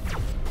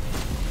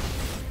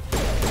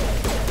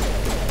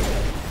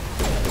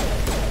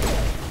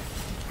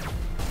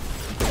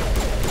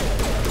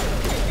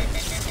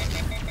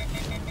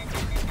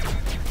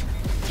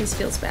 This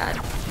feels bad.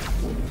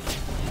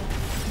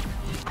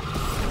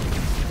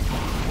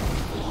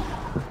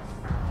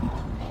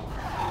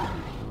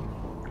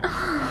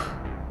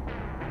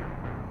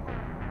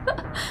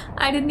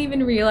 I didn't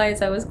even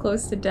realize I was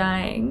close to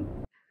dying.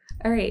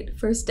 Alright,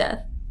 first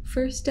death.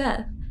 First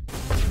death.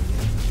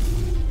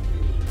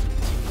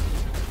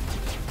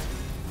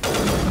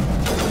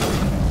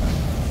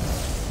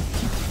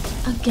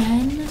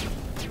 Again?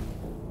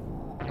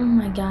 Oh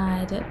my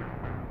god.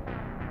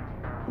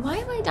 Why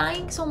am I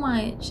dying so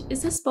much?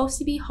 Is this supposed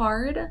to be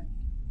hard?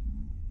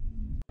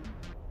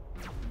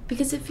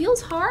 Because it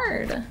feels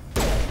hard.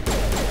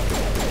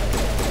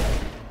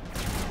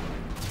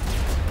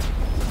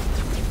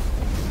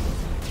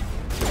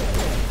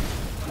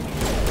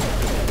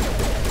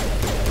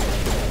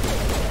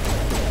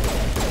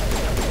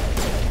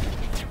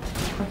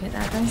 Okay,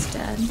 that guy's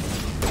dead.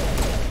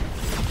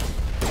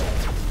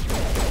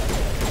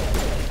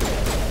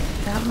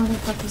 That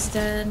motherfucker's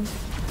dead.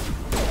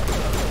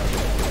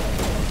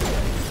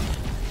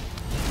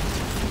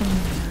 Oh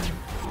my god.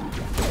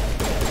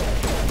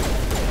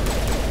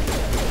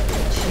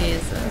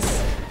 Jesus.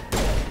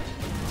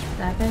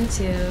 That guy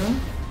too.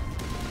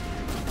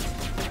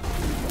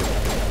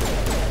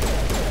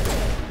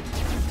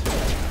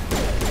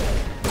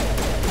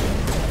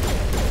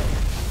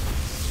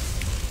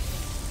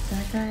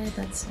 it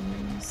lets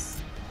use...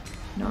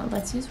 No, it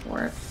lets use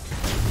warp.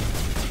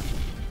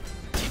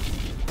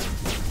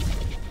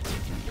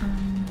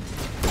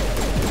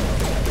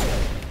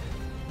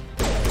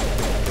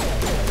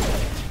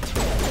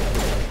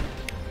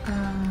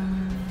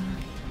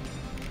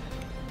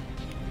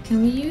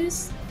 Can we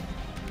use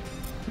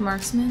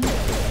marksman?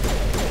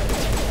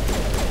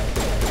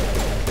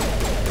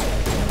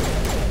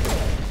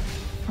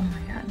 Oh my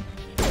god.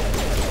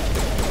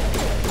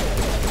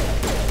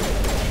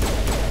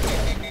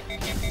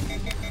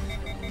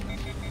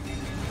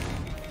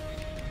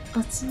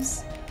 Let's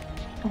use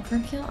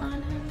overkill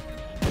on him.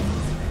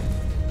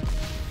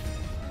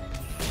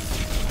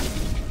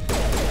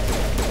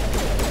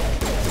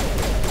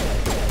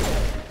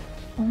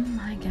 Oh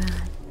my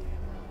god.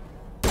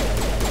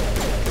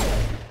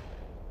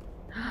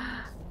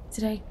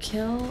 Did I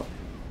kill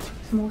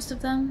most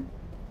of them?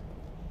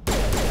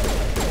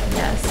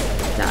 Yes.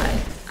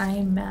 Die. I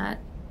am mad.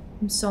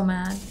 I'm so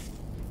mad.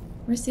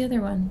 Where's the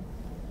other one?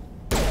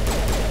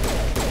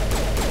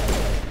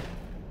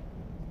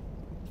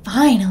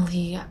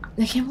 Finally!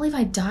 I can't believe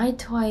I died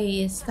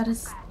twice. That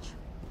is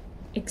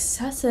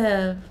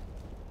excessive.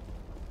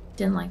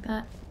 Didn't like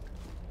that.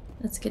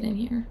 Let's get in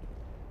here.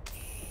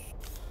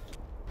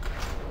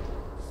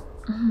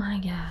 Oh my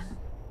god.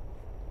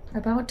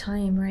 About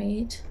time,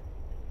 right?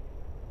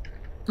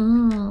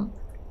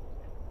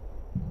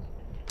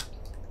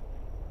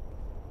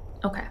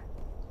 Okay.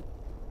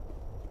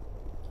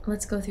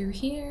 Let's go through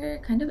here.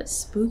 Kind of a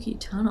spooky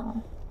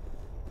tunnel.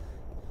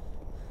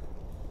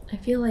 I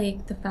feel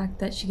like the fact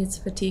that she gets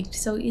fatigued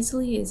so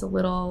easily is a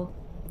little...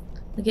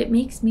 Like, it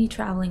makes me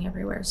traveling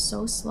everywhere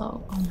so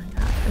slow. Oh my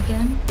god.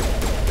 Again?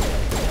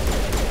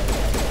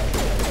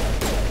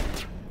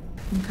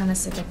 I'm kind of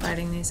sick of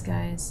fighting these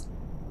guys.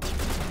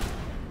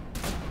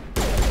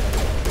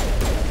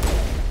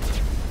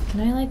 Can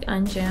I, like,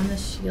 unjam the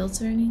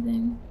shields or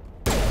anything?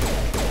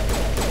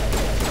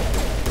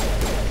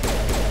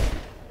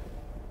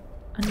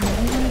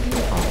 Another one of you?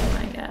 Oh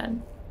my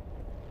god.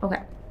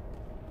 Okay.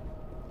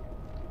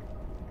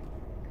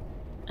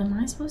 Am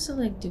I supposed to,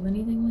 like, do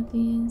anything with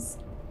these?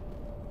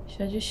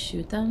 Should I just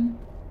shoot them?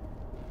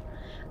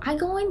 I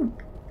go in,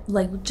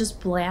 like,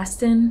 just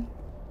blasting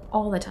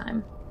all the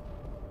time.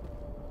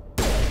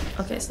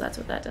 Okay, so that's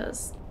what that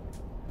does.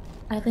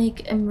 I,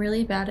 like, am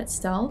really bad at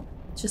stealth.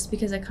 Just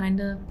because I'm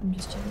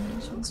just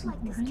checking. Looks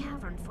like this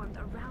cavern formed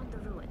around the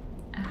ruin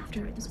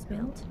after it was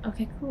built.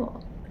 Okay,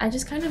 cool. I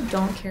just kind of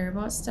don't care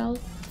about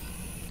stealth.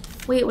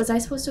 Wait, was I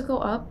supposed to go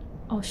up?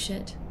 Oh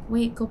shit.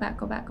 Wait, go back,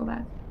 go back, go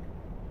back.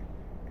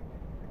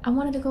 I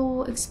wanted to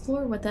go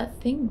explore what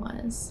that thing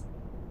was.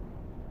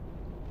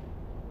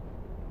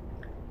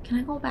 Can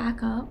I go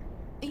back up?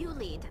 You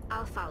lead,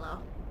 I'll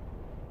follow.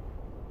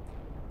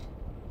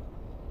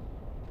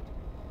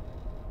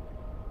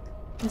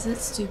 Is it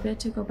stupid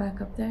to go back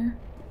up there?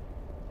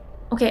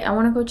 Okay, I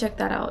want to go check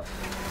that out.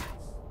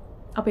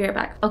 I'll be right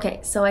back.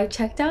 Okay, so I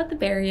checked out the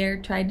barrier,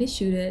 tried to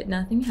shoot it,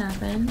 nothing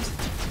happened.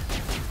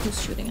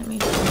 Who's shooting at me?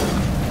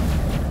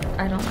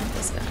 I don't like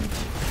this gun.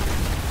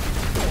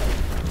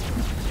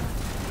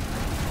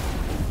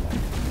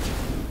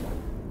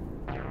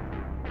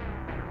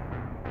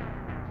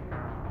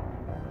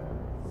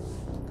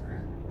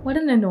 What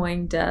an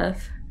annoying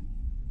death.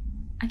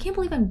 I can't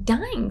believe I'm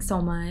dying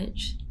so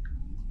much.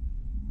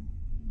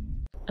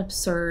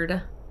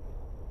 Absurd.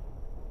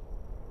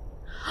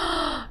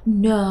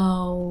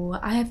 No,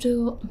 I have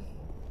to...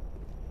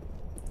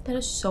 That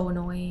is so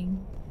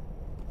annoying.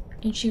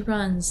 And she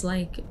runs,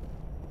 like,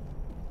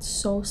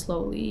 so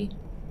slowly.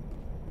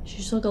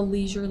 She's like a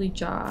leisurely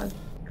jog.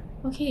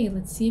 Okay,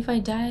 let's see if I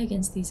die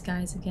against these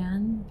guys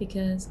again.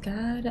 Because,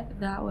 god,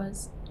 that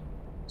was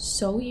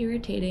so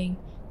irritating.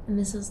 And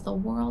this is the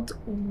world's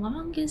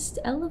longest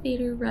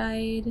elevator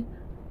ride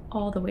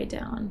all the way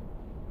down.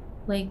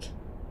 Like,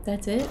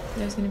 that's it?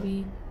 There's gonna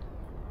be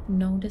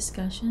no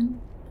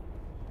discussion?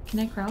 Can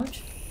I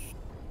crouch?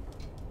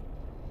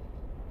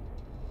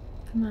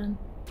 Come on.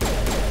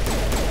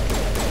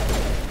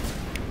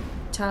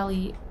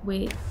 Tali,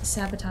 wait,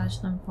 sabotage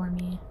them for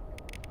me.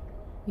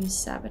 Use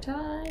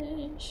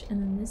sabotage,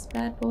 and then this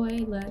bad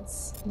boy,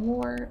 let's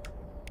warp.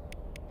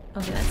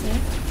 Okay, that's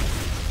it.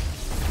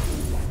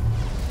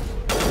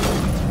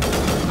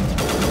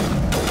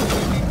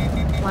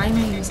 Why am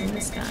I using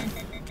this gun?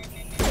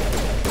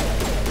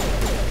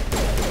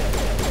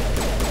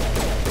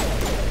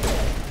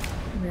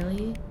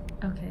 Really?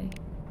 Okay.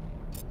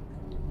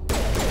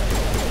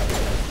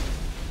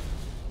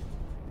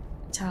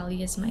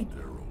 Tali is my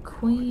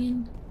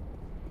queen.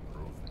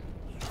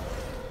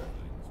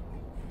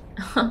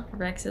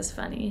 Rex is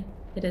funny.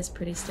 It is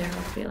pretty sterile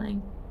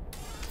feeling.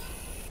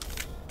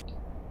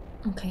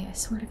 Okay, I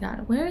swear to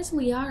god. Where is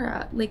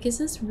Liara? Like, is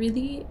this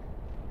really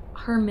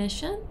her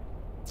mission?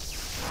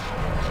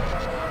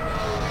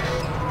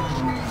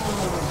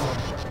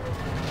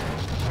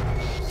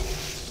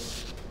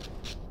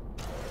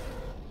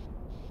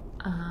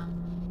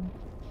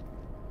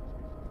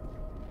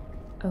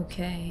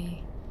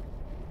 Okay.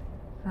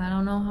 I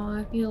don't know how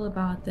I feel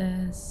about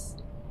this.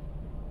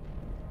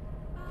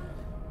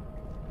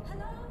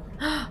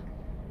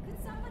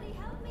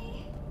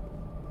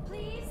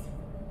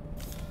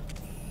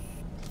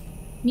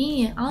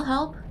 Me, I'll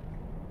help.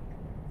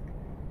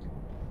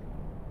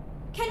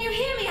 Can you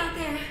hear me out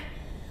there?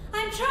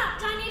 I'm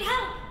trapped. I need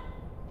help.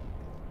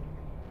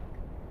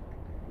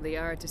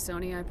 Liara to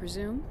Sony, I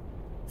presume?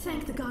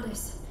 Thank the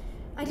goddess.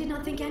 I did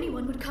not think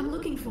anyone would come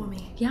looking for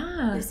me.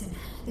 Yeah. Listen,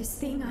 this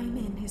thing I'm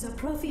in is a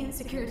Prothean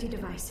security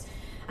device.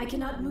 I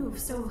cannot move,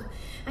 so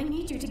I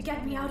need you to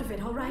get me out of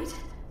it, all right?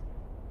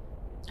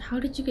 How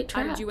did you get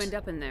trapped? How did you end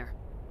up in there?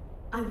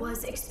 I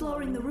was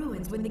exploring the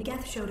ruins when the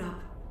Geth showed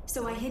up,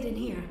 so I hid in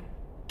here.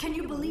 Can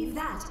you believe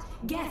that?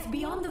 Geth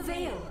beyond the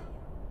veil!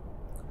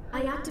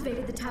 I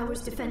activated the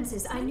tower's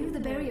defenses. I knew the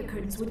barrier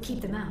curtains would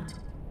keep them out.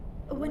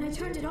 When I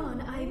turned it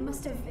on, I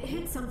must have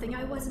hit something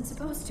I wasn't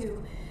supposed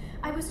to.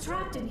 I was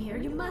trapped in here.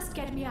 You must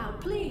get me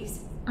out,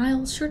 please.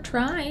 I'll sure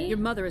try. Your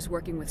mother is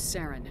working with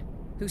Saren.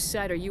 Whose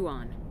side are you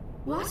on?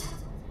 What?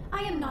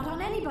 I am not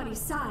on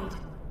anybody's side.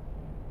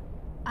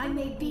 I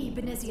may be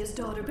Benezia's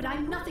daughter, but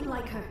I'm nothing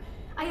like her.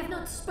 I have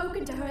not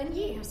spoken to her in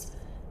years.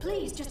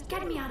 Please, just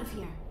get me out of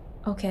here.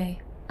 Okay.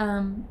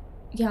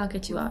 Yeah, I'll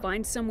get you out.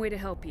 Find some way to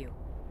help you.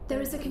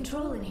 There is a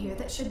control in here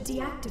that should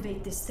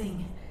deactivate this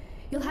thing.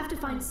 You'll have to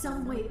find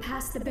some way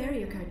past the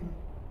barrier curtain.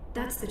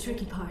 That's the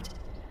tricky part.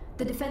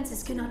 The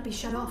defenses cannot be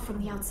shut off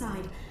from the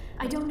outside.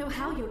 I don't know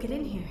how you'll get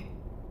in here.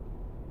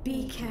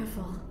 Be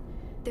careful.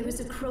 There is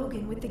a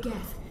Krogan with the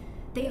Geth.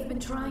 They have been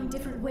trying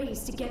different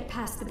ways to get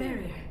past the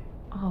barrier.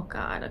 Oh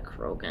god, a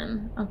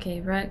Krogan. Okay,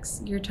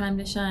 Rex, your time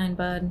to shine,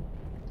 bud.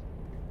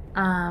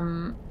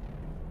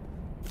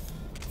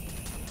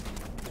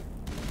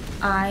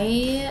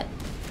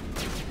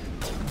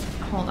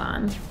 Hold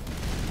on.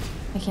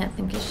 I can't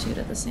think and shoot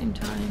at the same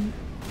time.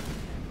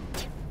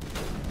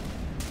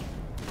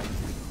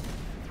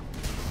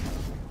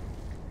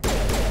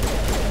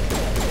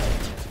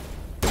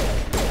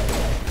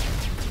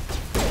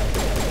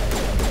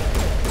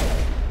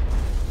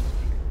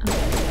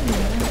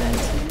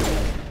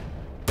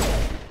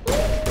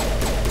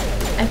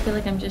 I feel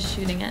like I'm just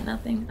shooting at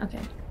nothing. Okay,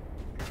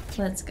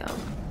 let's go.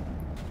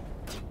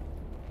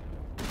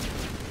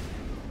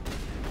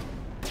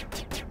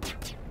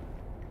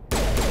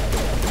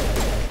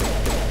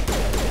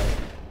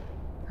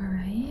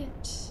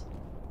 Alright.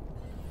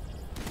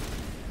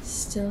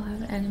 Still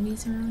have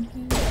enemies around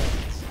here.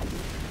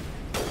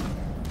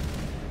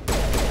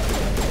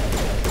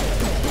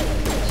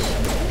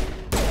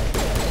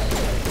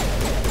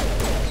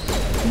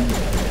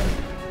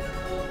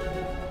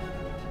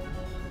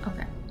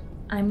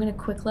 I'm gonna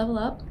quick level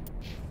up.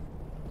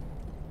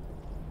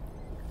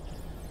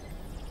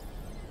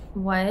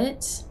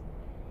 What?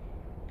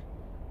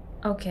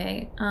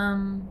 Okay, oh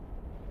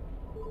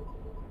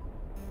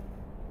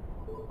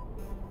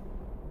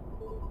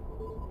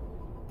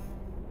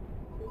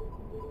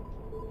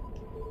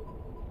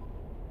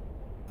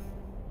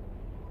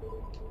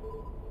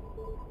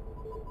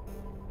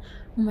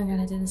my god,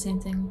 I did the same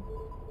thing.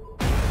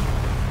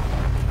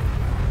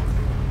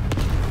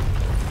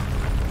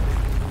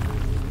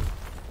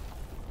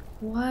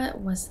 What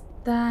was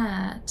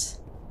that?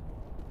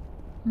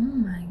 Oh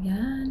my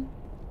god.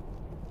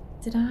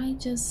 Did I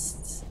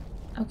just...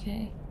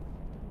 Okay.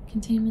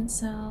 Containment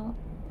cell.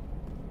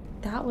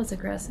 That was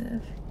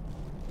aggressive.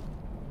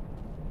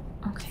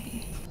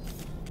 Okay.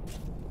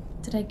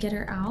 Did I get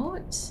her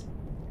out?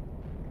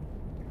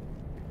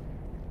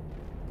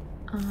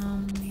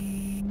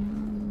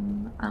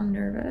 I'm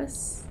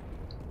nervous.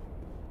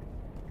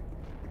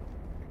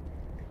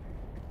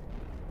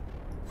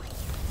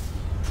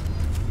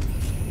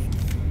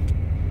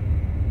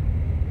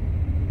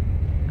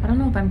 I don't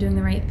know if I'm doing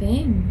the right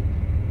thing.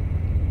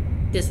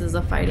 This is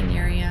a fighting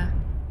area.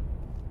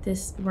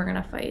 We're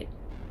gonna fight.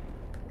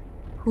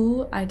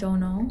 Who? I don't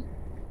know.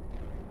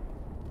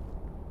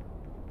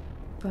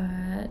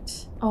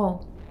 But,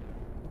 oh.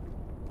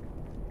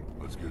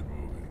 Let's get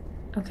moving.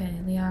 Okay,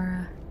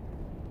 Liara.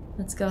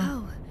 Let's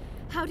go.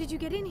 How did you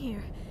get in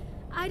here?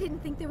 I didn't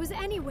think there was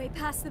any way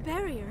past the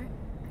barrier.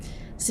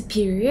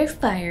 Superior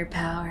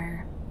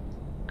firepower.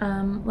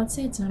 Let's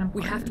say it's not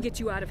important. We have to get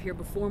you out of here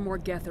before more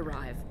Geth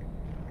arrive.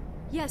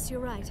 Yes, you're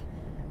right.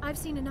 I've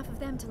seen enough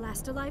of them to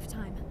last a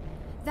lifetime.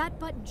 That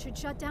button should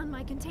shut down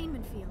my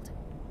containment field.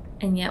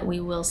 And yet we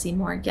will see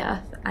more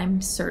Geth.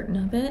 I'm certain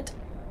of it.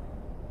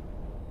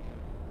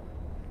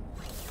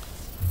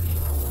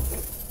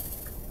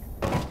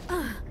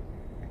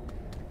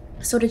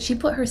 So did she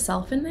put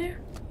herself in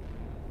there?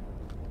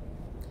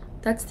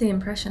 That's the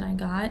impression I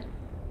got.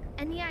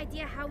 Any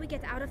idea how we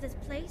get out of this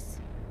place?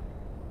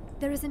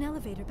 There is an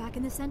elevator back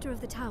in the center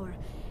of the tower.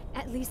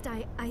 At least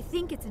I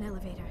think it's an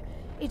elevator.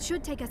 It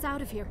should take us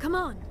out of here. Come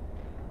on!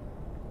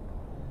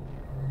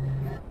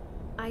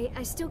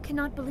 I still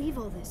cannot believe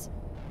all this.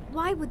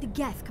 Why would the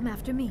Geth come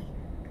after me?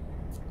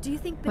 Do you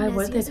think Why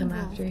would they Benezia's come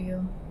involved? after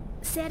you?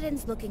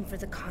 Saren's looking for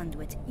the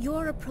conduit.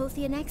 You're a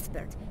Prothean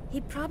expert.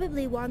 He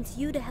probably wants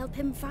you to help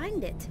him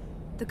find it.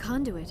 The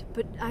conduit?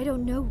 But I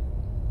don't know.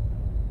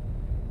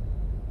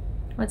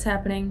 What's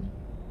happening?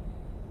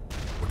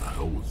 What the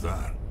hell was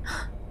that?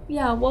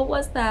 Yeah, what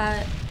was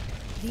that?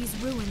 These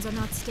ruins are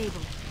not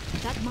stable.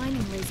 That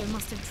mining laser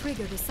must have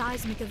triggered a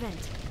seismic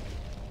event.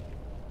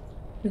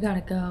 We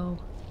gotta go.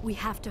 We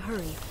have to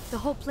hurry. The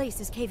whole place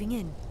is caving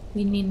in.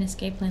 We need an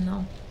escape plan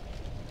though.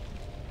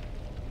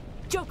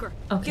 Joker,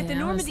 okay, get the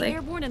Normandy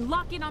airborne and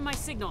lock in on my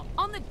signal.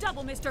 On the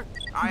double, mister.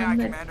 Aye, aye,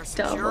 Commander.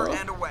 Secure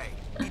and away.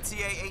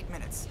 ETA 8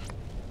 minutes.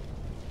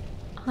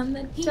 On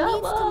the He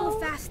double. needs to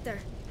move faster.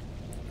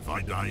 If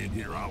I die in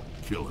here, I'll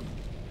kill him.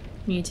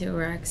 Me too,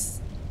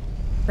 Rex.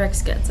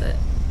 Rex gets it.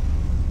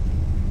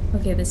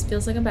 Okay, this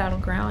feels like a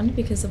battleground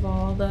because of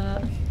all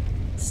the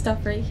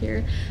stuff right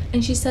here.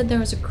 And she said there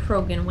was a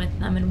Krogan with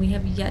them, and we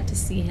have yet to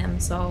see him,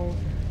 so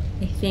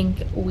I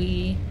think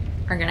we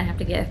are gonna have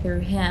to get through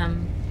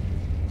him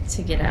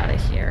to get out of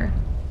here.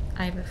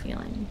 I have a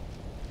feeling.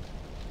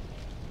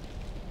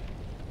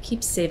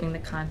 Keep saving the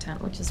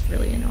content, which is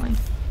really annoying.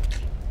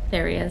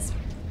 There he is.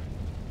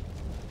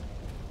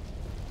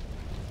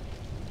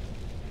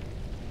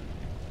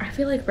 I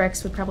feel like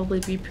Rex would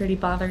probably be pretty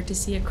bothered to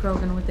see a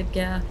Krogan with a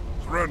Geth.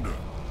 Surrender.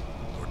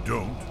 Or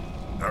don't.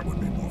 That would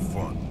be more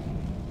fun.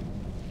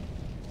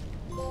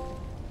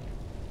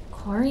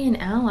 Quarian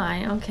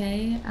ally,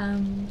 okay.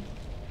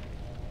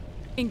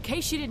 In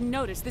case you didn't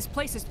notice, this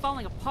place is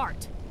falling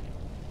apart.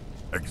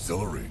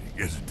 Exhilarating,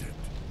 isn't it?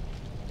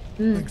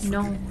 Thanks for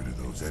getting rid of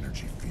those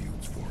energy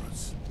fields for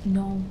us.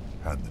 No.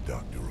 Hand the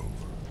doctor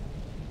over.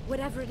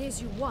 Whatever it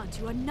is you want,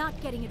 you are not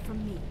getting it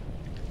from me.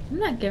 I'm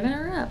not giving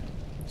her up.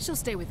 She'll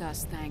stay with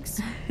us, thanks.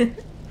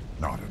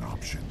 Not an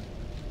option.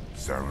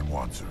 Saren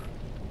wants her,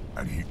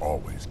 and he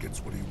always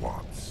gets what he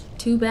wants.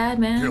 Too bad,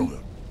 man. Kill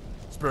him.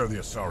 Spare the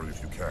Asari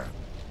if you can.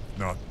 If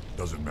not,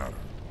 doesn't matter.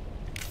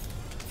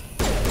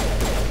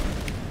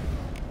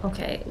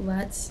 Okay,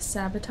 let's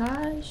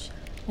sabotage,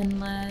 and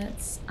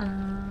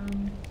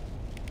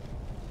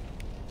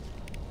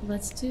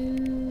let's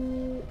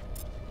do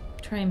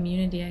try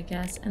immunity, I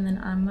guess, and then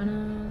I'm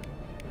gonna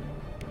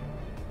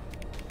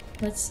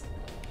let's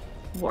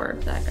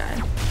warp that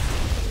guy.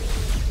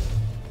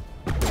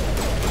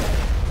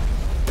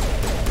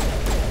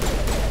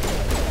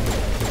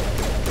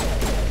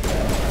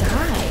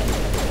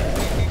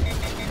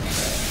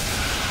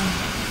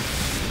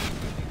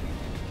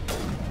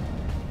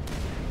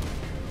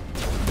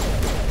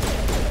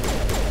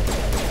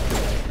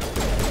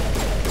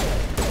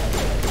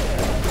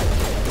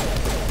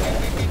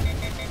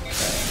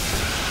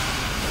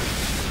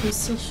 He's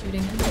still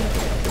shooting at me.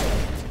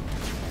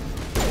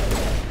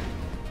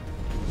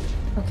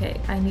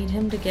 Okay, I need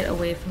him to get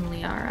away from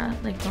Liara.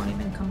 Like, don't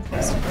even come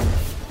close to him.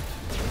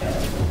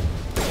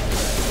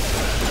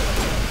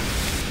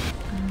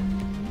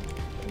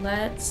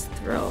 Let's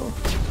throw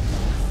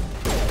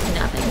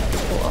nothing.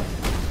 Cool.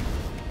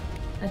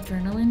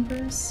 Adrenaline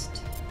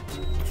burst.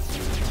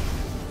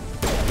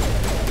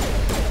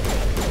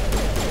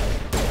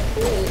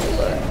 Ooh.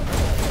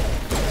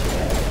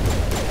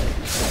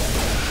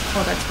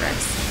 Oh, that's Rex.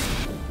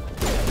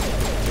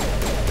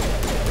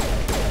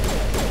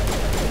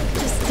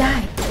 Just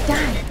die!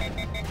 Die!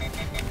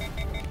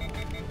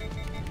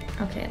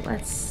 Okay,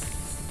 let's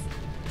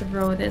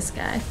throw this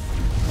guy.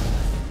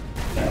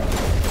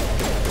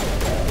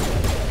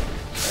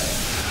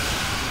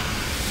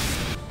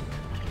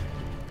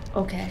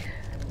 Okay.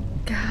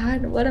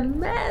 God, what a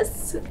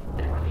mess!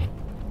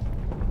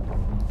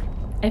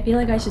 I feel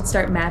like I should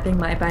start mapping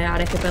my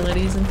biotic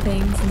abilities and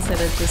things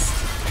instead of just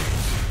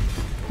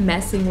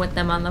messing with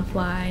them on the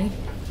fly.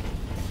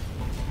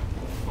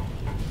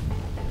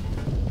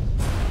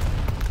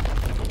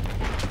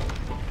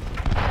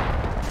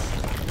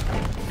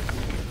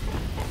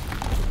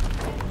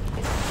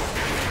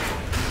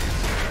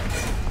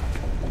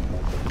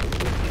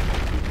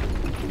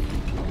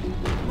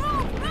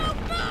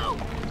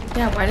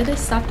 Yeah, why did they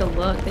stop to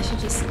look? They should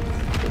just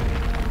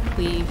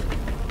leave.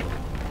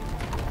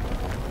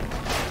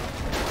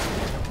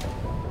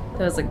 That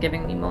was like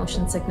giving me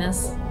motion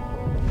sickness.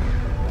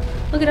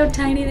 Look at how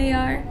tiny they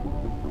are.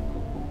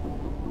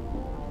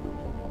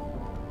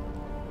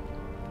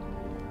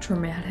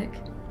 Dramatic.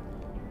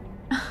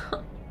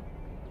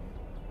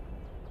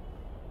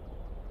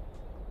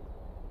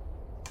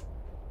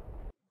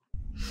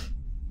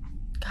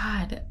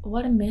 God,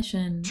 what a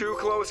mission. Too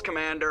close,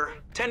 Commander.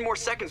 10 more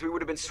seconds we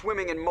would have been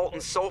swimming in molten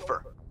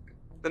sulfur.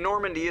 The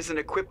Normandy isn't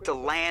equipped to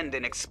land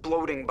in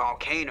exploding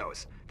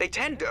volcanoes. They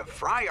tend to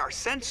fry our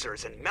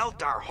sensors and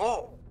melt our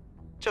hull.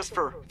 Just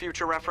for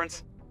future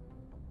reference.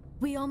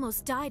 We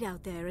almost died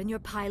out there, and your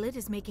pilot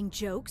is making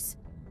jokes?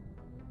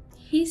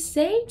 He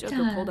saved us.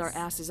 Joker pulled our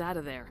asses out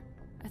of there.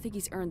 I think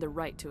he's earned the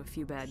right to a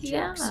few bad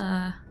jokes.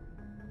 Yeah.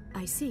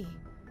 I see.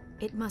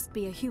 It must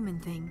be a human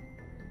thing.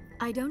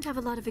 I don't have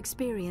a lot of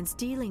experience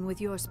dealing with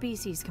your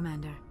species,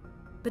 Commander.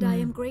 But I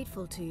am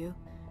grateful to you.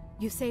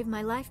 You saved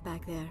my life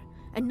back there,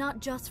 and not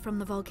just from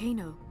the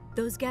volcano.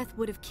 Those Geth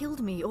would have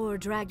killed me or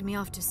dragged me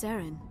off to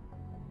Saren.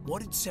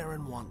 What did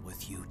Saren want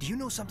with you? Do you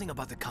know something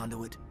about the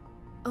conduit?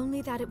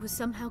 Only that it was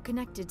somehow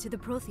connected to the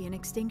Prothean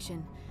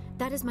extinction.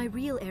 That is my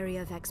real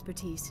area of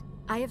expertise.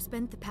 I have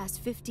spent the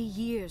past 50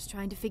 years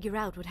trying to figure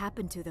out what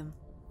happened to them.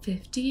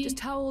 50? Just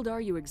how old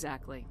are you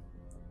exactly?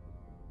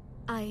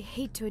 I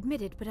hate to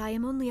admit it, but I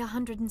am only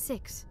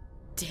 106.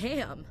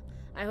 Damn!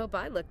 I hope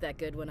I look that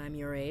good when I'm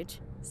your age.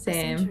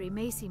 Same. A century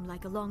may seem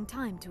like a long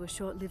time to a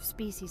short-lived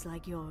species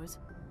like yours,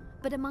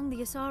 but among the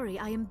Asari,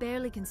 I am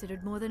barely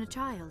considered more than a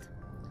child.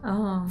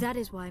 Oh. That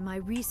is why my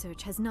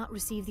research has not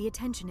received the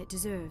attention it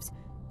deserves.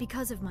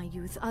 Because of my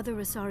youth, other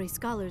Asari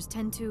scholars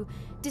tend to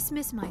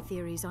dismiss my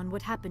theories on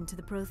what happened to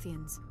the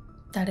Protheans.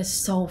 That is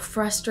so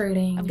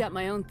frustrating. I've got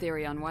my own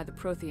theory on why the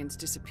Protheans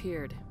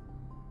disappeared.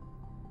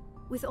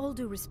 With all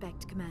due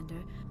respect,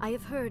 Commander, I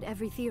have heard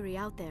every theory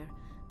out there.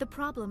 The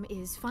problem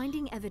is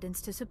finding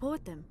evidence to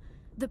support them.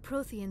 The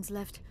Protheans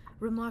left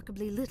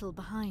remarkably little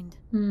behind.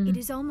 It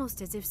is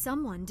almost as if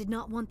someone did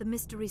not want the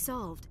mystery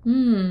solved.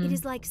 It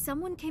is like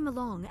someone came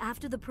along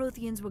after the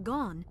Protheans were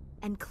gone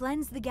and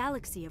cleansed the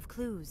galaxy of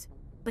clues.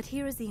 But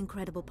here is the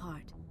incredible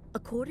part.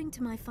 According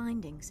to my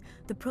findings,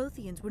 the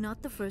Protheans were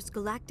not the first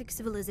galactic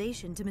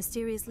civilization to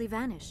mysteriously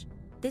vanish.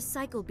 This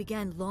cycle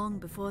began long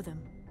before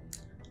them.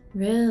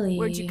 Really?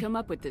 Where'd you come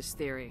up with this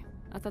theory?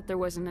 I thought there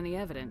wasn't any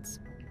evidence.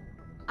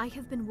 I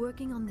have been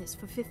working on this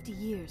for 50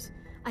 years.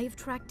 I have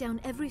tracked down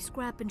every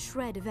scrap and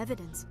shred of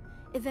evidence.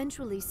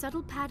 Eventually,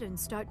 subtle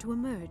patterns start to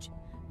emerge,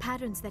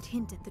 patterns that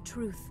hint at the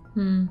truth.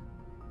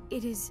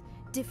 It is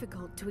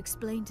difficult to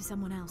explain to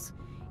someone else.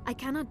 I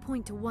cannot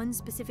point to one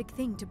specific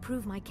thing to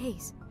prove my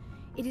case.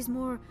 It is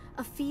more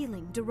a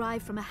feeling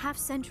derived from a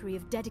half-century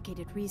of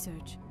dedicated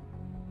research.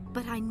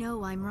 But I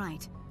know I'm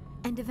right,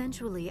 and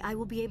eventually I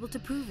will be able to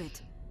prove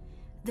it.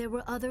 There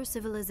were other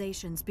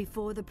civilizations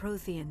before the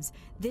Protheans.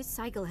 This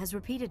cycle has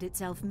repeated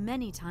itself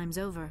many times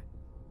over.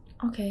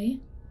 Okay.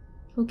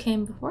 Who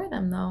came before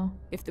them, though?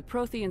 If the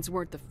Protheans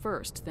weren't the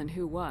first, then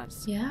who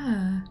was?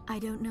 Yeah. I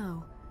don't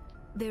know.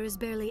 There is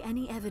barely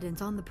any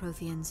evidence on the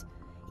Protheans,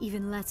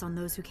 even less on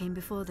those who came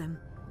before them.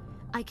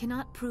 I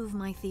cannot prove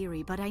my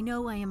theory, but I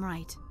know I am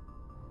right.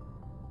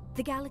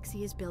 The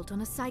galaxy is built on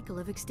a cycle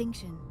of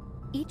extinction.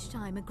 Each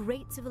time a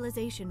great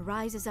civilization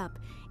rises up,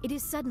 it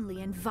is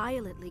suddenly and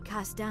violently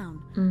cast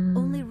down.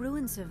 Only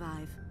ruins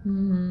survive.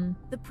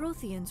 The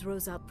Protheans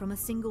rose up from a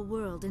single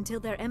world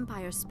until their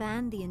empire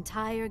spanned the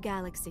entire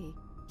galaxy.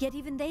 Yet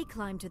even they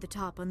climbed to the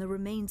top on the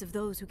remains of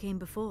those who came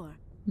before.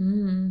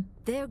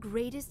 Their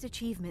greatest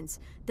achievements,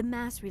 the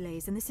mass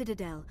relays and the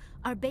Citadel,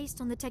 are based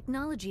on the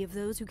technology of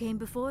those who came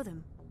before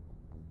them.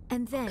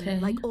 And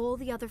then, like all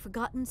the other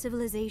forgotten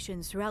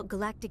civilizations throughout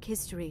galactic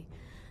history,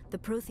 the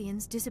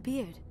Protheans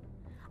disappeared.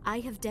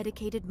 I have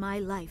dedicated my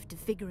life to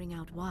figuring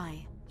out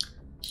why.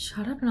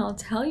 Shut up and I'll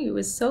tell you. It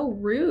was so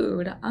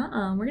rude.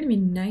 We're gonna be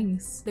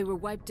nice. They were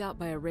wiped out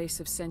by a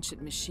race of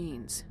sentient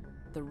machines.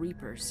 The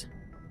Reapers.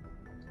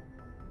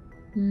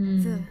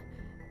 The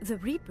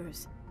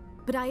Reapers?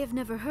 But I have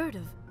never heard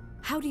of.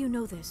 How do you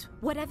know this?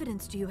 What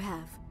evidence do you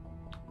have?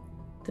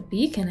 The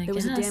beacon, I guess. There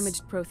was a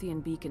damaged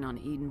Prothean beacon on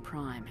Eden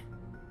Prime.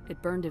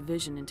 It burned a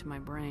vision into my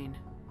brain.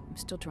 I'm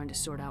still trying to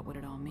sort out what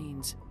it all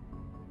means.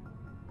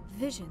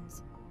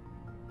 Visions?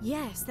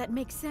 Yes, that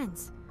makes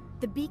sense.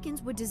 The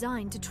beacons were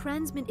designed to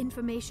transmit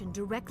information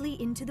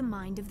directly into the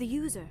mind of the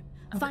user.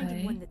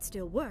 Finding one that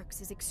still works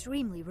is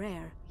extremely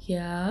rare.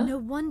 Yeah? No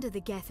wonder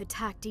the Geth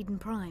attacked Eden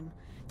Prime.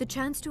 The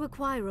chance to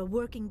acquire a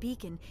working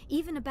beacon,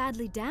 even a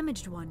badly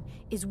damaged one,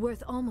 is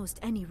worth almost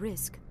any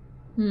risk.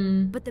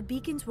 But the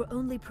beacons were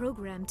only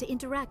programmed to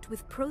interact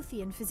with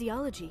Prothean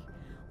physiology.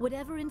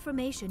 Whatever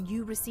information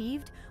you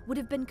received would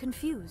have been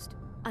confused,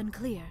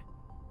 unclear.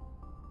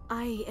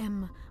 I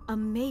am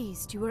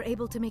amazed you were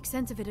able to make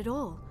sense of it at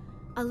all.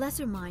 A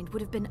lesser mind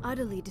would have been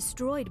utterly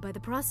destroyed by the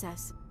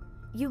process.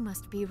 You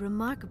must be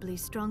remarkably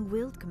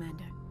strong-willed,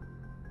 Commander.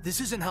 This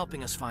isn't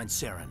helping us find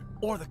Saren,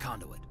 or the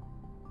conduit.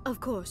 Of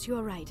course,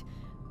 you're right.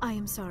 I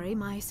am sorry,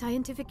 my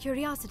scientific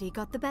curiosity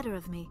got the better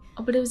of me.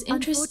 Oh, but it was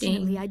interesting.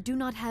 Unfortunately, I do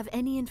not have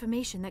any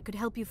information that could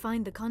help you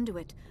find the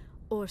conduit,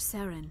 or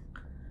Saren.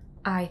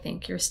 I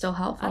think you're still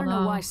helpful, I don't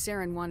know why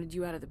Saren wanted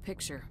you out of the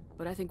picture,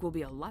 but I think we'll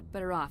be a lot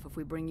better off if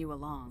we bring you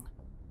along.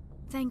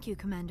 Thank you,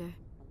 Commander.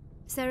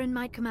 Saren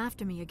might come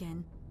after me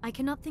again. I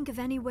cannot think of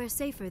anywhere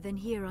safer than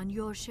here on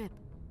your ship.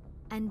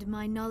 And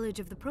my knowledge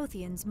of the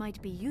Protheans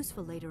might be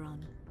useful later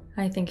on.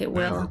 I think it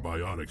will. Her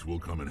biotics will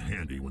come in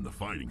handy when the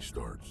fighting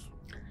starts.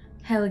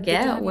 Hell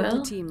yeah, it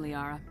will. Team,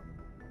 Liara.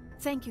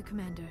 Thank you,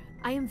 Commander.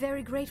 I am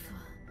very grateful.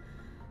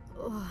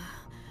 Oh,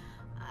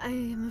 I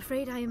am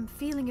afraid I am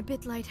feeling a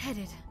bit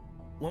lightheaded.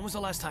 When was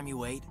the last time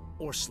you ate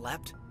or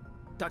slept?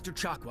 Dr.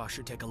 Chakwa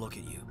should take a look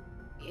at you.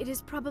 It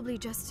is probably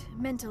just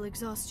mental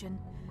exhaustion,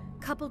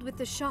 coupled with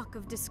the shock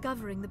of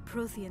discovering the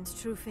Protheans'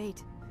 true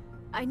fate.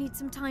 I need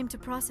some time to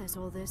process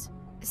all this.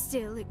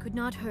 Still, it could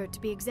not hurt to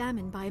be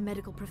examined by a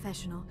medical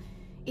professional.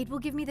 It will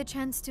give me the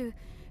chance to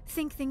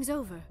think things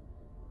over.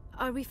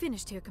 Are we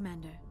finished here,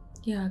 Commander?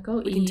 Yeah, go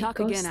eat. We can talk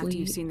go again sleep. after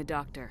you've seen the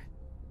doctor.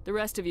 The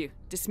rest of you,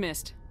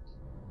 dismissed.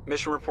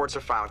 Mission reports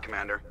are filed,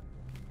 Commander.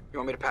 You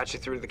want me to patch you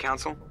through to the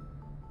Council?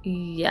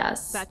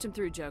 Yes. Patch him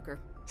through, Joker.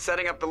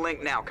 Setting up the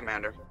link now,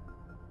 Commander.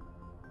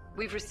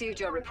 We've received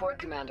your report,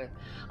 Commander.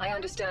 I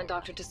understand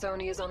Dr.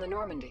 Tassoni is on the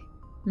Normandy.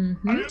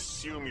 I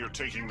assume you're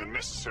taking the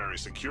necessary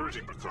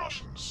security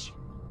precautions.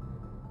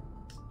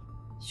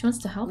 She wants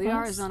to help us.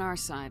 Liara's on our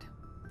side.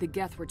 The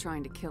Geth were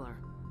trying to kill her.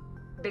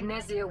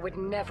 Benezia would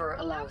never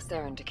allow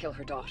Saren to kill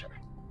her daughter.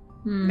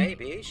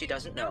 Maybe she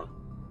doesn't know.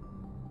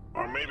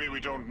 Or maybe we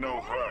don't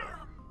know her.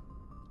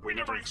 We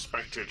never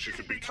expected she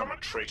could become a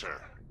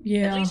traitor.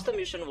 At least the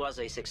mission was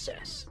a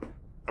success.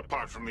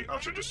 Apart from the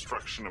utter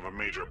destruction of a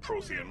major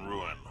Prothean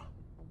ruin.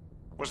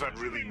 Was that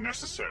really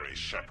necessary,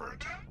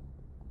 Shepard?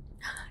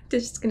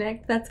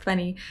 Disconnect? That's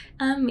funny.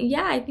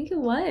 Yeah, I think it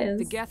was.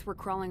 The Geth were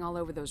crawling all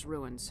over those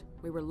ruins.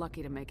 We were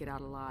lucky to make it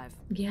out alive.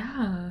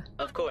 Yeah.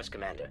 Of course,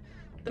 Commander.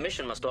 The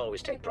mission must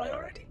always take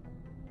priority.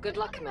 Good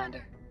luck,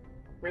 Commander.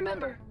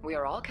 Remember, we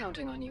are all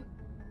counting on you.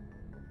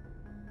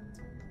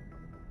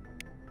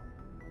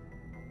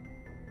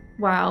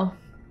 Wow.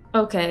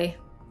 Okay.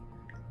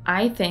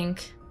 I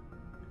think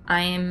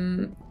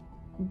I'm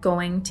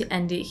going to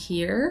end it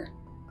here.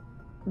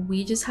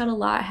 We just had a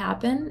lot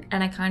happen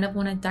and I kind of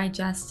want to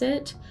digest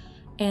it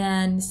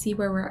and see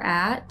where we're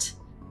at.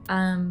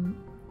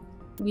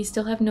 We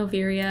still have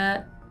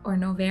Novaria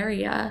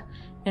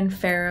and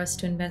Pharos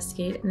to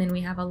investigate, and then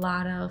we have a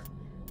lot of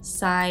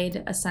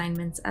side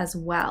assignments as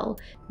well.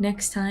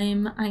 Next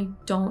time, I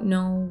don't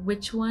know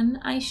which one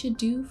I should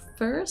do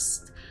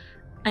first.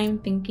 I'm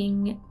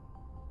thinking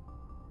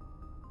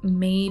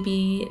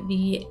maybe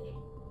the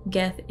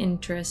Geth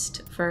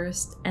interest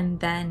first and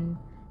then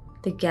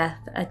the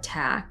Geth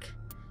attack.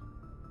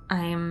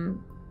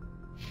 I'm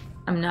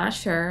not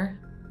sure.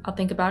 I'll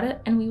think about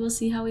it and we will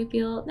see how we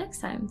feel next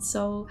time.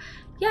 So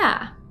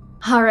yeah.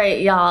 All right,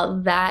 y'all,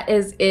 that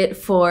is it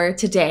for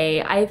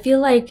today. I feel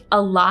like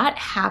a lot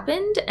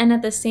happened and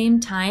at the same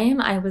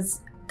time I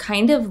was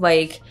kind of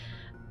like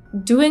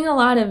doing a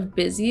lot of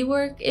busy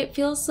work. It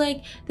feels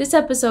like this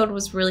episode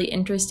was really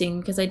interesting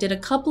because I did a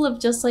couple of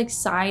just like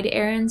side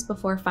errands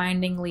before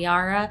finding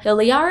Liara. The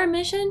Liara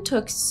mission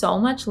took so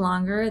much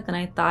longer than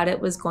I thought it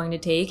was going to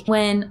take.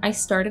 When I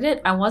started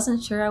it, I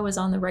wasn't sure I was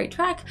on the right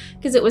track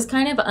because it was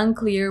kind of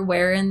unclear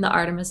where in the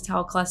Artemis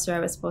Tau cluster I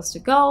was supposed to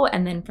go,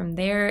 and then from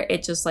there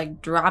it just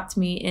like dropped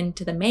me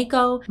into the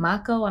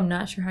Mako, I'm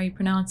not sure how you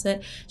pronounce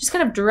it, just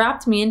kind of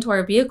dropped me into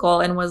our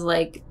vehicle and was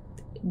like,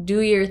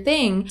 do your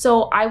thing.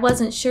 So I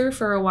wasn't sure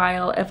for a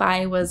while if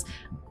I was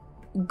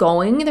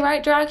going the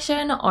right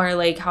direction or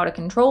like how to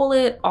control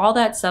it, all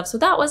that stuff. So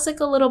that was like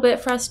a little bit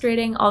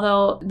frustrating,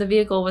 although the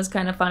vehicle was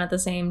kind of fun at the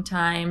same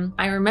time.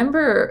 I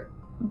remember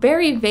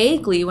very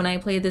vaguely when I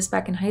played this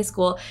back in high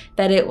school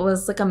that it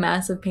was like a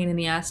massive pain in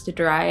the ass to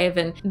drive,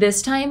 and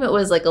this time it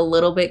was like a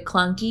little bit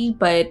clunky,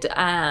 but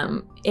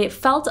it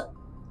felt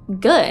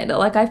good.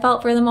 Like I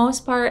felt for the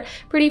most part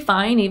pretty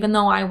fine, even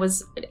though I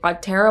was a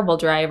terrible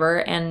driver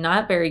and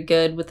not very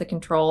good with the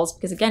controls,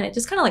 because again, it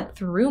just kind of like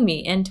threw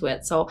me into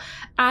it. So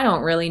I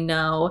don't really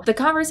know. The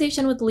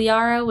conversation with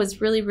Liara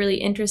was really, really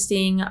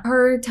interesting.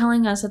 Her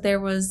telling us that there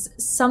was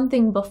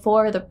something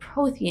before the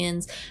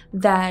Protheans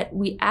that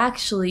we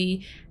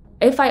actually,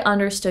 if I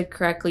understood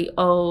correctly,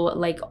 owe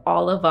like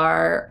all of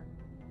our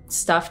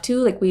stuff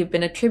to. Like we've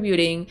been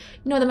attributing,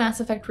 you know, the Mass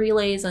Effect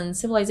relays and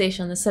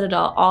Civilization, the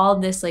Citadel, all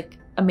this like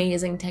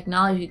amazing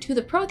technology to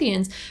the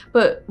Protheans.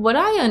 But what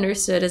I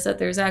understood is that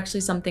there's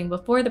actually something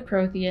before the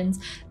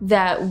Protheans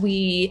that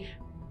we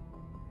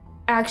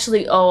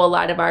actually owe a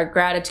lot of our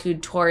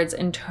gratitude towards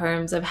in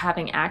terms of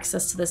having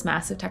access to this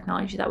massive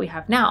technology that we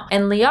have now.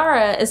 And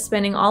Liara is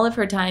spending all of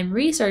her time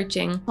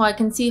researching, so I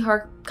can see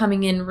her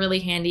coming in really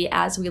handy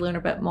as we learn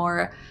a bit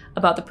more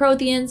about the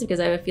Protheans,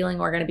 because I have a feeling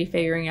we're going to be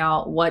figuring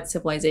out what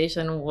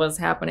civilization was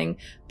happening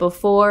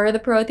before the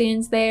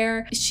Protheans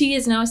there. She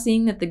is now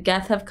seeing that the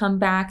Geth have come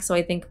back, so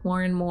I think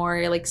more and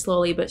more, like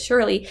slowly but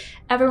surely,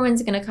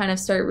 everyone's going to kind of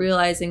start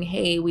realizing,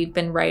 hey, we've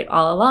been right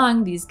all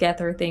along. These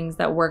Geth are things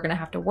that we're going to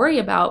have to worry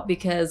about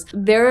because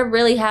they're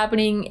really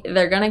happening.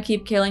 They're going to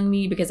keep killing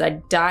me because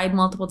I died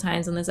multiple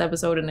times in this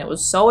episode, and it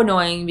was so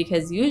annoying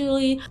because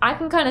usually I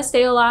can kind of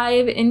stay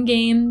alive in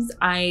games.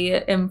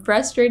 I am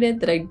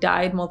frustrated that I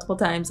died multiple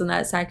times in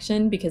that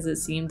section because it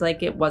seemed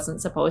like it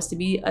wasn't supposed to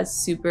be a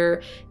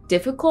super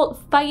difficult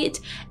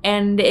fight,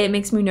 and it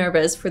makes me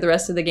nervous for the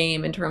rest of the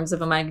game in terms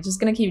of, am I just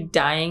gonna keep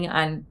dying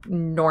on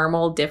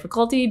normal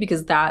difficulty,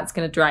 because that's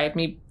gonna drive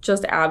me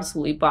just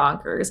absolutely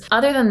bonkers.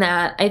 Other than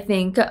that, I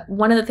think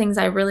one of the things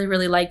I really,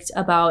 really liked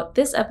about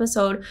this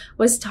episode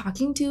was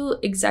talking to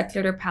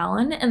Executor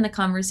Pallin and the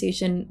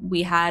conversation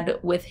we had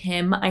with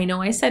him. I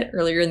know I said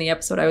earlier in the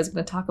episode I was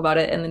going to talk about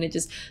it, and then it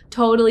just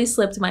totally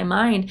slipped my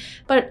mind,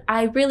 but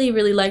I really,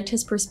 really liked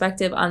his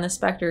perspective on the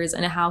Spectres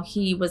and how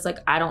he was like,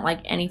 I don't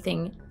like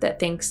anything that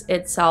thinks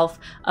itself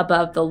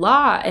above the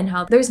law, and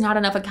how there's not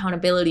enough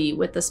accountability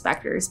with the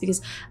Spectres,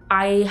 because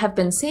I have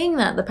been saying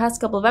that the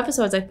past couple of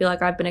episodes. I feel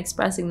like I've been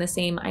expressing the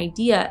same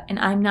idea, and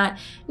I'm not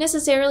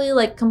necessarily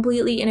like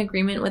completely in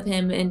agreement with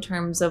him in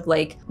terms of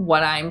like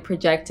what I'm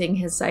projecting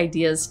his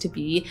ideas to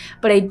be,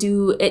 but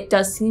it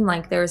does seem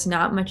like there's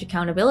not much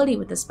accountability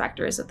with the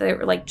Spectres, that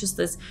they're like just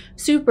this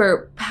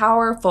super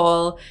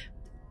powerful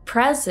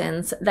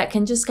presence that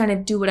can just kind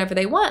of do whatever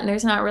they want, and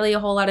there's not really a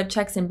whole lot of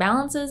checks and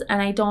balances,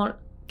 and I don't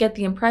get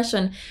the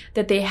impression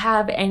that they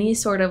have any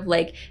sort of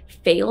like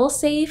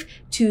fail-safe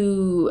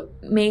to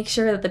make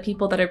sure that the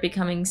people that are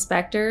becoming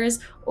specters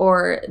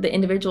or the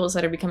individuals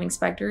that are becoming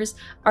specters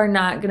are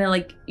not gonna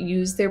like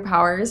use their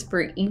powers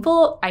for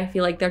evil. I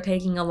feel like they're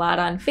taking a lot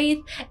on faith,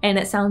 and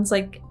it sounds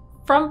like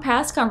from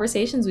past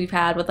conversations we've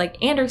had with like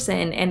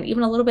Anderson and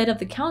even a little bit of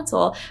the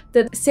council,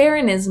 that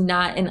Saren is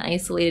not an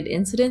isolated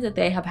incident, that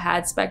they have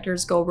had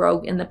specters go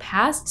rogue in the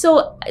past.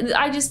 So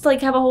I just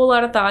like have a whole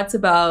lot of thoughts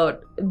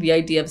about the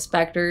idea of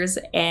specters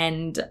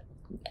and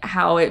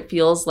how it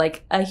feels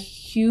like a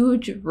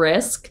huge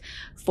risk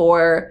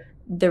for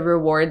the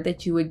reward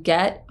that you would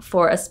get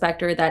for a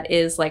specter that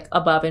is like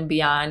above and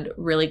beyond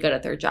really good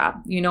at their job.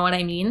 You know what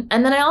I mean?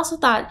 And then I also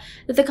thought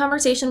that the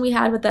conversation we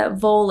had with that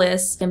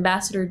Volus,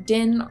 Ambassador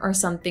Din or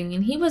something,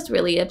 and he was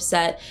really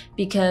upset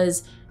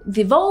because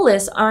the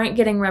Volus aren't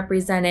getting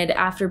represented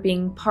after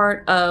being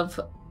part of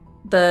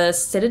the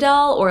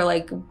Citadel or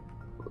like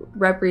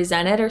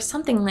represented or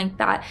something like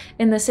that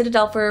in the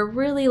Citadel for a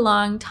really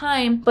long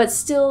time, but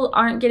still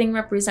aren't getting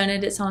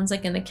represented, it sounds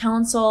like, in the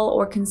council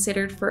or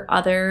considered for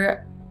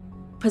other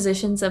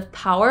positions of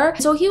power.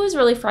 So he was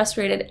really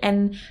frustrated,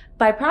 and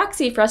by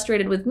proxy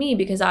frustrated with me,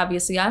 because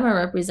obviously I'm a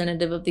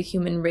representative of the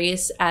human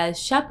race as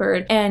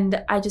Shepard,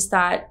 and I just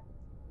thought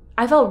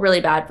I felt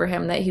really bad for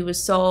him that he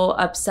was so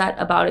upset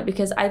about it,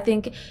 because I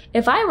think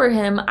if I were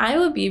him, I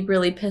would be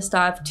really pissed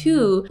off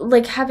too,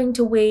 like having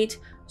to wait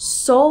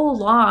so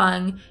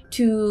long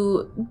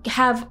to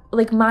have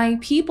like my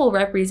people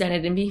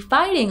represented and be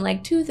fighting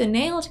like tooth and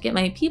nail to get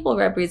my people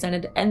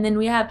represented, and then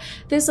we have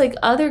this like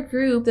other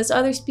group, this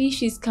other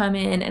species come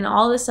in, and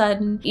all of a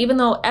sudden, even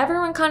though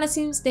everyone kind of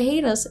seems to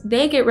hate us,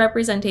 they get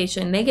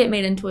representation, they get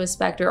made into a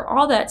specter,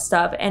 all that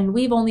stuff, and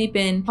we've only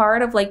been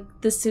part of like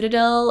the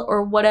Citadel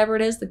or whatever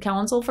it is, the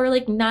council, for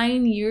like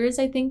 9 years,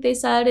 I think they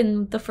said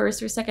in the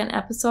first or second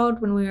episode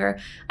when we were,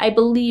 I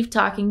believe,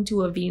 talking to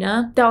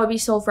Avina. That would be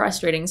so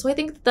frustrating. So I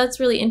think that's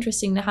really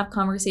interesting to have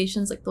conversations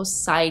like those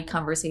side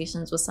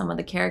conversations with some of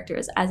the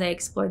characters as I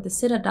explored the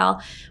Citadel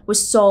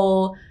was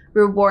so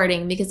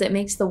rewarding, because it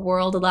makes the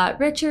world a lot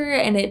richer,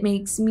 and it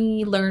makes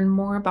me learn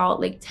more about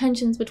like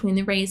tensions between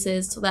the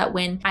races, so that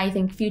when I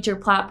think future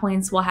plot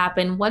points will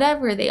happen,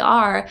 whatever they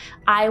are,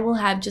 I will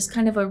have just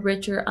kind of a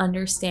richer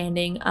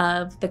understanding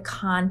of the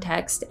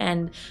context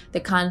and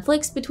the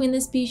conflicts between the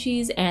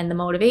species and the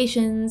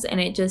motivations, and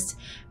it just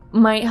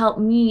might help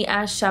me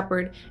as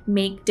Shepard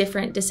make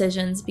different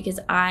decisions, because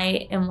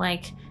I am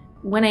like,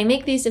 when I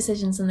make these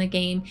decisions in the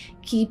game,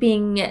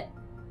 keeping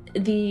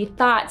the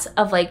thoughts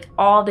of like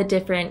all the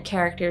different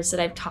characters that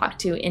I've talked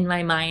to in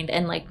my mind,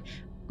 and like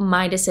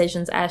my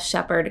decisions as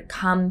Shepard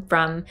come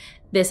from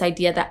this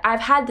idea that I've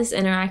had this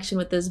interaction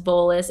with this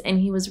Volus and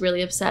he was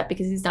really upset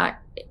because he's not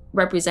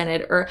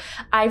represented, or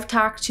I've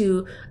talked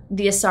to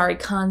the Asari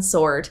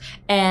Consort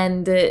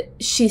and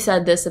she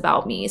said this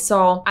about me.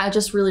 So I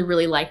just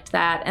really liked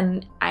that,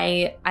 and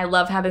I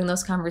love having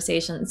those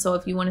conversations. So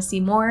if you want to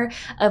see more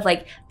of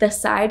like the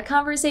side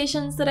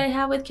conversations that I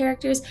have with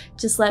characters,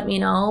 just let me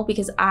know,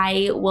 because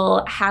I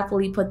will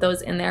happily put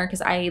those in there,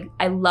 because I'm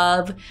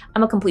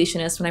a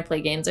completionist when I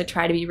play games. I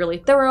try to be really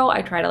thorough.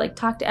 I try to like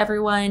talk to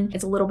everyone.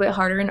 It's a little bit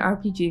harder in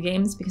RPG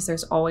games because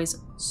there's always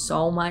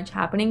so much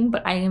happening,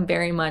 but I am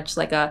very much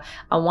like I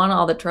want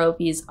all the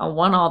trophies, I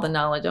want all the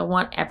knowledge, I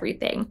want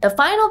everything. The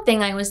final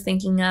thing I was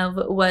thinking of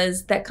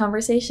was that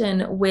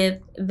conversation with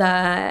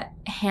the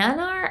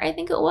Hanar, I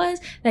think it was,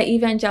 that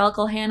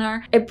Evangelical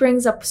Hanar. It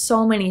brings up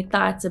so many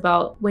thoughts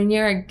about when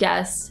you're a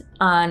guest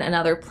on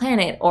another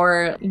planet,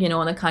 or, you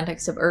know, in the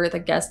context of Earth, a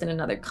guest in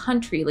another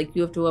country, like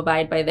you have to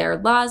abide by their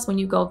laws when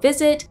you go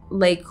visit,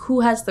 like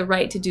who has the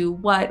right to do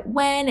what,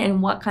 when,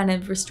 and what kind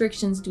of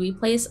restrictions do we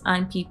place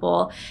on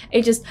people.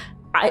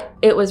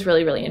 It was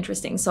really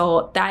interesting.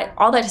 So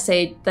all that to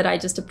say that I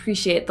just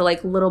appreciate the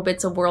like little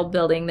bits of world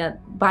building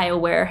that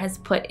bioware has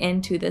put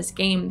into this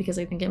game, because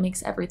I think it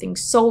makes everything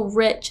so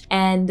rich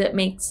and it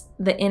makes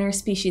the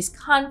interspecies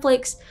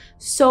conflicts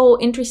so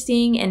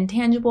interesting and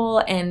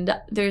tangible, and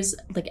there's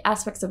like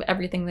aspects of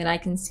everything that I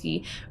can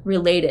see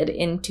related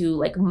into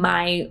like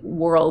my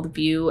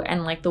worldview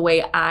and like the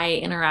way I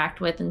interact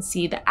with and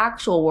see the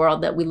actual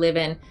world that we live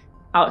in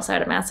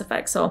outside of Mass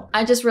Effect. So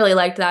I just really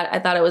liked that. I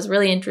thought it was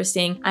really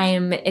interesting. I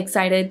am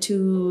excited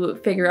to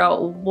figure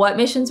out what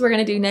missions we're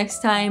gonna do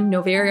next time,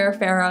 Noveria or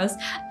Pharos.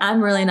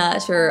 I'm really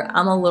not sure.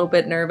 I'm a little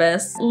bit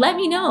nervous. Let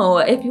me know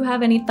if you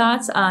have any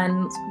thoughts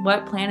on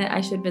what planet I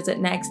should visit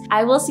next.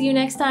 I will see you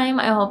next time.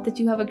 I hope that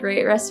you have a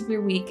great rest of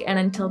your week, and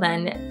until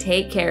then,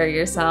 take care of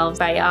yourselves.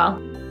 Bye,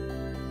 y'all.